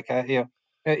crazy.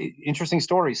 Interesting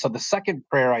story. So the second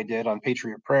prayer I did on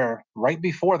Patriot Prayer, right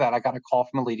before that, I got a call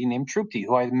from a lady named Trupti,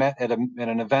 who I met at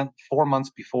an event 4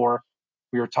 months before.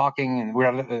 We were talking, and we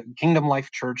were at a Kingdom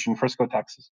Life Church in Frisco,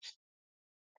 Texas.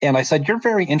 And I said, "You're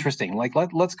very interesting. Like,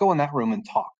 let's go in that room and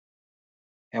talk."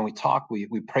 And we talked. We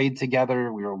prayed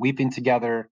together. We were weeping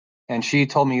together. And she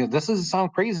told me, "This doesn't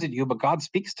sound crazy to you, but God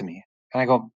speaks to me." And I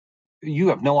go, "You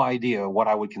have no idea what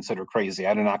I would consider crazy.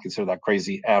 I do not consider that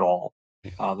crazy at all.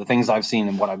 The things I've seen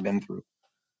and what I've been through."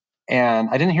 And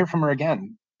I didn't hear from her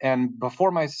again. And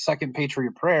before my second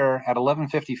Patriot Prayer at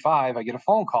 11:55, I get a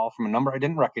phone call from a number I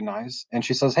didn't recognize. And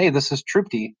she says, "Hey, this is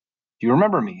Trupti. Do you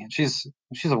remember me?" And she's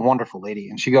a wonderful lady.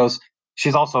 And she goes,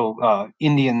 she's also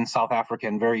Indian, South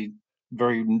African, very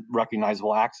very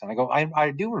recognizable accent. I go,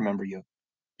 I do remember you.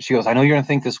 She goes, I know you're going to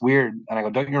think this weird. And I go,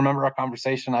 don't you remember our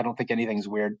conversation? I don't think anything's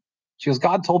weird. She goes,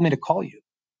 God told me to call you.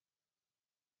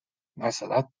 And I said,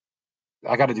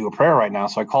 I got to do a prayer right now.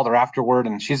 So I called her afterward,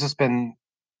 and she's just been,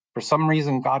 for some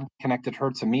reason, God connected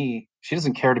her to me. She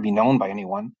doesn't care to be known by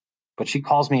anyone, but she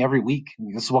calls me every week.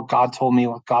 This is what God told me,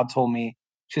 what God told me.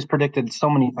 She's predicted so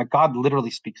many, like God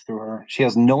literally speaks through her. She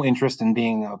has no interest in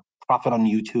being a prophet on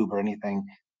YouTube or anything.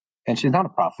 And she's not a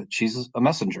prophet. She's a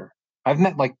messenger. I've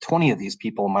met like 20 of these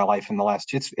people in my life in the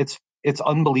last, it's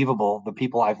unbelievable. The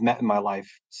people I've met in my life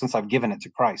since I've given it to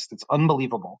Christ. It's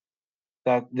unbelievable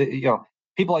that,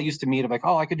 people I used to meet, I'm like,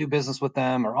 oh, I could do business with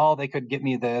them, or, oh, they could get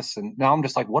me this. And now I'm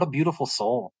just like, what a beautiful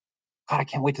soul. God, I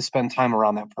can't wait to spend time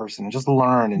around that person and just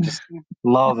learn and just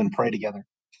love and pray together.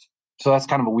 So that's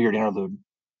kind of a weird interlude.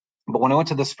 But when I went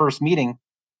to this first meeting,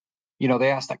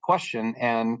 they asked that question,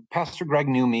 and Pastor Greg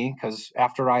knew me because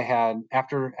after I had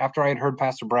heard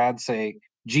Pastor Brad say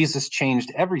Jesus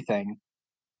changed everything,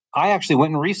 I actually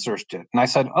went and researched it. And I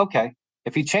said, okay,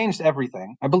 if he changed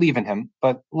everything, I believe in him,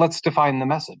 but let's define the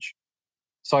message.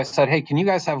 So I said, hey, can you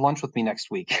guys have lunch with me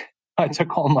next week? I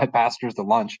took all my pastors to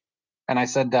lunch, and I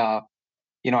said, I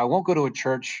won't go to a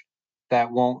church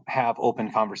that won't have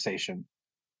open conversation.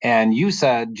 And you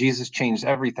said Jesus changed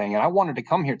everything. And I wanted to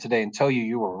come here today and tell you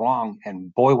you were wrong.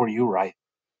 And boy, were you right.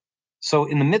 So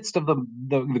in the midst of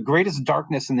the greatest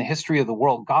darkness in the history of the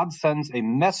world, God sends a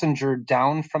messenger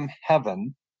down from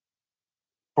heaven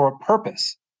for a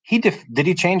purpose. Did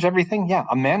he change everything? Yeah.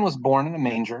 A man was born in a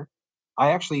manger.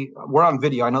 We're on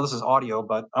video. I know this is audio,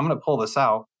 but I'm going to pull this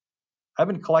out. I've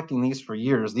been collecting these for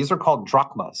years. These are called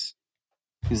drachmas.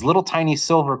 These little tiny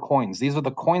silver coins. These are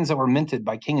the coins that were minted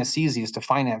by King Asisius to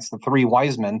finance the three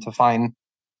wise men to find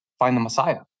the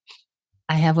Messiah.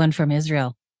 I have one from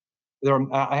Israel.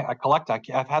 I collect.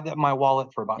 I've had that in my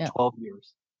wallet for about 12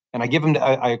 years, and I give them.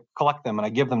 I collect them and I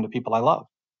give them to people I love,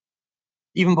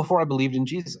 even before I believed in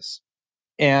Jesus.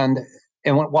 And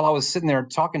while I was sitting there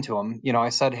talking to him, I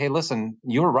said, "Hey, listen,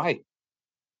 you were right.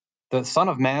 The Son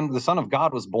of Man, the Son of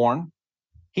God, was born.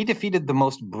 He defeated the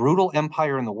most brutal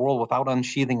empire in the world without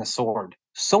unsheathing a sword.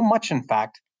 So much, in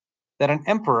fact, that an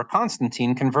emperor,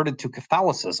 Constantine, converted to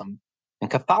Catholicism.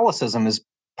 And Catholicism is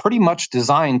pretty much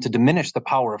designed to diminish the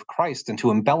power of Christ and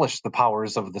to embellish the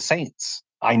powers of the saints.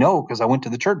 I know because I went to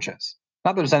the churches.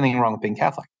 Not that there's anything wrong with being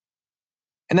Catholic.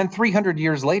 And then 300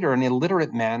 years later, an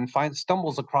illiterate man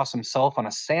stumbles across himself on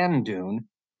a sand dune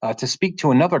to speak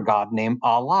to another god named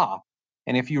Allah.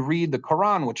 And if you read the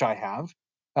Quran, which I have,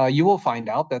 you will find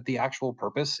out that the actual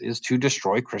purpose is to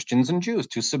destroy Christians and Jews,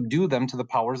 to subdue them to the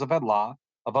powers of Allah,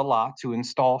 to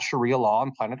install Sharia law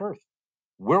on planet Earth.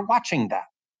 We're watching that.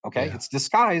 Okay, yeah. It's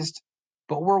disguised,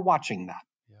 but we're watching that.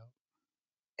 Yeah.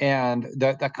 And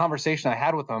that conversation I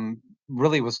had with him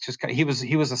really was just, he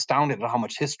was astounded at how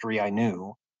much history I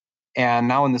knew. And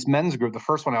now in this men's group, the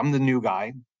first one, I'm the new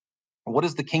guy. What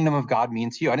does the kingdom of God mean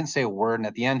to you? I didn't say a word. And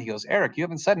at the end, he goes, Eric, you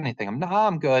haven't said anything.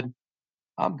 I'm good.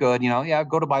 I'm good. Yeah,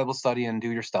 go to Bible study and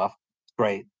do your stuff. It's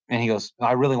great. And he goes,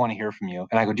 I really want to hear from you.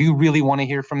 And I go, do you really want to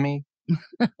hear from me?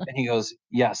 And he goes,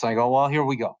 yes. And I go, well, here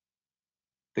we go.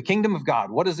 The kingdom of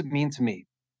God, what does it mean to me?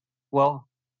 Well,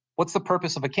 what's the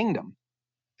purpose of a kingdom?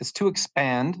 It's to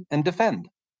expand and defend.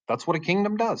 That's what a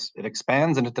kingdom does. It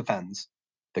expands and it defends.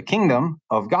 The kingdom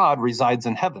of God resides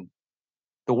in heaven.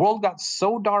 The world got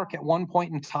so dark at one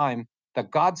point in time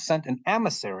that God sent an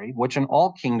emissary, which in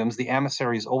all kingdoms, the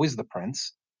emissary is always the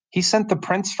prince. He sent the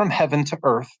prince from heaven to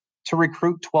earth to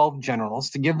recruit 12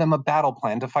 generals to give them a battle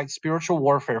plan to fight spiritual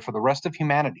warfare for the rest of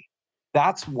humanity.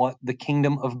 That's what the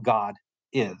kingdom of God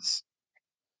is.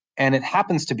 And it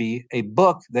happens to be a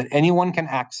book that anyone can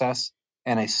access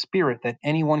and a spirit that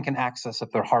anyone can access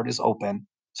if their heart is open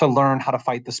to learn how to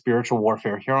fight the spiritual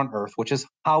warfare here on earth, which is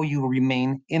how you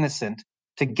remain innocent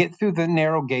to get through the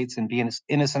narrow gates and be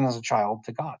innocent as a child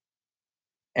to God.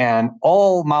 And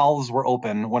all mouths were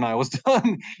open when I was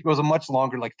done. It was a much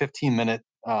longer, like 15-minute,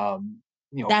 That's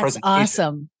presentation.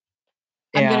 awesome.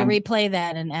 I'm going to replay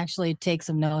that and actually take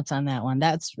some notes on that one.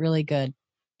 That's really good.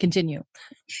 Continue.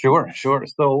 Sure.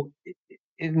 So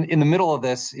in the middle of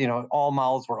this, all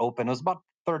mouths were open. It was about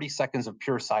 30 seconds of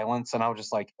pure silence. And I was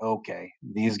just like, okay,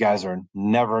 these guys are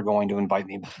never going to invite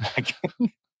me back.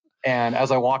 And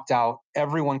as I walked out,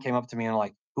 everyone came up to me and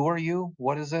like, who are you?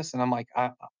 What is this? And I'm like, I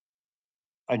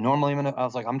normally I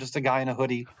was like, I'm just a guy in a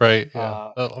hoodie. Right. Yeah.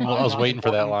 I was waiting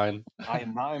for that line. I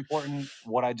am not important.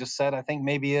 What I just said, I think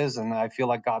maybe is, and I feel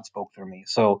like God spoke through me.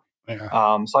 So,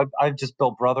 so I've just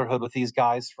built brotherhood with these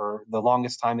guys for the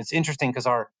longest time. It's interesting because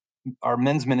our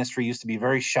men's ministry used to be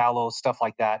very shallow, stuff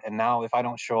like that. And now if I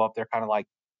don't show up, they're kind of like,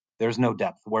 there's no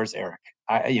depth. Where's Eric?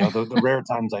 The rare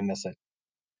times I miss it.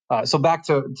 So back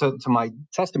to my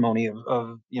testimony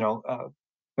of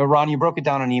Ron, you broke it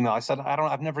down in email. I said,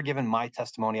 I've never given my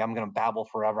testimony. I'm going to babble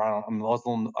forever.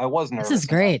 I was nervous. This is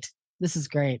great. This is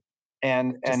great.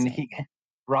 And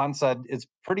Ron said, it's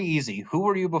pretty easy. Who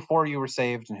were you before you were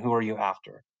saved, and who are you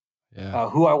after? Yeah.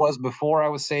 Who I was before I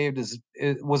was saved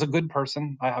was a good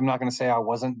person. I'm not going to say I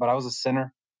wasn't, but I was a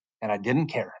sinner, and I didn't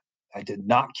care. I did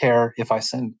not care if I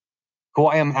sinned. Who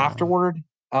I am afterward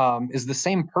is the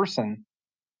same person,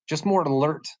 just more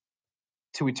alert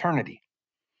to eternity.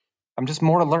 I'm just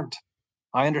more alert.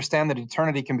 I understand that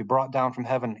eternity can be brought down from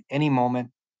heaven any moment,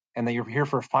 and that you're here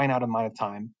for a finite amount of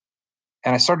time.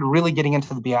 And I started really getting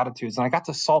into the Beatitudes, and I got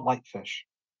to salt light fish.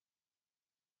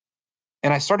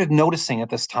 And I started noticing at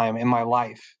this time in my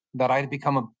life that I had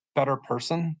become a better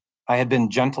person. I had been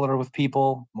gentler with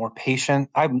people, more patient.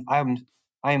 I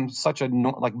am such a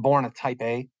born a type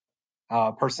A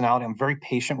personality. I'm very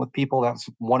patient with people. That's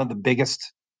one of the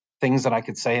biggest things that I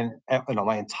could say. And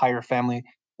my entire family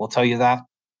will tell you that.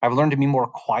 I've learned to be more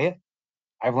quiet.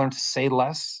 I've learned to say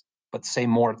less, but say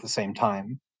more at the same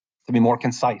time, to be more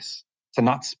concise, to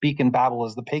not speak and babble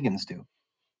as the pagans do.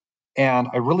 And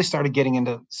I really started getting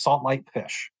into salt light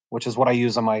fish, which is what I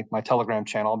use on my Telegram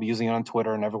channel. I'll be using it on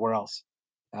Twitter and everywhere else.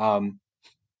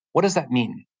 What does that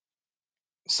mean?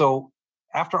 So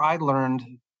after I learned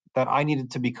that I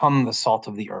needed to become the salt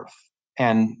of the earth,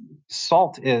 and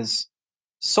salt is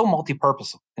so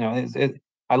multi-purpose.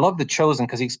 I love The Chosen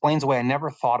because he explains a way I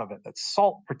never thought of it, that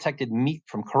salt protected meat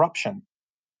from corruption.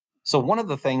 So one of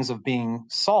the things of being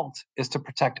salt is to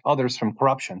protect others from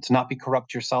corruption, to not be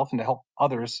corrupt yourself, and to help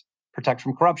others protect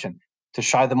from corruption, to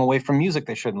shy them away from music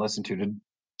they shouldn't listen to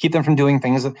keep them from doing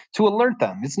things, to alert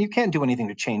them. You can't do anything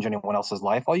to change anyone else's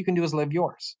life. All you can do is live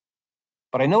yours.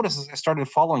 But I noticed as I started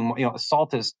following,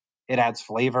 salt it adds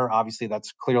flavor. Obviously,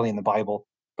 that's clearly in the Bible.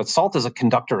 But salt is a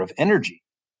conductor of energy.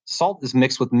 Salt is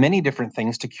mixed with many different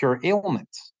things to cure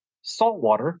ailments. Salt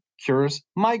water cures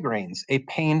migraines, a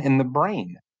pain in the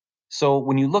brain. So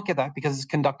when you look at that, because it's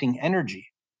conducting energy.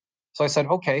 So I said,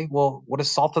 okay, well, what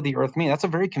does salt of the earth mean? That's a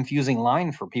very confusing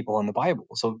line for people in the Bible.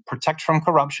 So protect from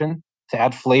corruption, to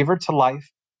add flavor to life,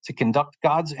 to conduct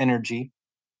God's energy.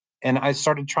 And I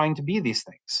started trying to be these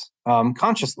things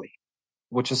consciously,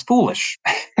 which is foolish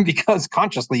because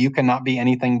consciously you cannot be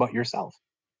anything but yourself.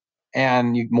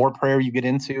 And more prayer you get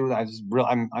into, I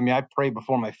pray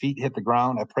before my feet hit the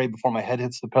ground. I pray before my head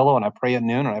hits the pillow, and I pray at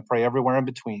noon, and I pray everywhere in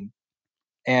between.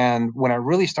 And when I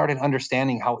really started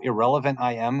understanding how irrelevant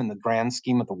I am in the grand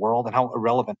scheme of the world, and how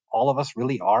irrelevant all of us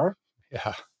really are,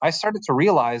 I started to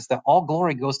realize that all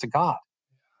glory goes to God.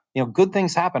 Good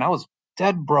things happen. I was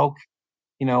dead broke,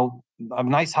 a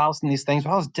nice house and these things,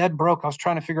 but I was dead broke. I was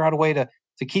trying to figure out a way to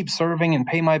keep serving and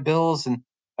pay my bills. And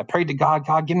I prayed to God,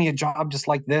 give me a job just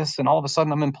like this. And all of a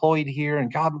sudden I'm employed here,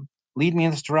 and God lead me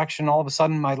in this direction. All of a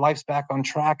sudden my life's back on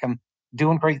track. I'm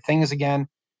doing great things again.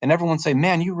 And everyone say,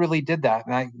 man, you really did that.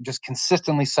 And I just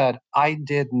consistently said, I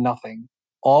did nothing.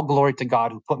 All glory to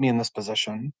God who put me in this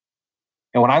position.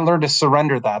 And when I learned to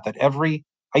surrender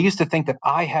I used to think that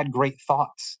I had great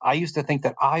thoughts. I used to think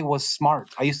that I was smart.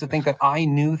 I used to think that I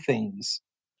knew things.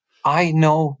 I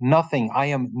know nothing. I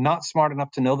am not smart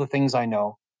enough to know the things I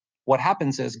know. What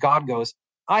happens is God goes,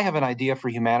 I have an idea for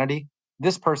humanity.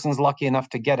 This person's lucky enough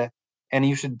to get it, and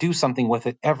you should do something with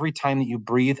it every time that you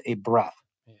breathe a breath.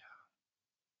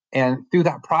 And through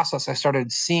that process, I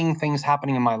started seeing things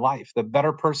happening in my life. The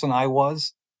better person I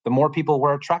was, the more people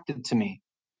were attracted to me.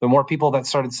 The more people that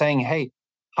started saying, hey,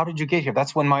 how did you get here?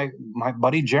 That's when my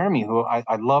buddy Jeremy, who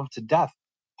I love to death,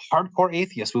 hardcore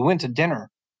atheist, we went to dinner,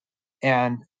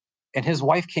 and his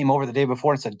wife came over the day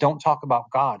before and said, don't talk about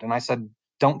God. And I said,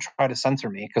 don't try to censor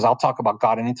me, because I'll talk about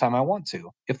God anytime I want to,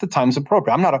 if the time's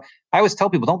appropriate. I always tell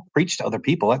people, don't preach to other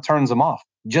people. That turns them off.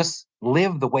 Just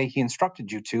live the way he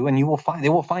instructed you to, and they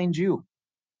will find you.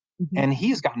 Mm-hmm. And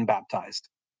he's gotten baptized.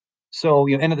 So,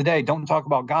 end of the day, don't talk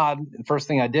about God. The first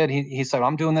thing I did, he said,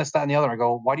 I'm doing this, that, and the other. I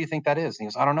go, why do you think that is? And he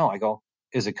goes, I don't know. I go,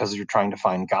 is it because you're trying to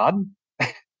find God?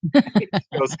 He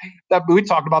goes, we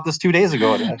talked about this 2 days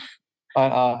ago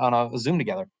on a Zoom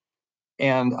together.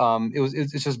 And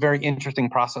it's just very interesting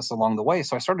process along the way.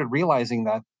 So I started realizing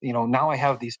that, now I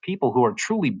have these people who are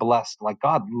truly blessed, like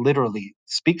God literally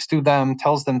speaks to them,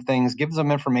 tells them things, gives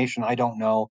them information I don't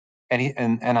know.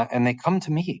 And they come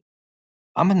to me.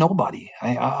 I'm a nobody.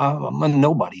 I'm a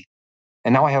nobody.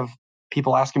 And now I have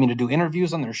people asking me to do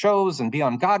interviews on their shows and be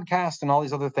on Godcast and all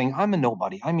these other things. I'm a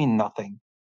nobody. I mean nothing.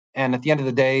 And at the end of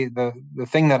the day, the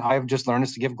thing that I've just learned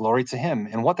is to give glory to him.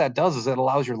 And what that does is it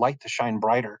allows your light to shine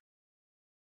brighter.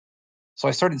 So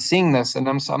I started seeing this, and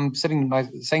I'm saying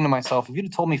to myself, if you'd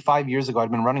have told me 5 years ago I'd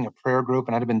been running a prayer group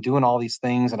and I'd have been doing all these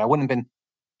things, and I wouldn't have been,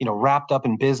 wrapped up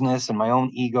in business and my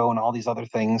own ego and all these other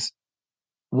things,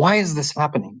 why is this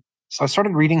happening? So I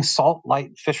started reading Salt,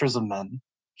 Light, Fishers of Men,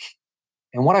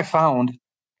 and what I found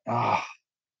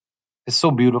is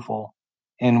so beautiful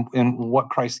in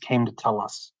what Christ came to tell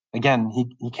us. Again,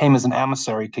 he came as an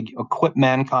emissary to equip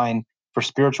mankind for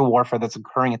spiritual warfare that's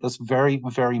occurring at this very,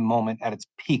 very moment at its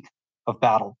peak of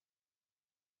battle.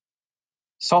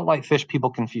 Salt, light, fish, people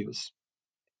confuse.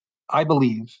 I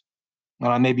believe, and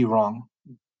I may be wrong,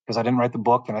 because I didn't write the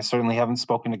book and I certainly haven't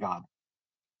spoken to God,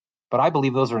 but I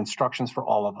believe those are instructions for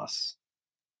all of us.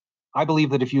 I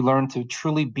believe that if you learn to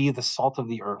truly be the salt of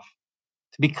the earth,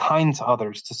 to be kind to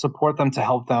others, to support them, to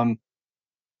help them,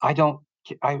 I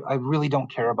really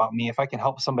don't care about me. If I can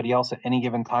help somebody else at any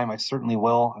given time, I certainly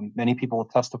will. And many people will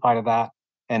testify to that.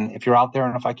 And if you're out there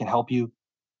and if I can help you,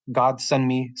 God, send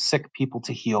me sick people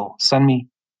to heal. Send me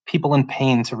people in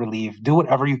pain to relieve. Do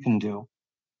whatever you can do.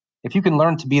 If you can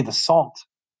learn to be the salt,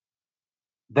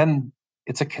 then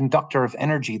it's a conductor of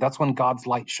energy. That's when God's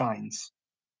light shines.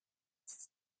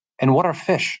 And what are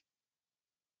fish?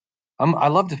 I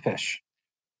love to fish.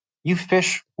 You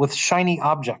fish with shiny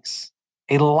objects,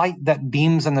 a light that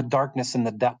beams in the darkness in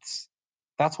the depths.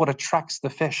 That's what attracts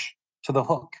the fish to the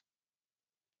hook.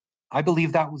 I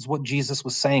believe that was what Jesus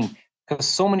was saying, because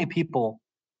so many people,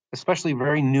 especially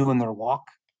very new in their walk,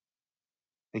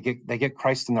 they get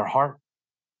Christ in their heart,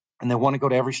 and they want to go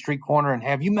to every street corner and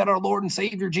have you met our Lord and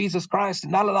Savior Jesus Christ,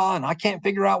 and and I can't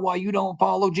figure out why you don't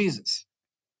follow Jesus.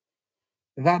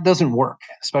 That doesn't work,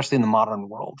 especially in the modern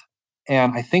world.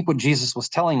 And I think what Jesus was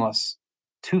telling us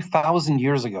 2,000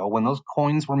 years ago, when those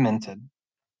coins were minted,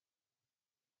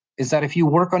 is that if you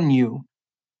work on you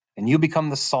and you become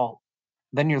the salt,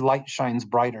 then your light shines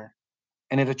brighter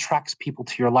and it attracts people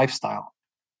to your lifestyle.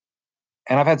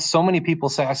 And I've had so many people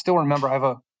say, I still remember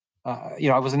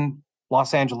I was in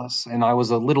Los Angeles and I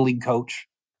was a little league coach.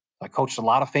 I coached a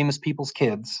lot of famous people's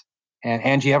kids. And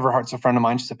Angie Everhart's a friend of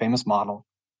mine. She's a famous model.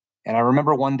 And I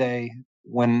remember one day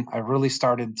when I really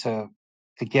started to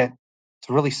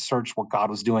really search what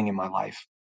God was doing in my life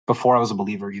before I was a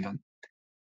believer even.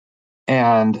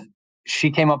 And she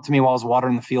came up to me while I was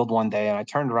watering the field one day, and I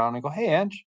turned around and I go, "Hey,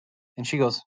 Ange," and she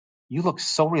goes, "You look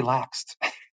so relaxed."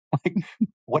 Like,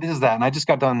 what is that? And I just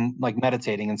got done like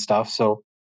meditating and stuff. So,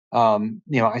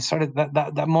 I started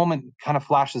that moment kind of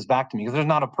flashes back to me, because there's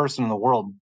not a person in the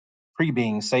world pre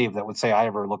being saved that would say I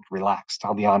ever looked relaxed.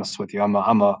 I'll be honest with you. I'm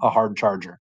a hard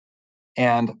charger.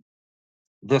 And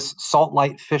this salt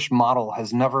light fish model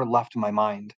has never left my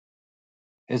mind.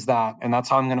 And that's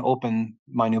how I'm going to open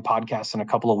my new podcast in a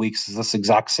couple of weeks, is this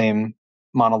exact same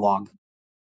monologue,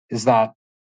 is that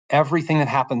everything that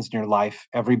happens in your life,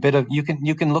 every bit of, you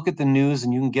can look at the news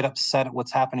and you can get upset at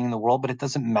what's happening in the world, but it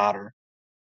doesn't matter.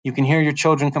 You can hear your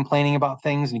children complaining about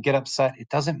things and you get upset. It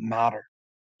doesn't matter.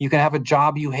 You can have a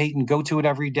job you hate and go to it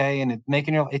every day and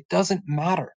it doesn't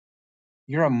matter.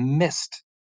 You're a mist.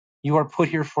 You are put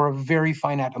here for a very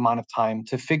finite amount of time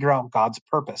to figure out God's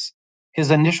purpose. His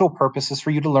initial purpose is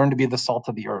for you to learn to be the salt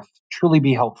of the earth, truly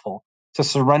be helpful, to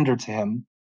surrender to him,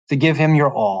 to give him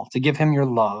your all, to give him your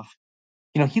love.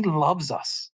 He loves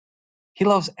us. He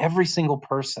loves every single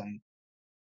person.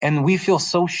 And we feel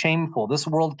so shameful. This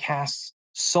world casts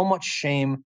so much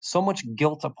shame, so much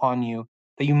guilt upon you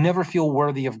that you never feel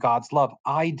worthy of God's love.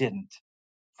 I didn't.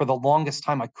 For the longest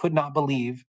time, I could not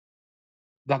believe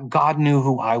that God knew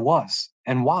who I was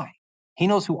and why. He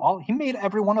knows he made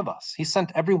every one of us. He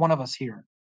sent every one of us here.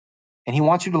 And he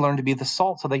wants you to learn to be the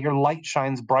salt so that your light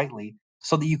shines brightly,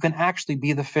 so that you can actually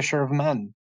be the fisher of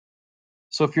men.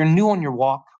 So if you're new on your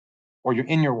walk or you're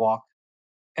in your walk,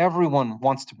 everyone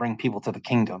wants to bring people to the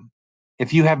kingdom.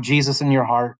 If you have Jesus in your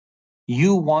heart,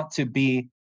 you want to be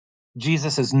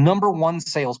Jesus's number one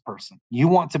salesperson. You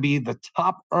want to be the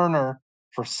top earner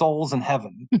for souls in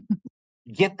heaven.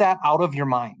 Get that out of your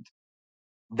mind.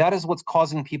 That is what's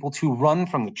causing people to run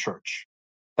from the church.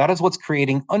 That is what's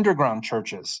creating underground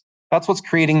churches. That's what's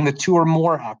creating the 2 or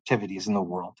more activities in the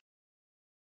world.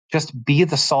 Just be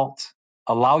the salt,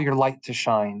 allow your light to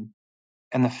shine,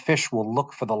 and the fish will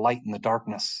look for the light in the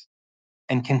darkness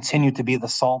and continue to be the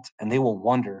salt, and they will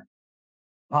wonder,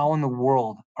 how in the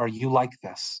world are you like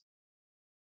this?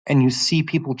 And you see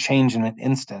people change in an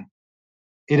instant.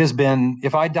 It has been,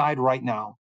 if I died right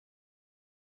now,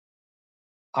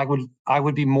 I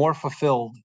would be more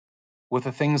fulfilled with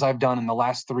the things I've done in the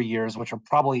last 3 years, which are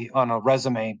probably on a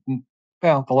resume.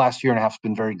 Well, the last year and a half has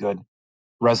been very good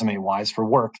resume wise for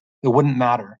work. It wouldn't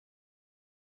matter.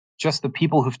 Just the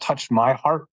people who've touched my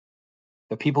heart,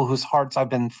 the people whose hearts I've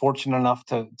been fortunate enough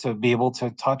to be able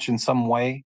to touch in some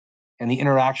way, and the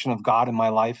interaction of God in my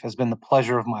life has been the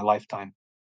pleasure of my lifetime.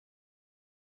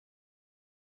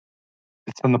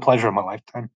 It's been the pleasure of my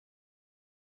lifetime.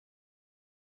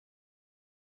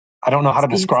 I don't know how to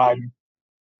describe.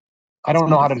 I don't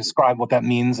know how to describe what that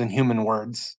means in human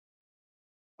words.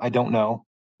 I don't know.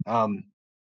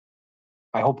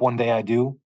 I hope one day I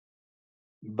do,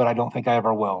 but I don't think I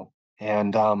ever will.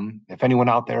 And if anyone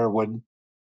out there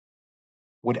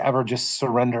would ever just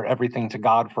surrender everything to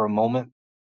God for a moment,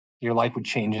 your life would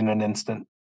change in an instant.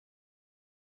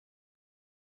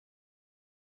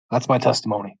 That's my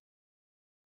testimony.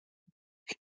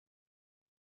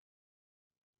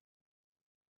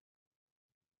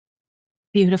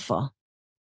 Beautiful.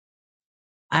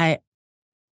 I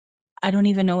don't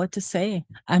even know what to say.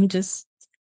 I'm just,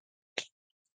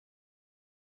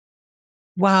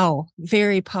 wow,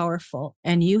 very powerful.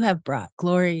 And you have brought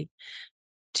glory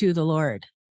to the Lord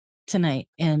tonight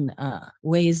in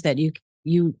ways that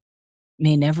you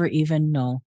may never even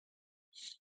know.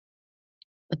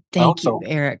 But thank you,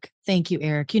 Eric. Thank you,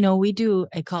 Eric. You know, we do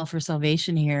a call for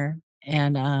salvation here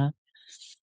and on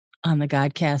the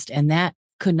Godcast, and that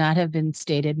could not have been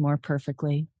stated more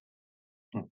perfectly.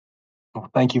 Well,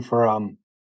 thank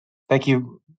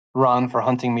you, Ron, for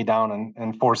hunting me down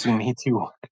and forcing me to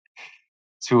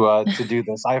do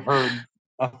this. I've heard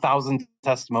 1,000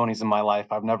 testimonies in my life.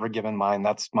 I've never given mine.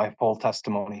 That's my full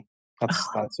testimony.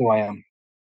 That's who I am.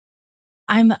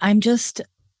 I'm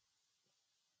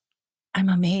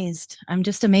amazed. I'm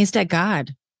just amazed at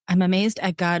God. I'm amazed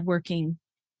at God working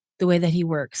the way that he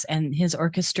works and his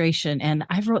orchestration. And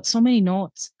I've wrote so many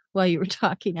notes while you were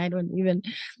talking.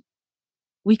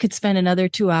 We could spend another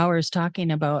 2 hours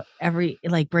talking about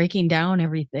breaking down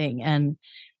everything. And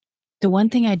the one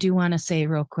thing I do want to say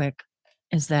real quick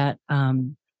is that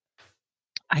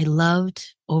I loved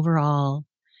overall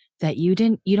that you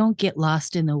don't get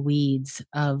lost in the weeds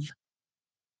of,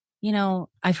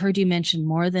 I've heard you mention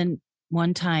more than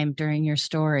one time during your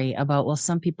story about, well,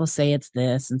 some people say it's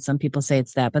this and some people say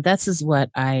it's that, but this is what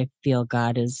I feel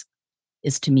God is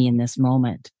to me in this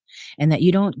moment. And that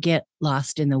you don't get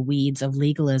lost in the weeds of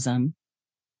legalism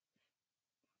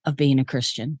of being a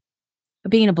Christian,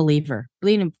 of being a believer,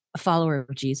 being a follower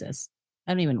of Jesus.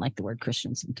 I don't even like the word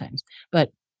Christian sometimes, but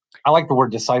I like the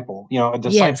word disciple. A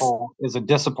disciple is a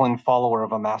disciplined follower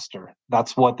of a master.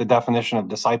 That's what the definition of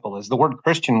disciple is. The word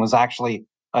Christian was actually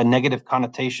a negative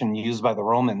connotation used by the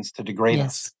Romans to degrade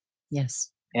us.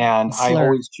 Yes. And I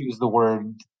always choose the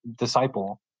word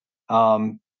disciple.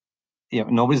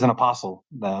 Nobody's an apostle.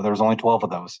 There's only 12 of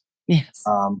those. Yes.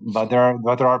 But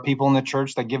there are people in the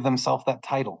church that give themselves that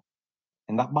title,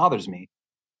 and that bothers me.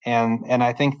 And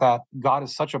I think that God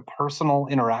is such a personal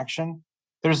interaction.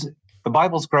 The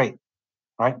Bible's great,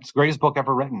 right? It's the greatest book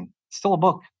ever written. It's still a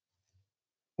book.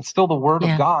 It's still the Word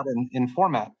of God in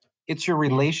format. It's your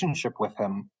relationship with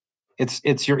Him.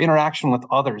 It's your interaction with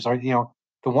others. The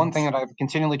one thing that I've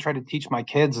continually tried to teach my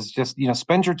kids is just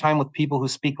spend your time with people who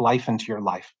speak life into your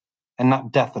life, and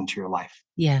not death into your life.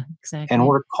 Yeah, exactly. And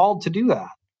we're called to do that.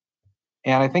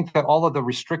 And I think that all of the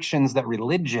restrictions that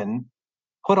religion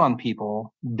put on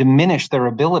people diminish their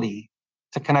ability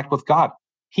to connect with God.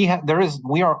 We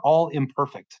are all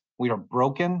imperfect. We are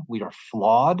broken. We are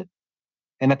flawed.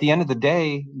 And at the end of the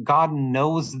day, God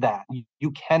knows that.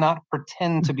 You cannot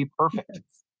pretend to be perfect.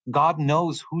 God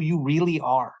knows who you really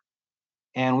are.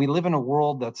 And we live in a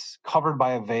world that's covered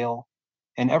by a veil,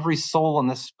 and every soul on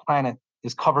this planet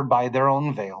is covered by their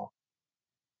own veil.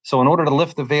 So in order to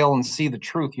lift the veil and see the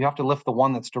truth, you have to lift the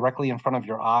one that's directly in front of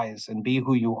your eyes and be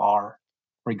who you are,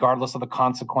 regardless of the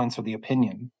consequence or the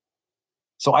opinion.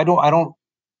 So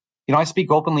I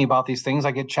speak openly about these things.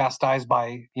 I get chastised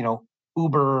by,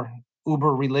 uber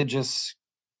religious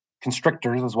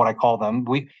constrictors is what I call them.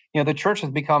 The church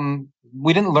has become,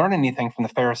 we didn't learn anything from the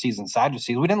Pharisees and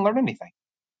Sadducees. We didn't learn anything.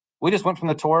 We just went from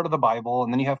the Torah to the Bible.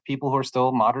 And then you have people who are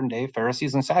still modern day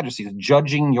Pharisees and Sadducees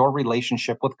judging your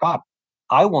relationship with God.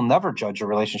 I will never judge your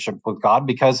relationship with God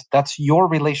because that's your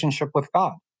relationship with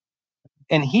God.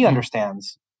 And He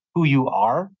understands who you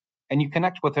are, and you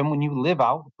connect with Him when you live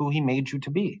out who He made you to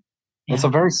be. It's a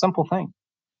very simple thing.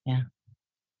 Yeah.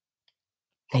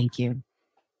 Thank you.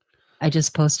 I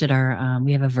just posted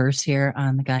we have a verse here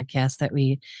on the Godcast that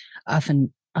we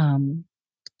often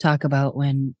talk about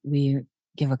when we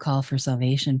give a call for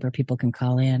salvation where people can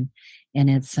call in. And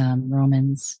it's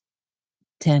Romans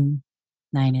 10,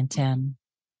 9 and 10.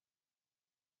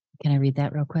 Can I read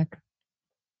that real quick?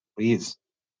 Please.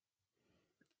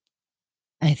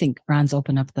 I think Ron's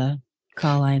opened up the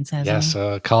call lines, hasn't Yes,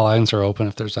 he? call lines are open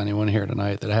if there's anyone here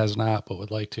tonight that has not but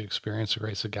would like to experience the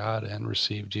grace of God and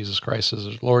receive Jesus Christ as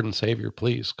his Lord and Savior.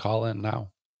 Please call in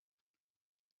now.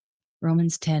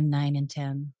 Romans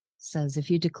 10:9-10 says, if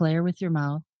you declare with your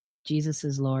mouth Jesus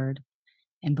is Lord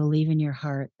and believe in your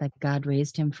heart that God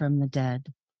raised him from the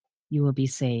dead, you will be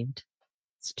saved.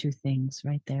 It's two things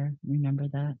right there. Remember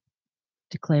that.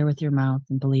 Declare with your mouth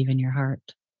and believe in your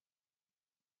heart.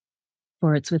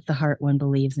 For it's with the heart one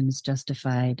believes and is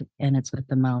justified, and it's with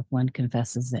the mouth one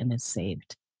confesses and is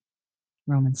saved.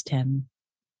 Romans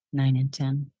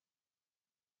 10:9-10.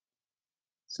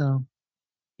 So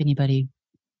if anybody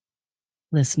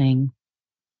listening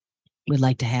would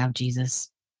like to have Jesus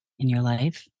in your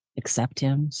life, accept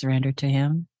him, surrender to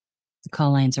him, the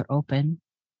call lines are open.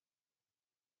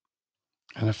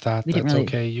 And if that's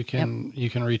okay, you can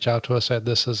reach out to us at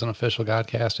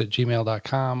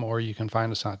thisisanofficialgodcast@gmail.com, or you can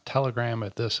find us on Telegram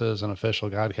at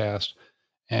thisisanofficialgodcast.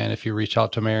 And if you reach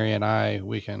out to Mary and I,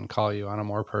 we can call you on a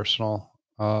more personal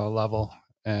level.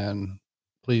 And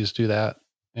please do that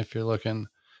if you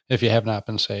have not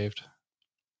been saved.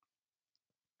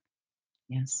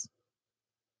 Yes.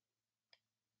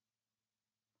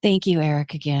 Thank you,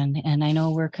 Eric, again. And I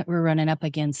know we're running up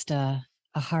against a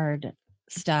hard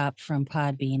stop from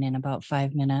Podbean in about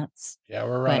 5 minutes. Yeah,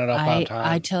 we're running up on time.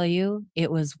 I tell you, it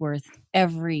was worth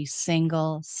every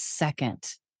single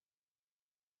second.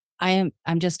 I'm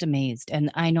just amazed.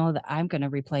 And I know that I'm going to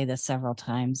replay this several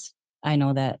times. I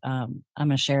know that I'm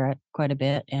going to share it quite a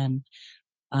bit. And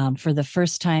for the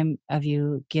first time of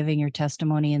you giving your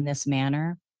testimony in this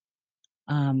manner,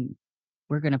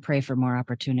 we're going to pray for more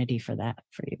opportunity for that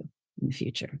for you in the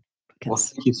future. Well,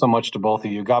 thank you so much to both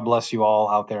of you. God bless you all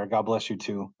out there. God bless you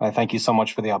too. I thank you so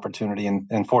much for the opportunity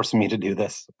and forcing me to do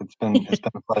this. It's been a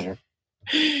pleasure.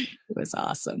 It was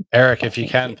awesome. Eric, if you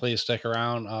can, please stick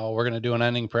around. We're going to do an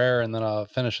ending prayer and then a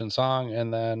finishing song,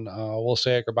 and then we'll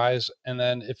say our goodbyes. And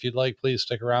then if you'd like, please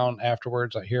stick around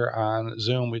afterwards here on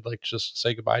Zoom. We'd like to just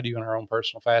say goodbye to you in our own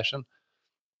personal fashion.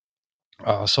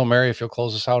 So Mary, if you'll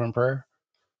close us out in prayer.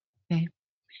 Okay.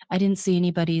 I didn't see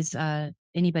anybody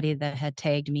that had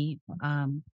tagged me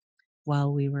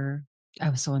while I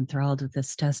was so enthralled with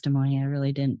this testimony. I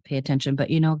really didn't pay attention, but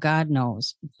God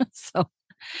knows. So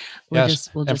we'll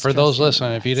just for those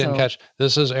listening, if you didn't catch,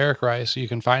 this is Eric Rice. You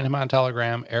can find him on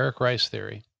Telegram, Eric Rice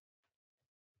Theory.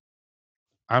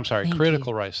 I'm sorry,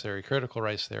 Critical Rice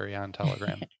Theory on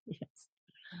Telegram. Yes.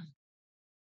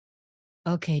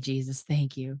 Okay, Jesus,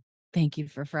 thank you. Thank you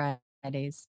for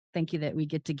Fridays. Thank you that we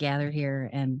get to gather here,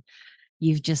 and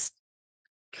you've just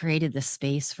created the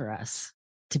space for us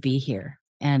to be here.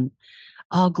 And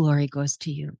all glory goes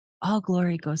to you. All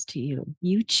glory goes to you.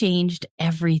 You changed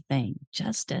everything,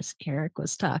 just as Eric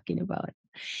was talking about.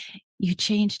 You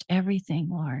changed everything,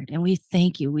 Lord. And we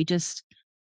thank you. It's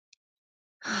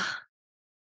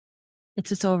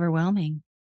just overwhelming.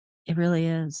 It really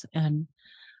is. And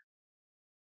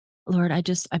Lord, I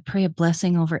pray a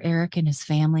blessing over Eric and his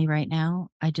family right now.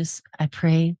 I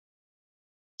pray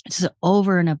just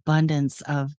over an abundance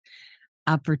of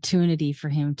opportunity for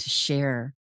him to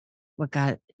share what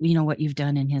God, what you've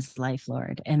done in his life,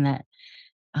 Lord. And that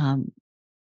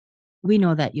we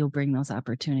know that you'll bring those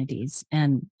opportunities.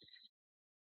 And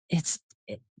it's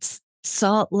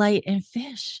salt, light, and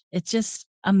fish. It just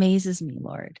amazes me,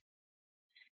 Lord.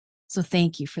 So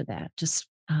thank you for that. Just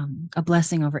a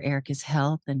blessing over Eric, his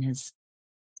health and his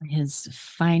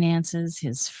finances,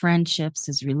 his friendships,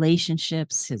 his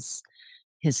relationships, his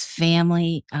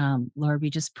family. Lord, we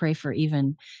just pray for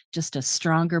even just a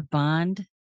stronger bond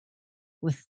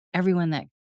with everyone that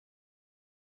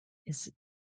is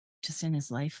just in his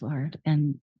life, Lord,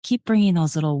 and keep bringing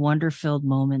those little wonder-filled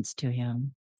moments to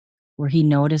him where he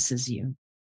notices you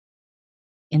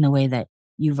in the way that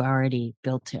you've already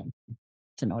built him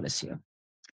to notice you.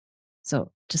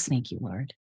 So just thank you,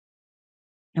 Lord.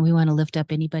 And we want to lift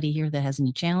up anybody here that has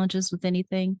any challenges with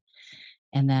anything,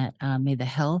 and that may the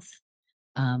health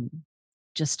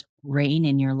just reign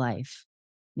in your life.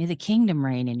 May the kingdom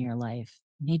reign in your life.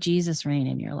 May Jesus reign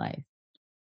in your life.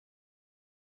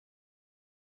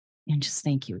 And just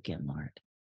thank you again, Lord.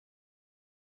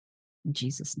 In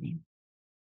Jesus' name.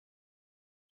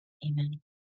 Amen.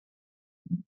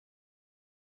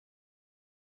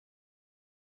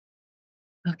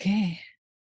 Okay.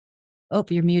 Oh,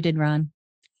 you're muted, Ron.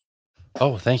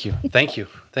 Oh, thank you. Thank you,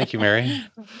 Mary.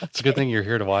 It's a good thing you're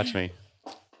here to watch me.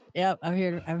 Yep, I'm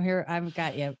here. I've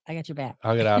got you. I got your back.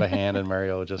 I'll get out of hand and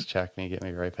Mary will just check me, get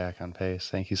me right back on pace.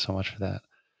 Thank you so much for that.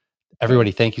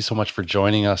 Everybody, thank you so much for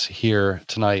joining us here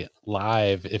tonight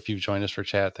live. If you've joined us for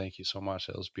chat, thank you so much.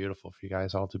 It was beautiful for you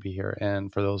guys all to be here.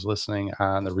 And for those listening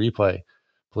on the replay,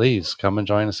 please come and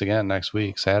join us again next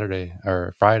week, Saturday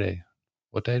or Friday.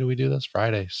 What day do we do this?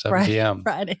 Friday, 7 p.m.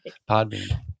 Friday.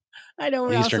 Podbean. I know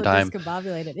we're Eastern also time.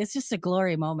 discombobulated. It's just a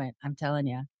glory moment. I'm telling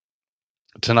you.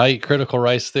 Tonight, Critical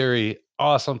Rice Theory.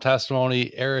 Awesome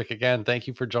testimony. Eric, again, thank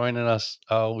you for joining us.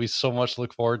 We so much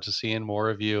look forward to seeing more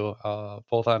of you,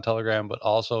 both on Telegram, but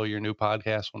also your new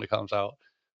podcast when it comes out.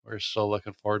 We're so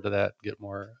looking forward to that. Get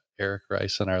more Eric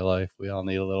Rice in our life. We all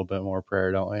need a little bit more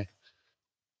prayer, don't we?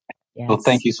 Yes. Well,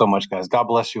 thank you so much, guys. God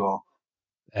bless you all.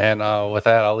 And with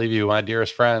that, I'll leave you, my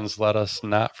dearest friends. Let us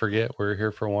not forget we're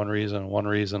here for one reason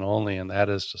only, and that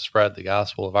is to spread the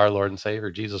gospel of our Lord and Savior,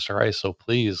 Jesus Christ. So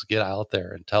please get out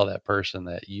there and tell that person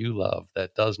that you love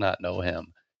that does not know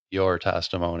him your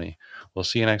testimony. We'll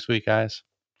see you next week, guys.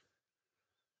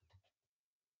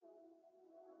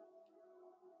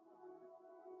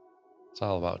 It's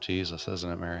all about Jesus,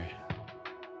 isn't it, Mary?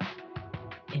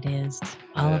 It is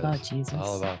all about Jesus.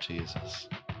 All about Jesus.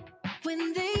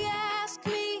 When they ask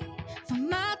me for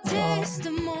my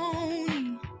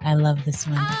testimony, I love this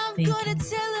one. Thank you.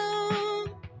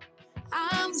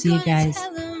 See you guys.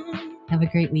 Have a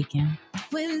great weekend.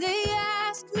 When they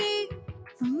ask me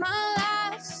for my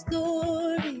life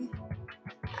story,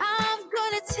 I'm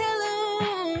gonna tell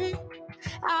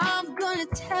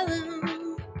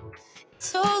them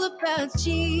it's all about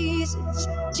Jesus,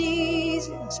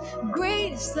 Jesus,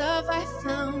 greatest love I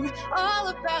found. All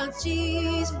about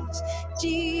Jesus,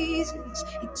 Jesus,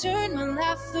 He turned my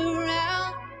life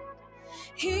around.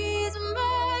 He's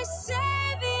my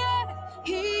Savior,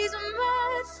 He's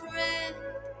my friend.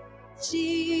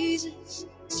 Jesus,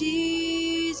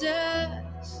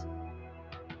 Jesus.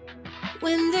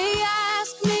 When they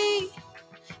ask me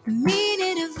the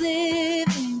meaning of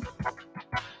living,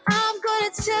 I'm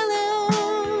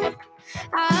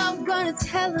gonna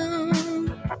tell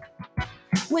them.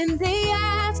 When they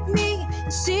ask me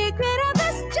the secret of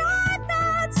this joy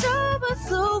that's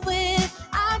overflowing,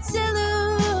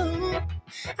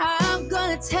 I'm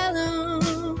gonna tell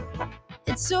them.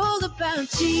 It's all about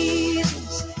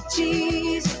Jesus,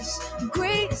 Jesus,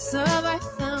 greatest love I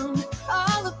found.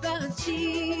 All about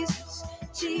Jesus,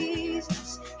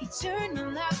 Jesus, He turned my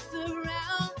life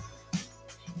around.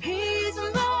 He's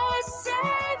my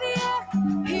Savior,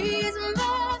 He's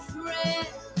my friend.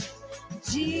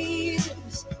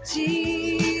 Jesus,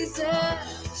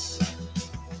 Jesus.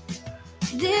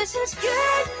 This is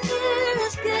good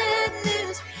news,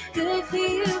 good for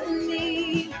you and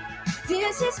me.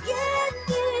 This is good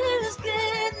news,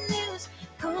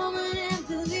 come on and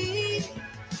believe.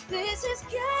 This is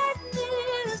good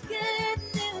news,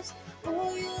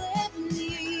 all you'll ever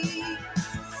need.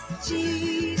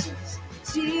 Jesus,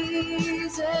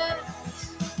 Jesus,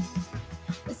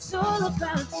 it's all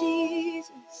about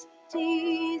Jesus,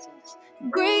 Jesus,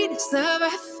 greatest love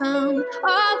I found.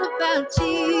 All about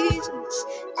Jesus,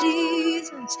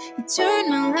 Jesus, He turned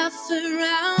my life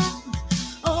around.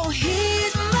 Oh,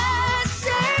 He's my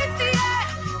Savior,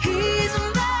 He's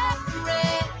my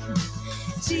friend.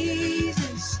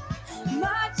 Jesus,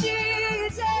 my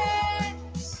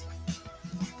Jesus,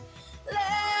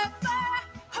 left my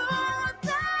whole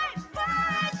life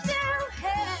to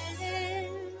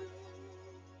Him.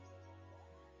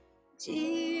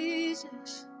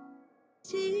 Jesus,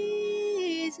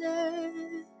 Jesus.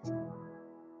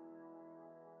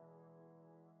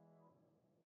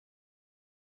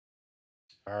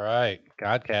 All right,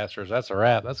 Godcasters, that's a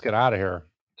wrap. Let's get out of here.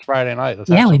 It's Friday night. Let's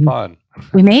have some fun.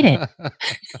 We made it.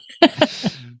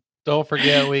 Don't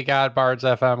forget, we got Bards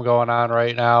FM going on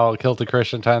right now, Kilty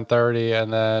Christian 10:30,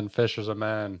 and then Fishers of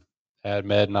Men at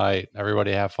midnight.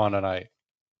 Everybody have fun tonight.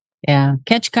 Yeah,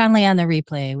 catch Conley on the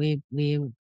replay.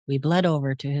 We bled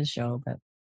over to his show, but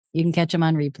you can catch him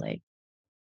on replay.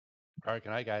 All right,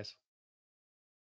 good night, guys.